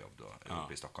mitt förra jobb då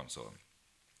uppe i Stockholm, så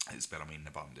spelar man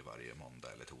innebandy varje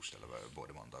måndag eller torsdag, eller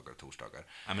både måndagar och torsdagar.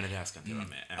 Nej, men det där ska inte vara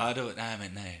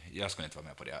med. Nej, jag ska inte vara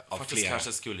med på det. Fast det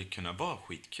kanske skulle kunna vara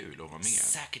skitkul att vara med.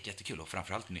 Säkert jättekul och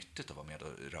framförallt nyttigt att vara med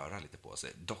och röra lite på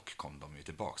sig. Dock kom de ju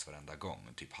tillbaks varenda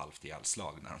gång, typ halvt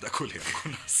ihjälslag när de där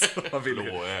kollegorna. Så man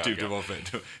ville typ, det var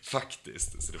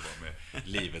faktiskt, så det var med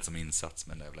livet som insats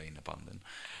med den jävla innebanden.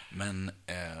 Men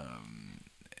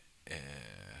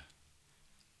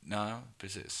nej,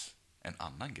 precis. En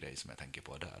annan grej som jag tänker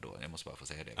på där då, jag måste bara få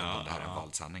säga det, om det här är en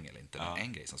våldsanning eller inte. Men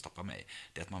en grej som stoppar mig,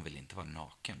 det är att man vill inte vara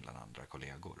naken bland andra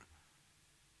kollegor.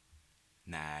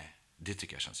 Nej. Det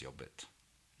tycker jag känns jobbigt.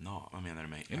 Vad menar du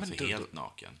med? Ja, alltså, helt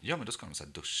naken? Ja, men då ska de så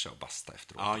här duscha och basta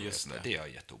efteråt. Ja, just det. Det är jag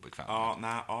jätteobekväm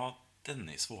med. Den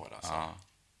är svår alltså. Ja,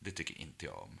 det tycker inte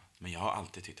jag om. Men jag har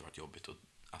alltid tyckt det varit jobbigt att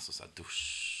alltså, så här,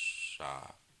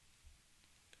 duscha.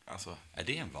 Alltså. Är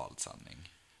det en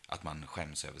våldsanning? Att man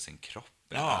skäms över sin kropp?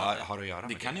 Ja, har att göra med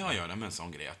det kan jag göra med en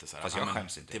sån grej. Att det, så här, fast jag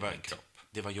skäms inte över min kropp.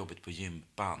 Det var jobbigt på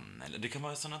gympan. Eller det kan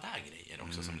vara såna där grejer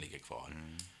också som ligger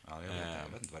kvar. Ja, jag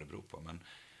vet inte vad det beror på.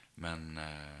 Men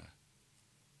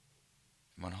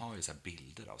man har ju så här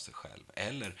bilder av sig själv.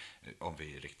 Eller om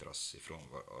vi riktar oss ifrån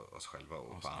oss själva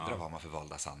och på andra, vad har man för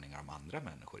valda sanningar om andra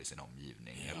människor i sin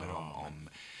omgivning? Eller om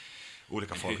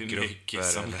olika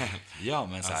folkgrupper. Eller,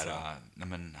 men så här, nej,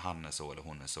 men han är så eller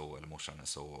hon är så eller morsan är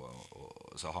så,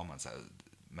 och så har man så här,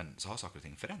 men så har saker och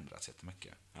ting förändrats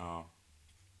jättemycket. Ja,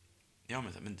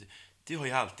 men du har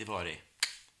ju alltid varit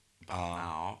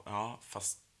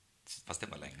fast det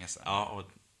var länge sedan.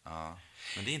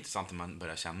 Men det är intressant när man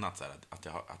börjar känna att, så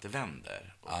här, att det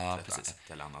vänder åt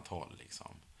ett eller annat håll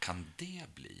liksom. Kan det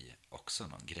bli också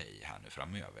någon grej här nu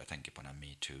framöver? Jag tänker på den här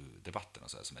MeToo-debatten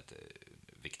och så här, som ett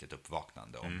viktigt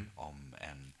uppvaknande om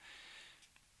en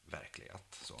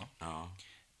verklighet. Så. Ja.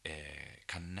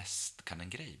 Kan en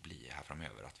grej bli här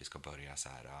framöver att vi ska börja så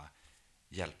här,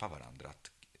 hjälpa varandra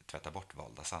att tvätta bort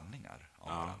valda sanningar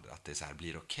om varandra? Att det så här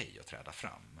blir okej att träda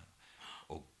fram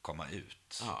och komma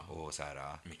ut och så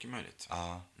här, mycket möjligt.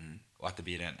 Och att det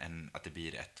blir att det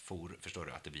blir ett förstår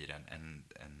du, att det blir en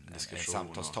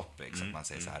samtalstopic, så att man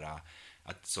säger så här,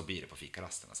 att så blir det på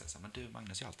fikarasten och säger så här, men du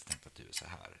Magnus, jag har alltid tänkt att du är så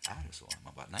här. Är det så?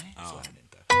 Man bara, nej, så är det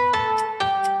inte.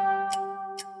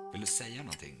 Vill du säga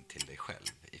någonting till dig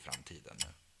själv i framtiden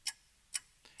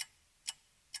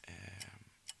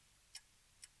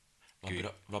nu?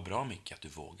 Vad bra mycket att du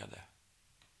vågade.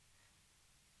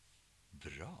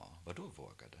 Bra? Vadå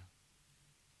vågade?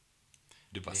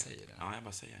 Du bara säger det? Ja, jag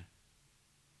bara säger.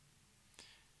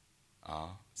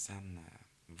 Ja. Sen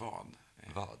vad?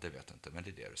 Vad? Det vet jag inte, men det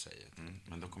är det du säger.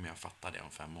 Men då kommer jag fatta det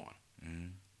om 5 år.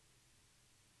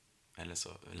 Eller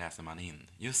så läser man in.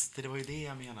 Just det var ju det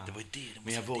jag menade. Det var ju det.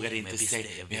 Men jag vågade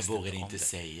inte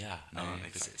säga.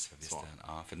 Nej, precis.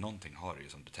 Ja, för någonting har du ju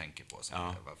som du tänker på.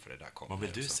 Varför det där kommer. Vad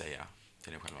vill du säga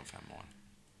till dig själv om 5 år?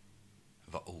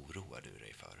 Vad oroar du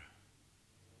dig för,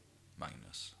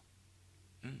 Magnus?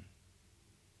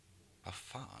 Vad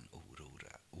fan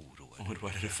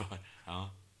oroar du för?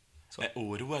 Ja.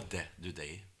 Oroade du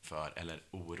dig för, eller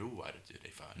oroar du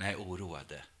dig för? Nej,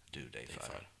 oroade du dig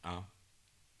för. Ja.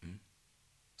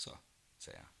 Så,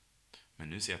 säger jag. Men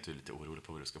nu ser jag att du är lite orolig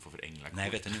på vad du ska få för änglakort. Nej,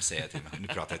 vet du, nu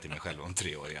pratar jag till mig själv om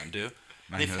 3 år igen. Du,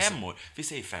 Magnus, det är 5 år. Vi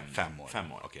säger 5 år.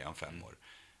 5 år. Okej, om 5 år.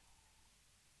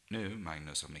 Nu,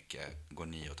 Magnus och Micke, går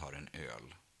ni och tar en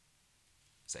öl.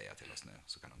 Säger jag till oss nu,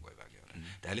 så kan de gå iväg och göra det.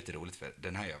 Det här är lite roligt, för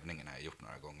den här övningen har jag gjort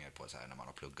några gånger på så här, när man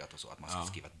har pluggat och så, att man ska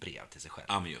skriva ett brev till sig själv.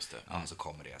 Ja, men just det. Ja, så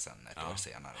kommer det sen ett år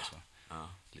senare och så.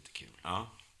 Lite kul.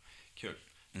 Ja, kul.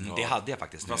 Det hade jag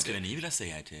faktiskt. Vad skulle ni vilja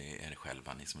säga till er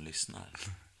själva, ni som lyssnar?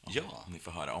 Om ni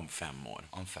får höra om 5 år.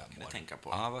 Om 5 år. Tänka på.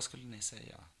 Ja, vad skulle ni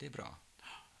säga? Det är bra.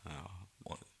 Ja.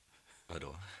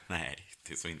 Vadå? Nej,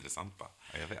 det är så intressant bara.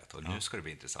 Ja, jag vet. Och nu ska det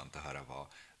bli intressant att höra vad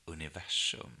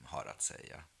universum har att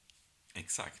säga.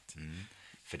 Exakt.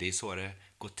 För det är så det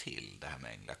går till, det här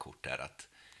med änglakort, är att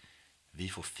vi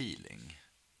får feeling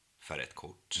för ett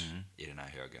kort i den här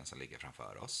högen som ligger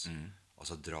framför oss. Och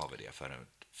så drar vi det för en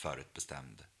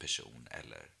förutbestämd person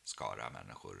eller skara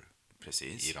människor.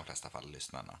 Precis. I de flesta fall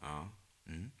lyssnarna. Ja.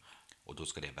 Och då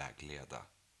ska det vägleda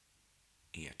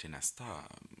Er till nästa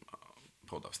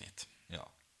poddavsnitt.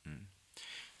 Ja.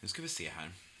 Nu ska vi se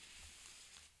här.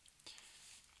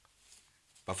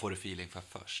 Vad får du feeling för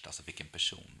först? Alltså vilken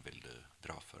person vill du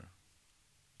dra för?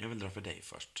 Jag vill dra för dig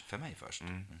först. För mig först?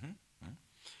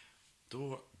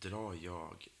 Då drar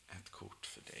jag ett kort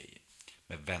för dig.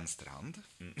 Med vänster hand.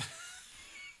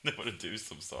 Det var det du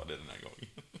som sa det den här gången.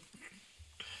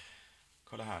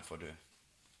 Kolla här får du.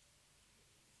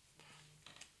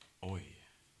 Oj.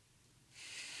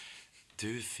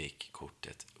 Du fick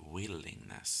kortet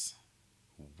willingness.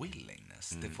 Willingness,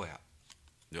 det får jag.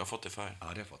 Du har fått det för. Ja, det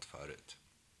har jag fått förut.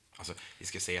 Alltså, vi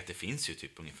ska säga att det finns ju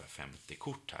typ ungefär 50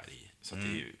 kort här i. Så att det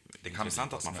är ju Det kan intressant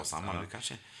bli att man får vad som samma. helst, Men du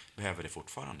kanske behöver det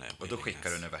fortfarande. Och då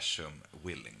skickar universum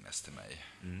willingness till mig.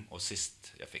 Och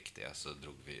sist jag fick det så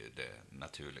drog vi ju det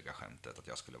naturliga skämtet att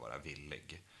jag skulle vara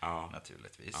villig. Ja.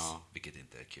 Naturligtvis. Ja. Vilket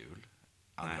inte är kul.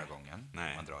 Andra gången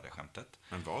man drar det skämtet.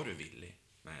 Men var du villig?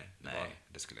 Nej,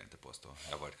 det skulle jag inte påstå.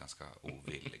 Jag har varit ganska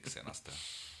ovillig senaste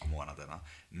månaderna.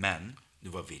 Men Du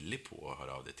var villig på att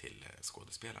höra av dig till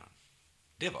skådespelaren.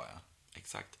 det var jag.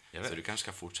 Exakt. Jag Så vet. du kanske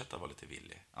ska fortsätta vara lite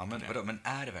villig. Ja, men, vadå? Men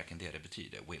är det verkligen det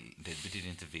betyder? Det betyder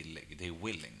inte villig. Det är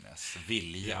willingness.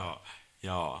 Vilja.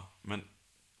 Ja, men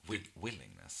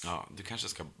Willingness. ja, du kanske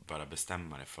ska bara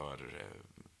bestämma dig för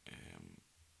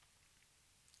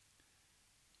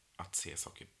att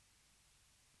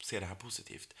se det här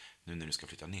positivt nu när du ska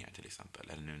flytta ner till exempel,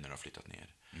 eller nu när du har flyttat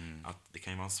ner. Att det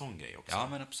kan ju vara en sån grej också. Ja,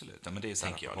 men absolut. Ja, men det är så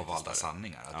Tänker jag här på lite valda större.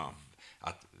 sanningar.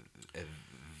 Att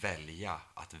välja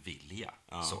att vilja.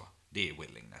 Så, det är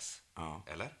willingness. Ja.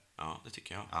 Eller? Ja, det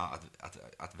tycker jag. Ja,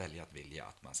 att välja att vilja.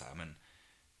 Att man säger, men...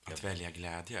 Att välja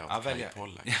glädje Ja, och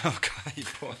kajpollen. Ja,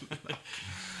 kajpollen.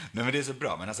 Nej, men det är så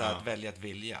bra. Men alltså, att välja att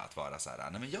vilja, att vara så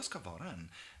här, nej, men jag ska vara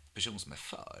en person som är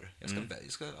för.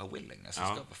 Jag ska ha willingness. Jag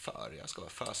ska vara för. Jag ska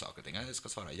vara för saker och ting. Jag ska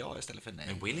svara ja istället för nej.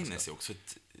 Men willingness är också,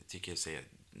 tycker jag säga,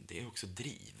 det är också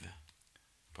driv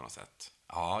på något sätt.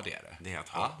 Ja, det är det. Det är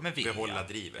att behålla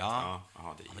drivet. Ja.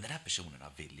 Driv. Ja, men den här personen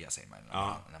har vilja, säger man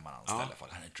när man anställer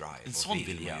folk. Han är drive En och sån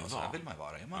vilja. vill man ju och så vara. vill man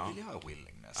vara. Ja, man vill ju ha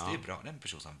willingness. Det är bra. Det är en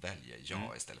person som väljer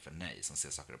ja istället för nej. Som ser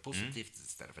saker positivt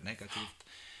istället för negativt.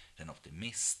 Det är en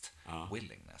optimist.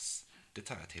 Willingness. Det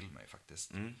tar jag till mig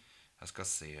faktiskt. Jag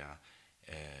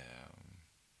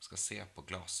ska se på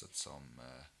glaset som...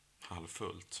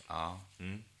 Halvfullt. Ja.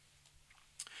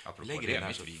 Apropå Lägger det, det där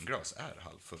mitt så- vinglas är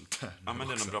halvfullt. Ja, men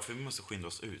det är nog bra, för vi måste skynda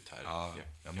oss ut här. Ja,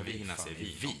 men vi hinner fan, se det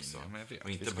är vin också. Ja, men jag vet. Och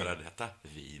Vi inte ska- bara detta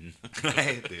vin.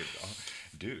 Nej, det är bra.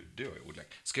 Du har ju ordlägg.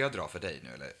 Ska jag dra för dig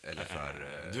nu eller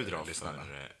för Du drar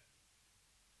lyssnarna?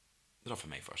 dra för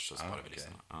mig först, så sparar vi Okej.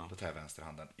 lyssnarna. Ja. Då tar jag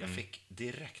vänsterhanden. Jag fick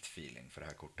direkt feeling för det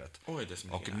här kortet. Oj, det är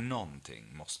som Och ligger här.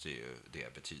 någonting måste ju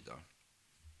det betyda.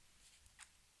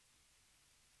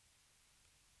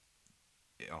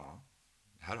 Ja,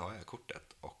 här har jag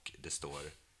kortet och det står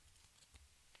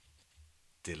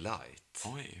Delight.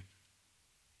 Oj.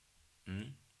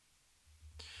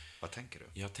 Vad tänker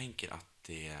du? Jag tänker att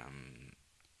det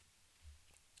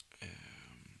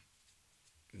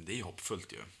är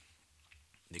hoppfullt ju.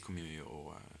 Det kommer ju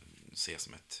att se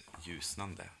som ett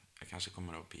ljusnande. Jag kanske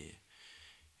kommer att bli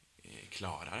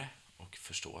klarare och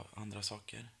förstå andra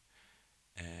saker.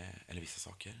 Eller vissa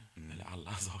saker. Eller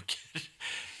alla saker.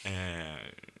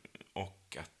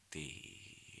 Och att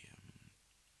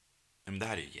men det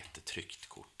här är ju ett jättetryggt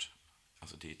kort.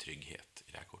 Alltså det är ju trygghet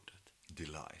i det här kortet.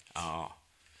 Delight. Ja.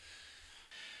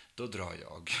 Då drar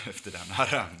jag, efter den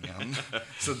harangen,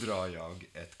 så drar jag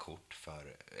ett kort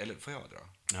för... Eller får jag dra?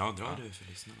 Ja, drar du för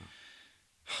lyssnarna.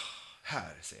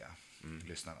 Här ser jag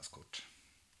lyssnarnas kort.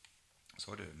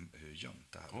 Så har du hur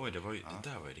gömt det här. Oj, det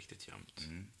där var ju riktigt gömt.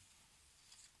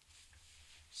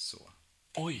 Så.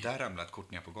 Oj! Där ramlar ett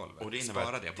kort ner på golvet. Och det innebär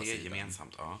Spara att det på det är sidan.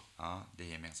 gemensamt. Ja. Ja, det är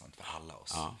gemensamt för alla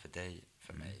oss. Ja. För dig,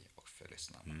 för mig och för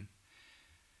lyssnarna.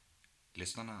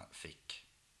 Lyssnarna fick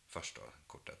först då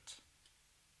kortet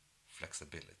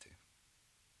Flexibility.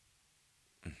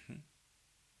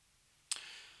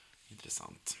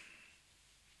 Intressant.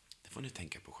 Det får ni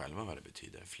tänka på själva vad det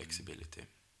betyder. Flexibility.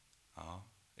 Ja,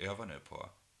 öva nu på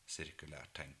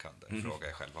cirkulärt tänkande. Fråga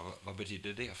er själv, vad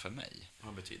betyder det för mig?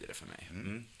 Vad betyder det för mig?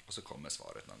 Och så kommer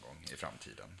svaret någon gång i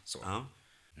framtiden. Så. Ja.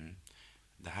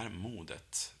 Det här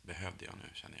modet behövde jag nu,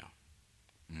 känner jag.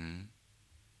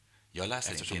 Jag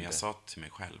läser Eftersom inte jag sa till mig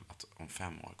själv att om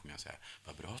 5 år kommer jag säga,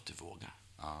 vad bra att du vågar.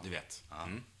 Ja. Du vet. Ja.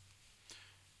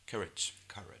 Courage.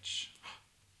 Courage.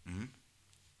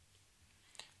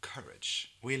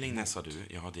 courage. Willingness har du,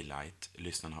 jag har delight,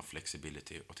 lyssnarna har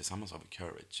flexibility och tillsammans har vi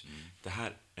courage. Det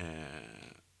här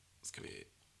ska vi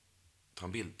ta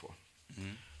en bild på.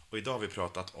 Och idag har vi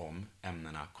pratat om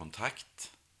ämnena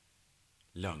kontakt,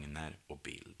 lögner och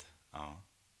bild. Ja.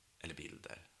 Eller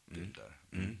bilder. Bilder.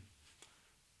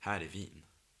 Här är vin.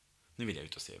 Nu vill jag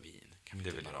ut och se vin. Kan vi Det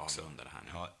inte vill bara jag också. avrunda det här nu?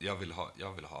 Ja,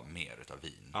 jag vill ha mer utav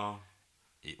vin. Ja.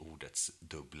 I ordets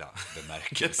dubbla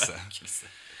bemärkelse.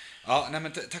 Ja, nej,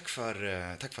 men tack för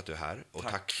att du är här. Och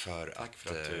tack för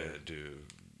att du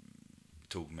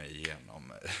tog mig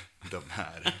igenom de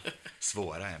här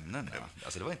svåra ämnena.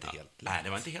 Alltså det var inte helt lätt. Nej, det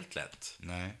var inte helt lätt.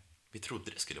 Nej. Vi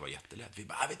trodde det skulle vara jättelätt. Vi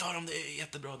bara, vi tar dem, det är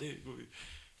jättebra.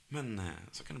 Men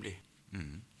så kan det bli.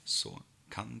 Så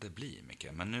kan det bli, Micke.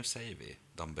 Men nu säger vi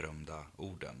de berömda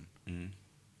orden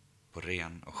på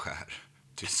ren och skär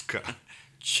tyska.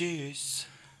 Tschüss.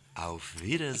 Auf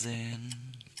Wiedersehen.